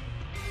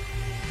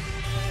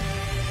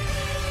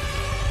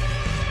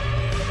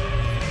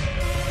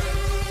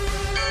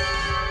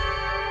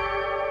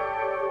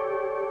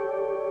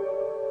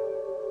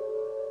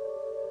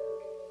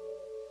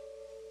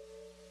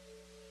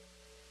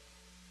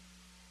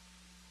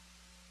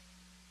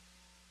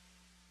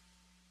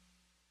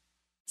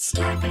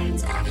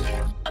 Scarpins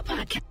Audio, a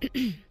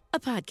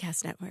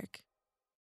podcast network.